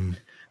 Mm.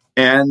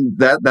 And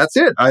that's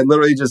it. I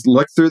literally just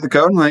looked through the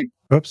code and like,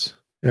 Oops.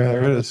 Yeah,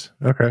 there it is.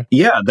 Okay.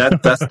 yeah,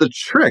 that's the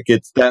trick.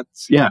 It's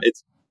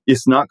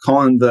not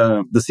calling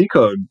the C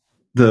code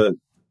the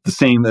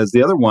same as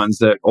the other ones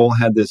that all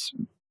had this.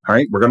 All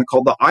right, we're going to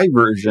call the I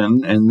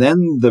version and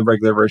then the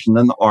regular version,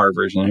 then the R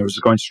version. And it was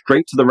just going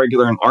straight to the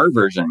regular and R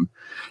version.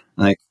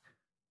 Like,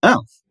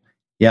 oh,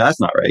 yeah,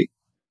 that's not right.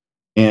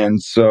 And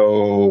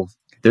so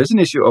there's an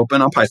issue open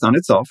on Python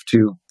itself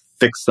to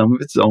fix some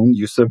of its own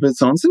use of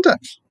its own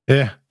syntax.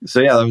 Yeah.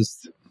 So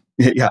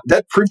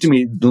that proved to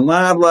me a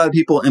lot of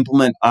people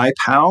implement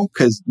IPOW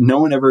because no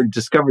one ever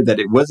discovered that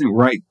it wasn't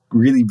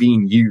really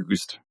being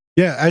used.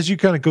 Yeah, as you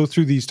kind of go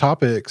through these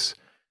topics,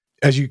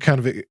 as you kind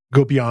of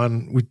go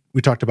beyond,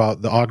 we talked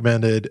about the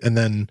augmented and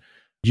then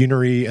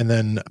unary, and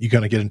then you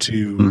kind of get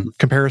into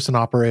comparison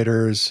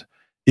operators,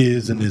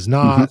 is and is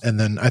not. And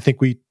then I think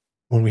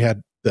when we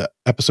had the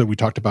episode, we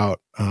talked about,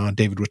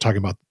 David was talking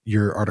about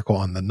your article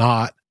on the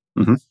not.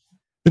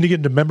 Then you get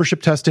into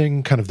membership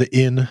testing, kind of the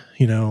in,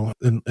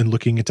 and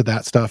looking into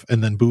that stuff,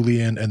 and then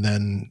Boolean, and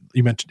then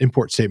you mentioned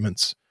import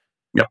statements.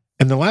 Yeah.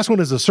 And the last one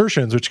is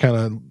assertions, which kind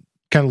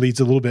of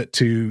leads a little bit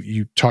to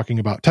you talking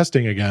about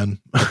testing again.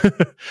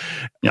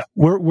 Yeah.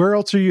 Where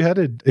else are you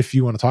headed if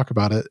you want to talk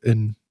about it?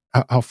 And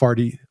how far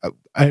do you,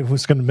 I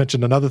was going to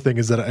mention another thing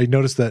is that I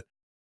noticed that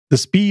the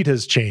speed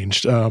has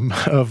changed of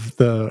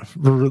the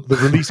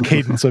release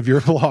cadence of your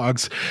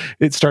blogs.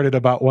 It started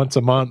about once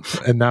a month,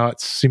 and now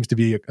it seems to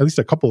be at least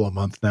a couple a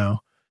month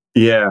now.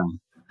 Yeah.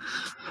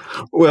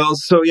 Well,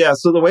 so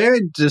the way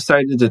I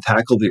decided to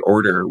tackle the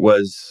order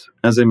was,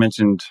 as I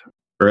mentioned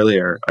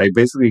earlier, I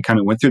basically kind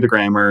of went through the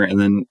grammar, and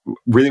then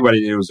really what I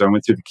did was I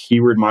went through the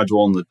keyword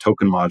module and the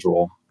token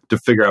module to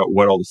figure out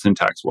what all the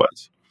syntax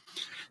was.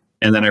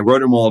 And then I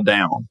wrote them all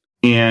down.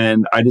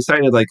 And I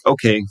decided, like,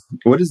 okay,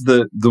 what is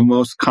the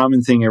most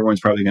common thing everyone's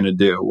probably going to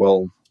do?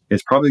 Well,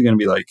 it's probably going to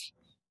be like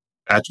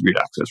attribute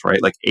access,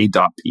 right? Like A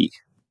dot B.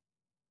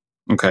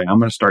 Okay, I'm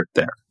going to start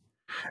there.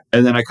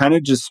 And then I kind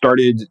of just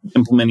started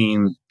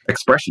implementing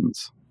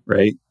expressions,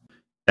 right,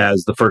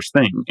 as the first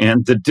thing.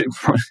 And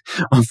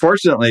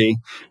unfortunately,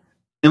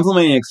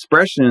 implementing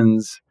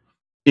expressions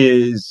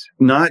is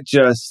not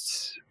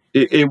just...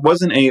 It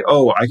wasn't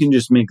I can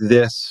just make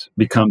this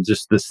become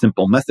just this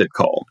simple method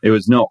call. It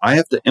was, no, I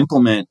have to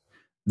implement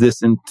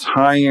this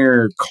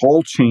entire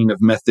call chain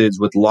of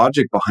methods with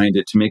logic behind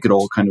it to make it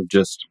all kind of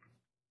just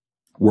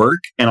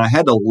work. And I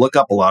had to look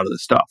up a lot of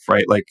this stuff,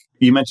 right? Like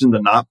you mentioned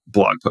the not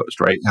blog post,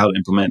 right? How to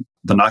implement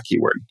the not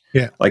keyword.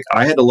 Yeah. Like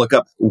I had to look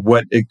up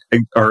what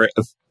our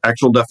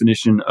actual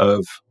definition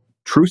of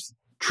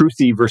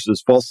truthy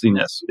versus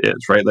falsiness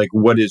is, right? Like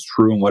what is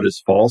true and what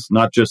is false,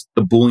 not just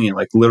the Boolean,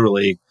 like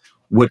literally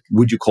what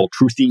would you call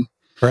truthy?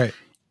 Right.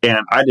 And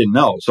I didn't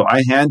know. So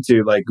I had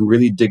to like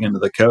really dig into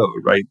the code,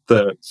 right?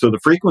 So the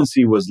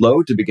frequency was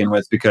low to begin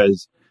with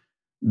because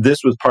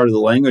this was part of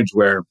the language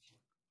where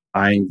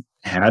I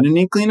had an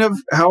inkling of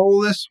how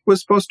all this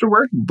was supposed to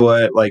work,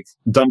 but like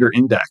dunder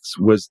index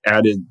was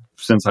added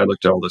since I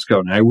looked at all this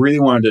code. And I really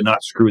wanted to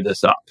not screw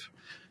this up,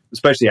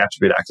 especially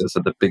attribute access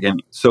at the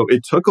beginning. So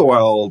it took a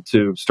while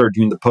to start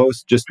doing the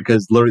post just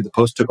because literally the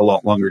post took a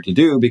lot longer to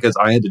do because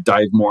I had to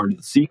dive more into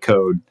the C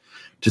code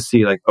to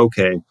see like,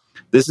 okay,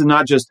 this is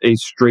not just a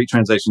straight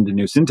translation to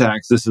new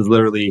syntax. This is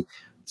literally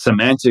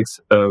semantics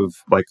of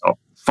like a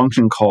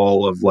function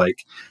call of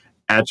like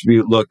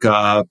attribute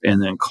lookup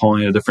and then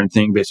calling a different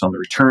thing based on the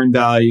return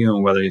value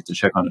and whether you have to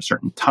check on a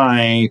certain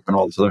type and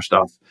all this other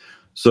stuff.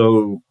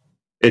 So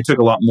it took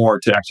a lot more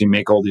to actually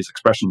make all these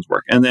expressions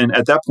work. And then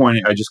at that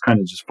point, I just kind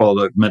of just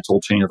followed a mental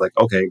chain of like,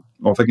 okay,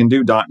 well, if I can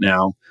do dot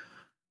now,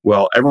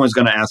 well, everyone's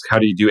going to ask, how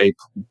do you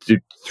do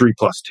 3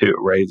 plus 2,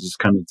 right? This is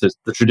kind of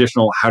the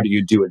traditional, how do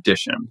you do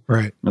addition?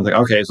 Right. I was like,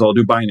 okay, so I'll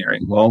do binary.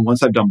 Well,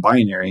 once I've done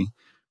binary,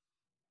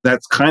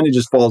 that's kind of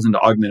just falls into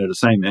augmented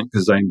assignment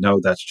because I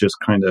know that's just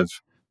kind of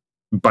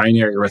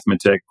binary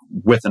arithmetic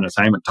with an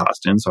assignment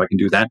tossed in. So I can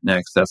do that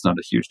next. That's not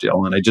a huge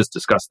deal. And I just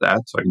discussed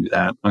that. So I can do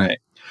that. Okay.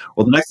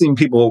 Well, the next thing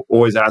people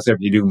always ask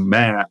after you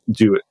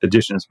do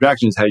addition and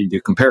subtraction is how you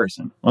do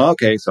comparison. Well,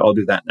 okay. So I'll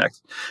do that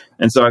next.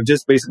 And so I've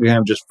just basically kind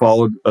of just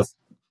followed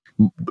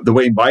the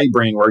way my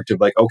brain worked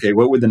of like, okay,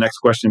 what would the next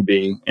question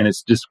be? And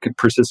it's just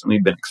persistently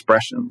been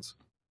expressions.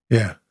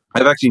 Yeah.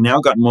 I've actually now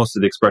gotten most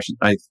of the expressions.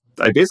 I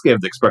basically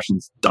have the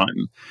expressions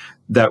done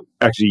that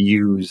actually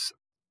use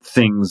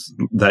things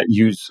that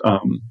use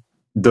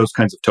those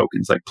kinds of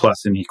tokens like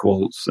plus and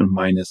equals and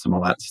minus and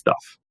all that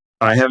stuff.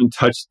 I haven't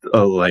touched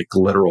like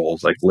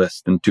literals, like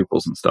lists and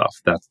tuples and stuff.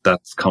 That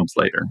comes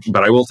later,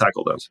 but I will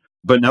tackle those.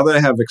 But now that I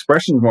have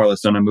expressions more or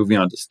less done, I'm moving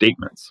on to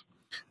statements.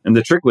 And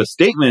the trick with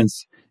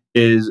statements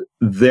is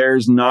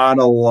there's not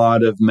a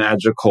lot of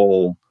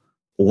magical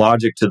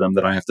logic to them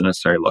that I have to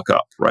necessarily look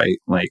up, right?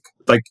 Like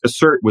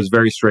assert was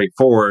very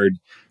straightforward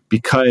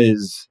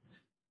because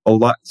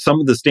some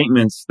of the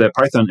statements that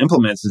Python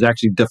implements is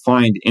actually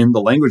defined in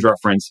the language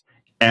reference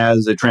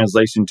as a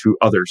translation to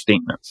other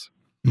statements.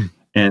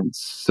 And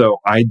so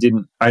I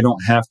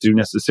don't have to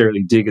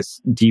necessarily dig as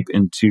deep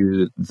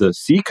into the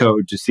C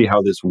code to see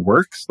how this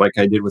works, like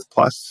I did with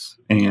plus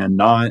and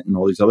not and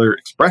all these other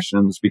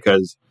expressions,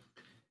 because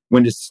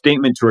when it's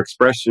statement to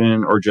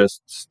expression or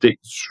just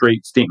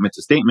straight statement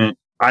to statement,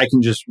 I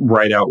can just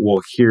write out,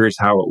 well, here's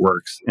how it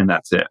works, and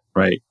that's it,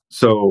 right?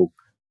 So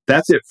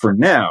that's it for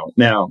now.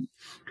 Now,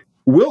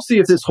 we'll see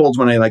if this holds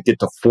when I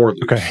get to for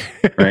loops,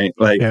 right?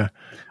 Yeah.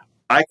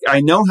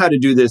 I know how to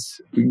do this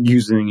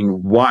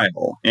using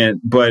while,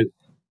 but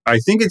I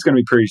think it's going to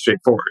be pretty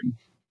straightforward.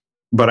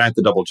 But I have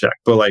to double check.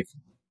 But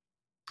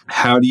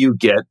how do you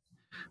get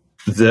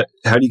the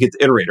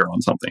iterator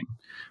on something?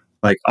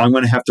 Like I'm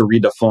going to have to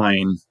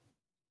redefine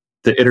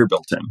the iter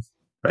built-in,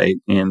 right?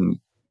 And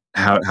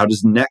how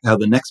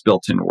the next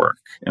built-in work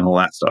and all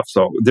that stuff.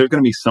 So there's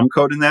going to be some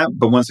code in that,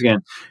 but once again,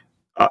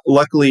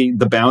 luckily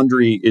the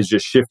boundary is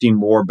just shifting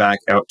more back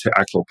out to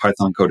actual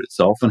Python code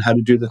itself and how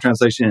to do the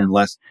translation, and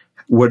less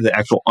what are the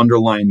actual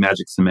underlying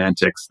magic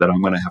semantics that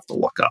I'm going to have to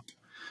look up.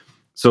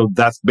 So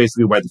that's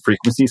basically why the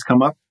frequencies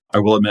come up. I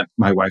will admit,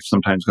 my wife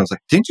sometimes goes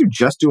like, "Didn't you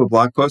just do a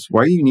blog post?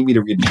 Why do you need me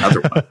to read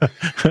another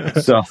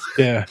one?" So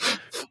yeah,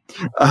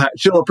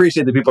 she'll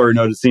appreciate that people are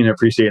noticing and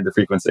appreciating the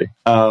frequency.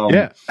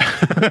 Yeah.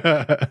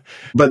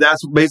 But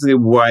that's basically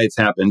why it's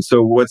happened.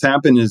 So what's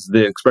happened is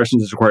the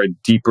expressions has required a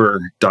deep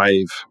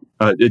dive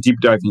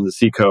into the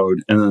C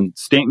code, and then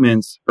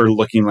statements are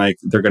looking like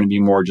they're going to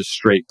be more just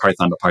straight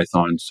Python to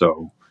Python.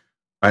 So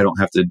I don't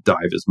have to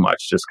dive as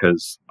much just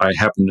because I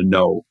happen to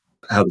know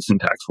how the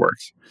syntax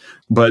works.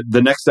 But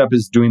the next step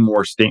is doing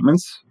more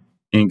statements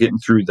and getting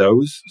through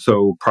those.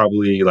 So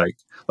probably like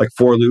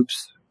for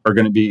loops are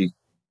going to be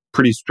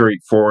pretty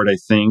straightforward, I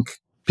think.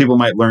 People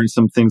might learn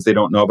some things they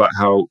don't know about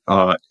how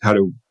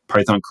to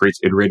Python creates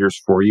iterators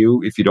for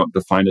you if you don't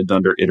define a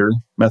dunder iter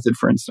method,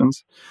 for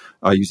instance,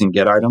 using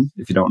getItem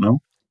if you don't know,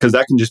 because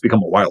that can just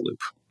become a while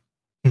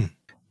loop.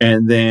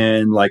 And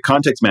then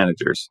context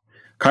managers.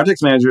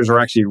 Context managers are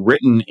actually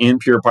written in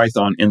pure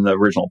Python in the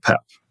original PEP.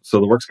 So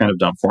the work's kind of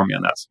done for me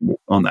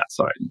on that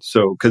side.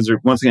 So, because there's,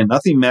 once again,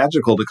 nothing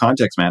magical to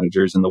context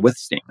managers in the with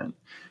statement.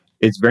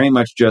 It's very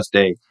much just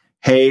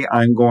hey,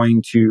 I'm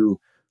going to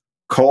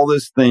call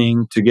this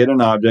thing to get an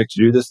object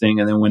to do this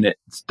thing, and then when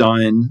it's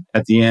done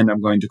at the end,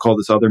 I'm going to call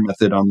this other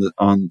method on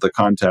the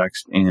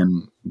context,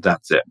 and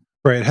that's it.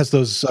 Right. It has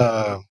those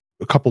a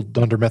couple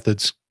dunder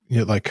methods,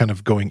 kind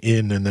of going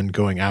in and then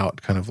going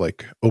out, kind of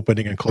like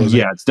opening and closing.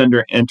 Yeah, it's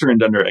dunder enter and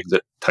dunder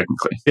exit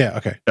technically. Yeah.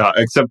 Okay.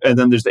 And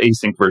then there's the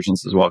async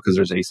versions as well, because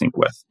there's async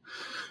with.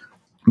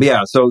 But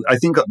yeah, so I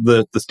think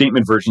the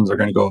statement versions are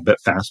going to go a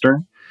bit faster,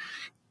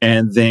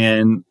 and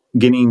then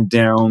getting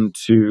down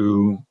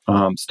to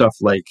stuff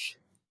like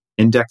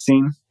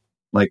indexing,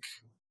 like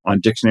on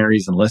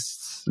dictionaries and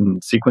lists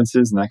and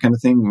sequences and that kind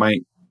of thing,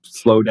 might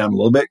slow down a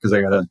little bit because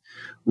I got to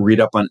read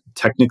up on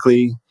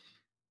technically.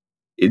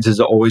 It is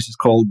always just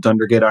called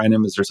dunder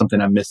getItem. Is there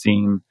something I'm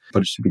missing?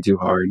 But it should be too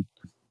hard.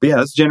 But yeah,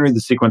 that's generally the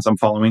sequence I'm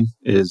following.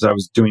 Is I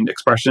was doing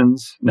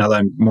expressions. Now that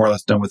I'm more or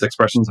less done with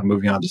expressions, I'm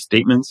moving on to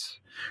statements.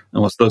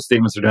 And once those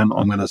statements are done,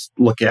 I'm going to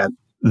look at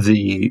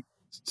the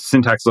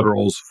syntax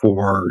literals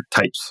for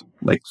types,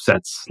 like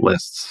sets,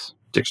 lists,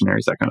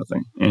 dictionaries, that kind of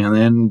thing. And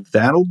then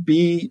that'll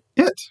be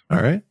it. All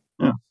right.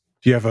 Yeah.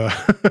 Do you have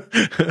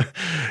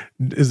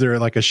is there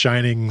a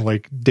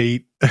shining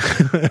date?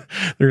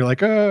 They're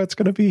like, oh, it's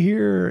going to be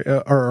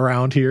here or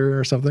around here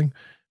or something?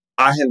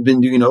 I have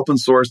been doing open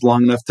source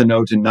long enough to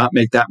know to not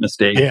make that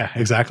mistake. Yeah,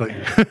 exactly.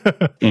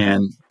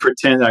 And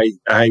pretend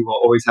I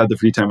will always have the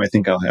free time I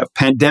think I'll have.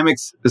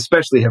 Pandemics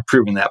especially have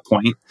proven that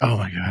point. Oh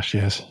my gosh,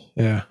 yes.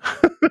 Yeah.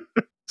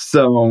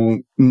 So,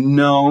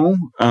 no,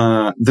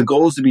 the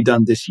goal is to be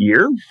done this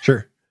year.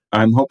 Sure.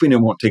 I'm hoping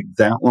it won't take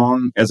that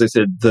long. As I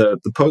said, the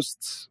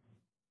posts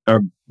are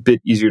a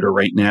bit easier to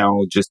write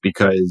now just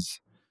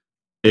because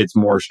it's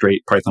more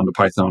straight Python to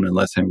Python and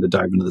less having to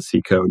dive into the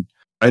C code.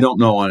 I don't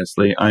know,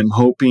 honestly. I'm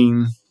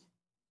hoping,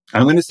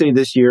 I'm going to say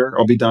this year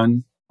I'll be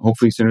done,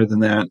 hopefully sooner than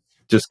that,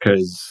 just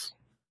because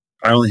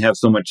I only have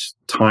so much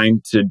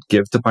time to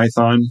give to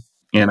Python.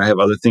 And I have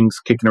other things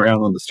kicking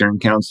around on the steering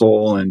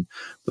council and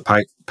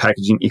the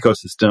packaging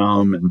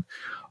ecosystem. And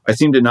I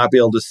seem to not be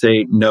able to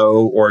say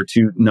no, or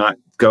to not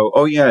go,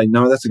 oh yeah,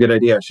 no, that's a good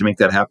idea, I should make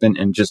that happen,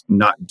 and just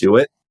not do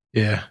it.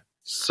 Yeah.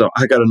 So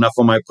I got enough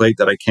on my plate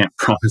that I can't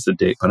promise a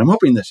date, but I'm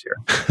hoping this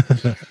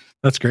year.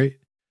 That's great.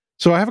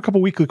 So I have a couple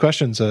weekly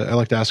questions I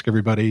like to ask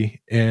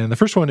everybody. And the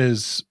first one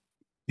is,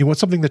 what's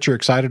something that you're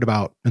excited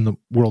about in the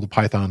world of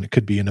Python? It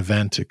could be an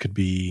event, it could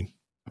be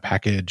a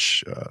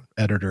package,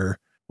 editor,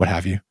 what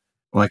have you.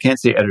 Well, I can't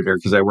say editor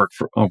because I work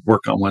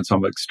on one, so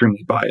I'm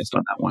extremely biased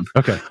on that one.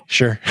 Okay,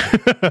 sure.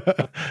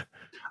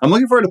 I'm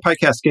looking forward to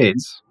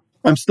PyCascades.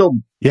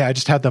 Yeah, I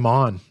just had them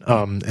on,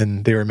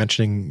 and they were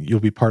mentioning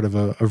you'll be part of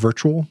a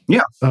virtual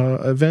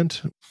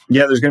event.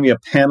 Yeah, there's going to be a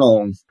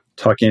panel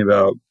talking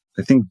about,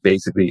 I think,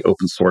 basically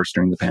open source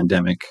during the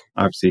pandemic.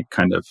 Obviously,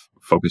 kind of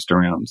focused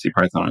around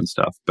CPython and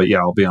stuff. But yeah,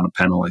 I'll be on a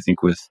panel, I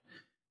think, with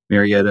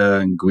Marietta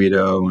and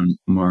Guido and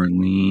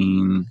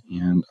Marlene,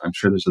 and I'm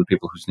sure there's other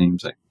people whose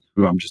names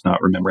who I'm just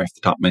not remembering off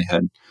the top of my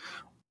head.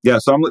 Yeah,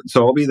 so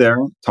I'll be there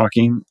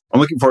talking. I'm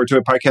looking forward to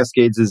it.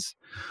 PyCascades is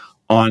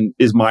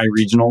my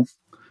regional,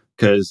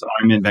 because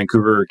I'm in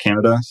Vancouver,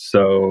 Canada.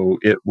 So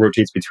it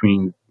rotates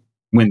between,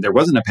 when there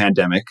wasn't a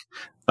pandemic,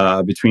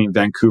 between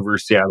Vancouver,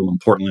 Seattle, and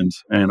Portland.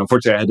 And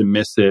unfortunately, I had to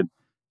miss it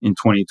in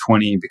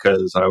 2020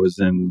 because I was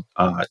in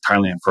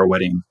Thailand for a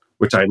wedding,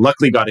 which I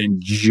luckily got in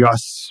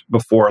just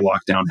before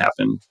lockdown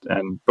happened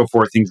and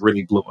before things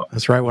really blew up.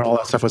 That's right, when all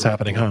that stuff was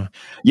happening, huh?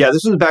 Yeah,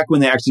 this was back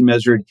when they actually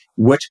measured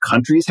which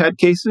countries had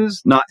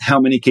cases, not how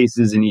many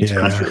cases in each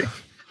country.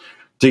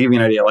 To give you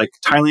an idea, like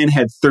Thailand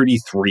had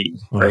 33,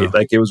 right? Wow.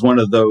 Like it was one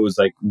of those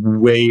like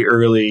way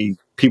early,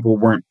 people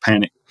weren't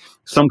panicking.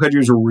 Some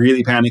countries were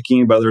really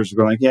panicking, but others were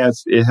going like, yeah,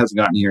 it hasn't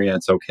gotten here yet,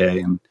 it's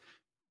okay. And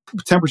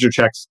temperature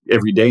checks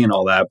every day and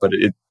all that, but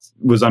it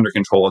was under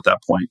control at that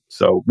point.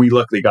 So we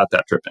luckily got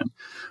that trip in.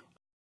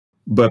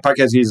 But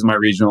PyCascades is my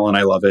regional and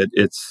I love it.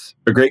 It's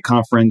a great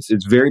conference.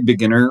 It's very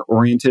beginner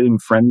oriented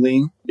and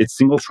friendly. It's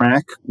single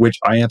track, which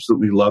I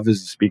absolutely love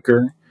as a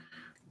speaker.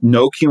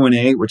 No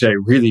Q&A, which I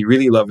really,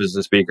 really love as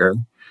a speaker.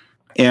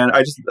 And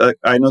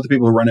I know the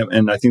people who run it,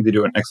 and I think they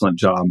do an excellent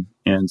job.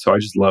 And so I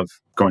just love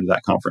going to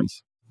that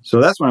conference.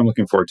 So that's what I'm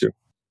looking forward to.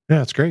 Yeah,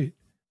 that's great.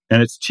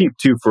 And it's cheap,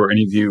 too, for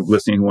any of you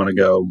listening who want to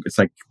go. It's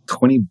like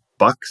 $20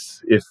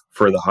 if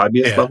for the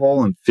hobbyist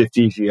level, and $50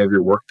 if you have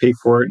your work paid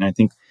for it. And I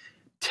think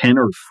 10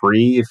 are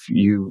free if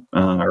you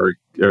are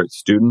a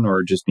student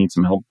or just need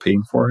some help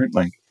paying for it.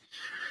 Like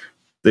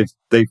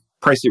they've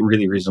priced it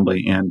really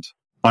reasonably. And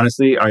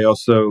honestly, I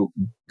also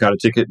got a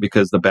ticket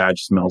because the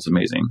badge smells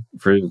amazing.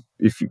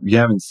 If you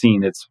haven't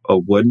seen, it's a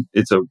wood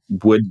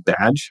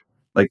badge.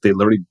 Like they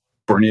literally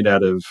burn it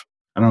out of,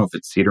 I don't know if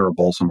it's cedar or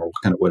balsam or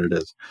what kind of wood it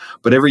is.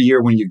 But every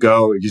year when you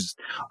go,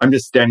 I'm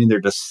just standing there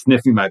just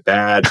sniffing my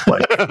badge.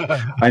 Like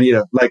I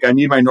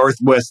need my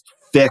Northwest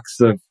fix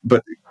of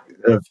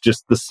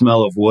just the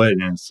smell of wood,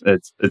 and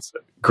it's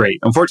great.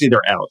 Unfortunately,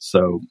 they're out.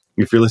 So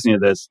if you're listening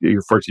to this, you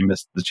unfortunately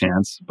missed the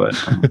chance. But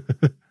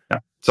yeah,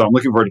 so I'm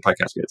looking forward to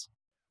PyCascades.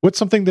 What's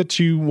something that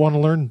you want to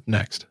learn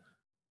next?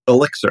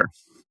 Elixir.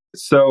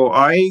 So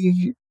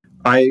I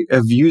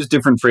have used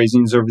different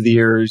phrasings over the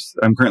years.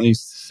 I'm currently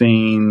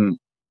saying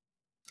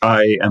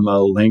I am a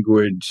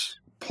language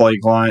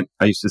polyglot.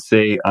 I used to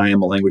say I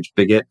am a language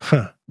bigot,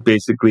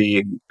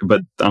 basically,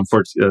 but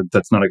unfortunately,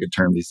 that's not a good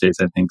term these days,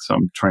 I think. So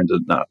I'm trying to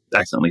not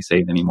accidentally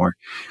say it anymore,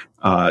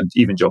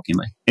 even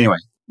jokingly. Anyway,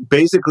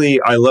 basically,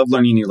 I love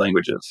learning new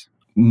languages.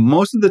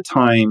 Most of the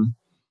time,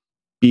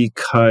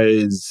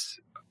 because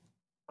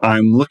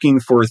I'm looking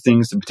for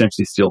things to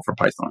potentially steal from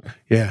Python.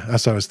 Yeah,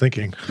 that's what I was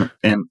thinking.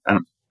 And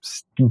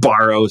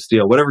borrow,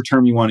 steal, whatever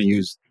term you want to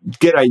use,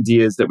 get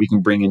ideas that we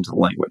can bring into the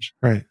language.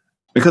 Right.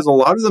 Because a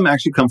lot of them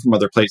actually come from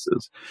other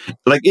places.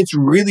 Like, it's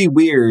really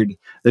weird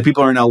that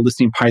people are now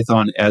listing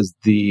Python as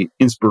the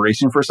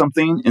inspiration for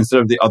something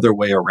instead of the other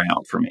way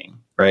around for me,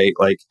 right?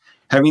 Like,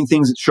 having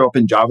things that show up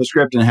in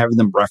JavaScript and having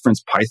them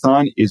reference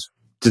Python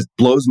just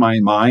blows my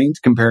mind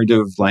compared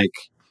to like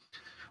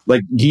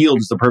yield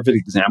is a perfect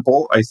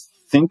example. I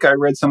think I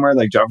read somewhere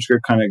like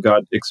JavaScript kind of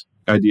got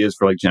ideas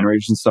for like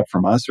generators and stuff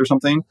from us or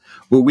something.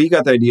 Well, we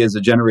got the ideas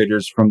of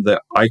generators from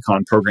the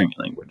Icon programming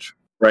language,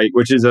 right?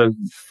 Which is a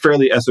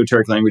fairly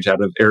esoteric language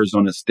out of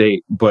Arizona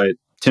State, but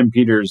Tim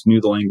Peters knew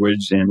the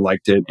language and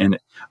liked it. And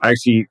I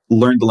actually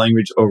learned the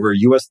language over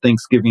US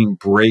Thanksgiving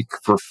break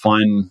for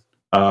fun,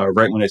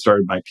 right when I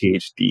started my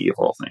PhD of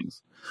all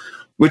things,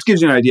 which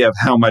gives you an idea of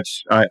how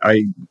much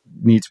I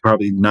need to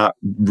probably not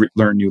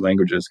learn new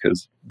languages,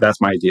 because that's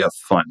my idea of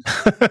fun.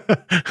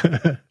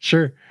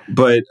 Sure.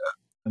 But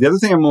the other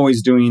thing I'm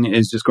always doing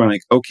is just going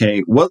like,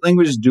 okay, what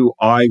languages do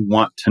I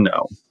want to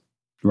know?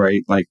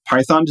 Right? Like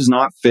Python does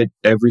not fit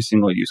every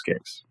single use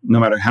case. No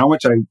matter how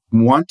much I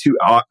want to,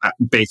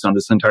 based on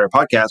this entire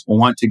podcast,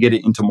 want to get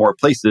it into more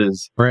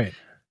places. Right.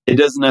 It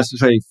doesn't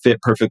necessarily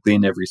fit perfectly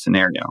in every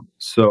scenario.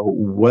 So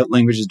what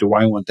languages do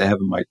I want to have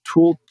in my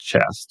tool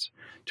chest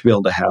to be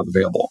able to have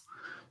available?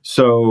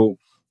 So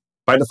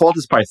by default,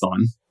 it's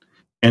Python.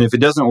 And if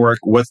it doesn't work,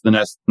 what's the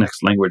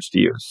next language to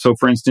use? So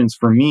for instance,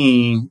 for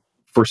me,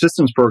 for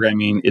systems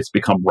programming, it's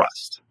become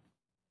Rust.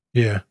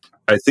 Yeah.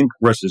 I think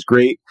Rust is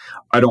great.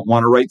 I don't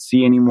want to write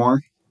C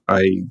anymore.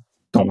 I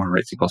don't want to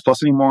write C++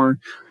 anymore.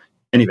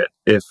 Any of it.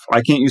 If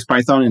I can't use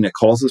Python and it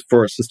calls us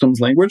for a systems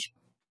language,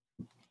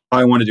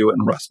 I want to do it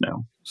in Rust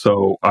now.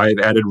 So I've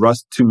added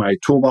Rust to my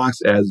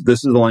toolbox as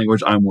this is the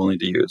language I'm willing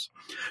to use.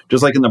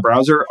 Just like in the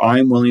browser,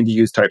 I'm willing to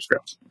use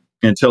TypeScript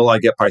until I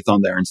get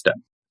Python there instead.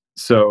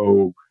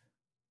 So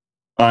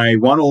I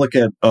want to look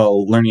at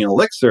learning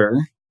Elixir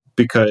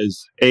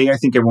because I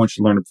think everyone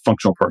should learn a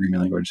functional programming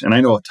language. And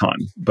I know a ton,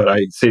 but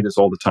I say this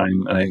all the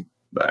time. And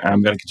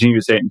I'm going to continue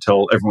to say it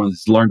until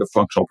everyone's learned a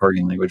functional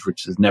programming language,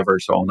 which is never,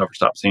 so I'll never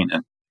stop saying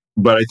it.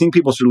 But I think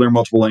people should learn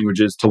multiple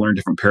languages to learn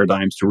different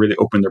paradigms, to really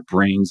open their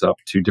brains up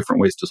to different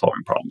ways to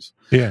solving problems.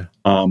 Yeah.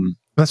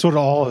 That's what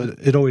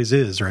it always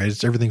is,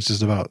 right? Everything's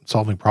just about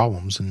solving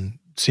problems, and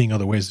seeing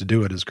other ways to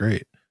do it is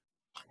great.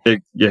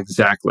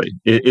 Exactly.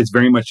 It's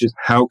very much just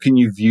how can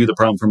you view the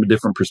problem from a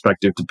different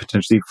perspective to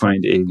potentially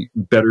find a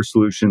better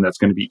solution that's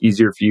going to be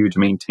easier for you to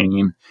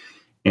maintain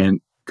and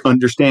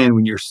understand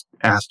when you're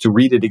asked to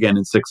read it again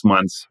in 6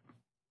 months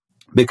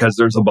because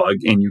there's a bug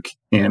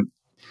and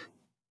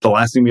the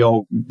last thing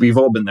we've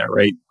all been there,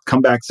 right?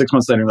 Come back 6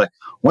 months later and like,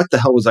 what the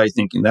hell was I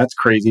thinking? That's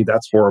crazy.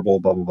 That's horrible,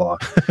 blah, blah, blah.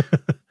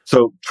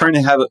 So trying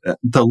to have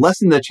to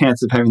lessen the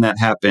chance of having that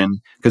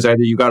happen, because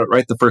either you got it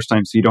right the first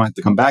time so you don't have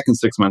to come back in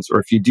 6 months, or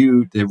if you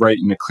do, they write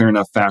in a clear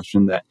enough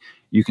fashion that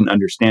you can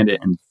understand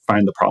it and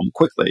find the problem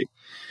quickly.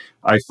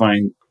 I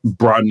find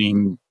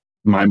broadening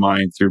my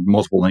mind through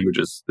multiple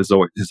languages has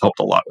helped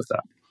a lot with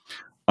that.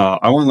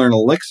 I want to learn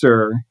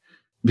Elixir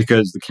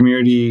because the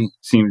community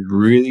seems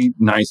really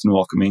nice and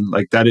welcoming.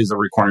 Like that is a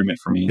requirement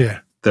for me,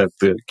 that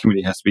the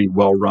community has to be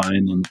well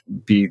run and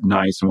be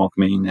nice and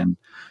welcoming. And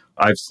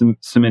I've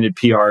submitted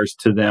PRs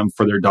to them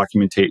for their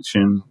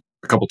documentation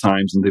a couple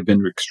times, and they've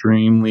been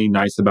extremely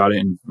nice about it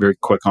and very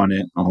quick on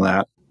it and all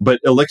that. But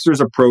Elixir's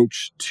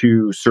approach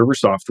to server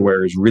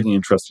software is really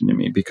interesting to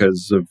me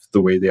because of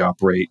the way they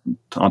operate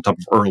on top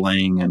of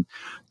Erlang and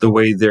the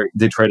way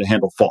they try to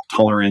handle fault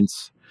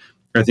tolerance.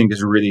 I think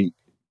is really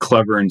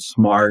clever and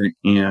smart.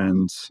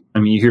 And I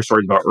mean, you hear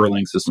stories about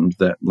Erlang systems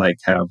that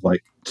have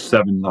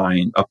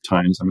 7-9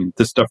 uptimes. I mean,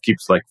 this stuff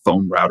keeps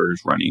phone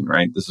routers running,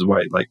 right? This is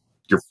why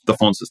the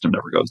phone system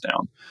never goes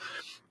down.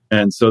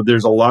 And so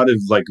there's a lot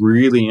of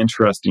really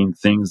interesting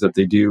things that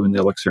they do in the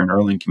Elixir and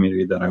Erlang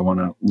community that I want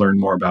to learn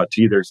more about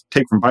to either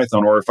take from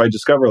Python, or if I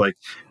discover it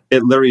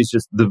literally is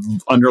just the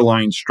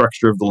underlying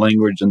structure of the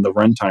language and the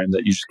runtime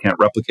that you just can't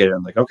replicate it.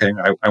 I'm like, okay,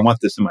 I want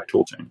this in my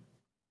toolchain.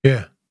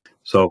 Yeah.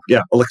 So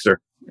yeah,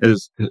 Elixir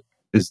is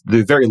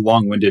the very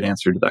long-winded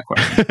answer to that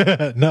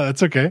question. No,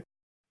 that's okay.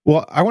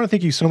 Well, I want to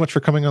thank you so much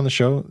for coming on the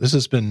show. This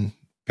has been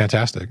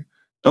fantastic.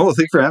 Oh, well,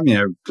 thanks for having me.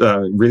 I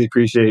really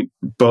appreciate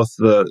both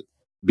the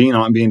being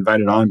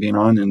invited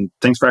on, and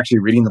thanks for actually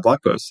reading the blog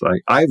post.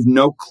 I have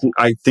no clue.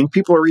 I think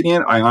people are reading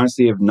it. I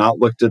honestly have not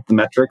looked at the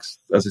metrics.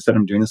 As I said,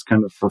 I'm doing this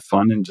kind of for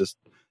fun and just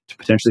to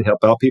potentially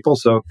help out people.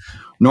 So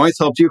knowing it's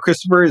helped you,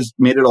 Christopher, has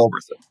made it all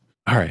worth it.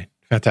 All right.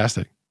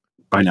 Fantastic.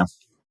 Bye now.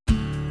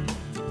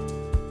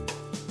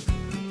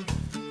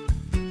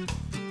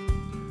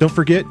 Don't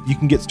forget, you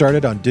can get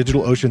started on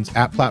DigitalOcean's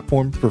app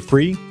platform for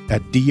free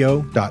at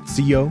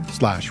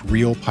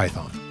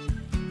do.co/realpython.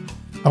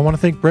 I want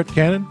to thank Brett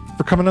Cannon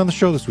for coming on the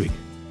show this week.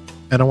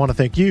 And I want to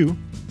thank you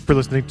for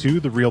listening to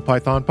the Real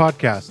Python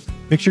podcast.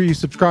 Make sure you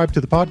subscribe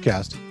to the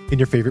podcast in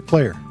your favorite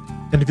player.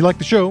 And if you like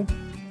the show,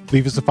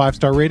 leave us a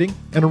 5-star rating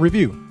and a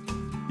review.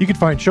 You can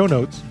find show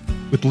notes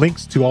with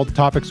links to all the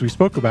topics we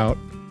spoke about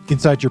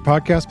inside your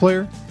podcast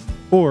player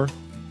or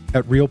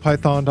at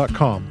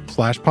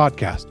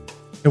realpython.com/podcast.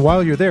 And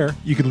while you're there,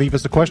 you can leave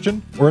us a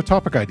question or a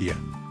topic idea.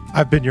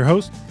 I've been your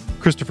host,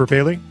 Christopher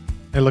Bailey,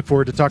 and I look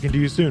forward to talking to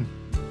you soon.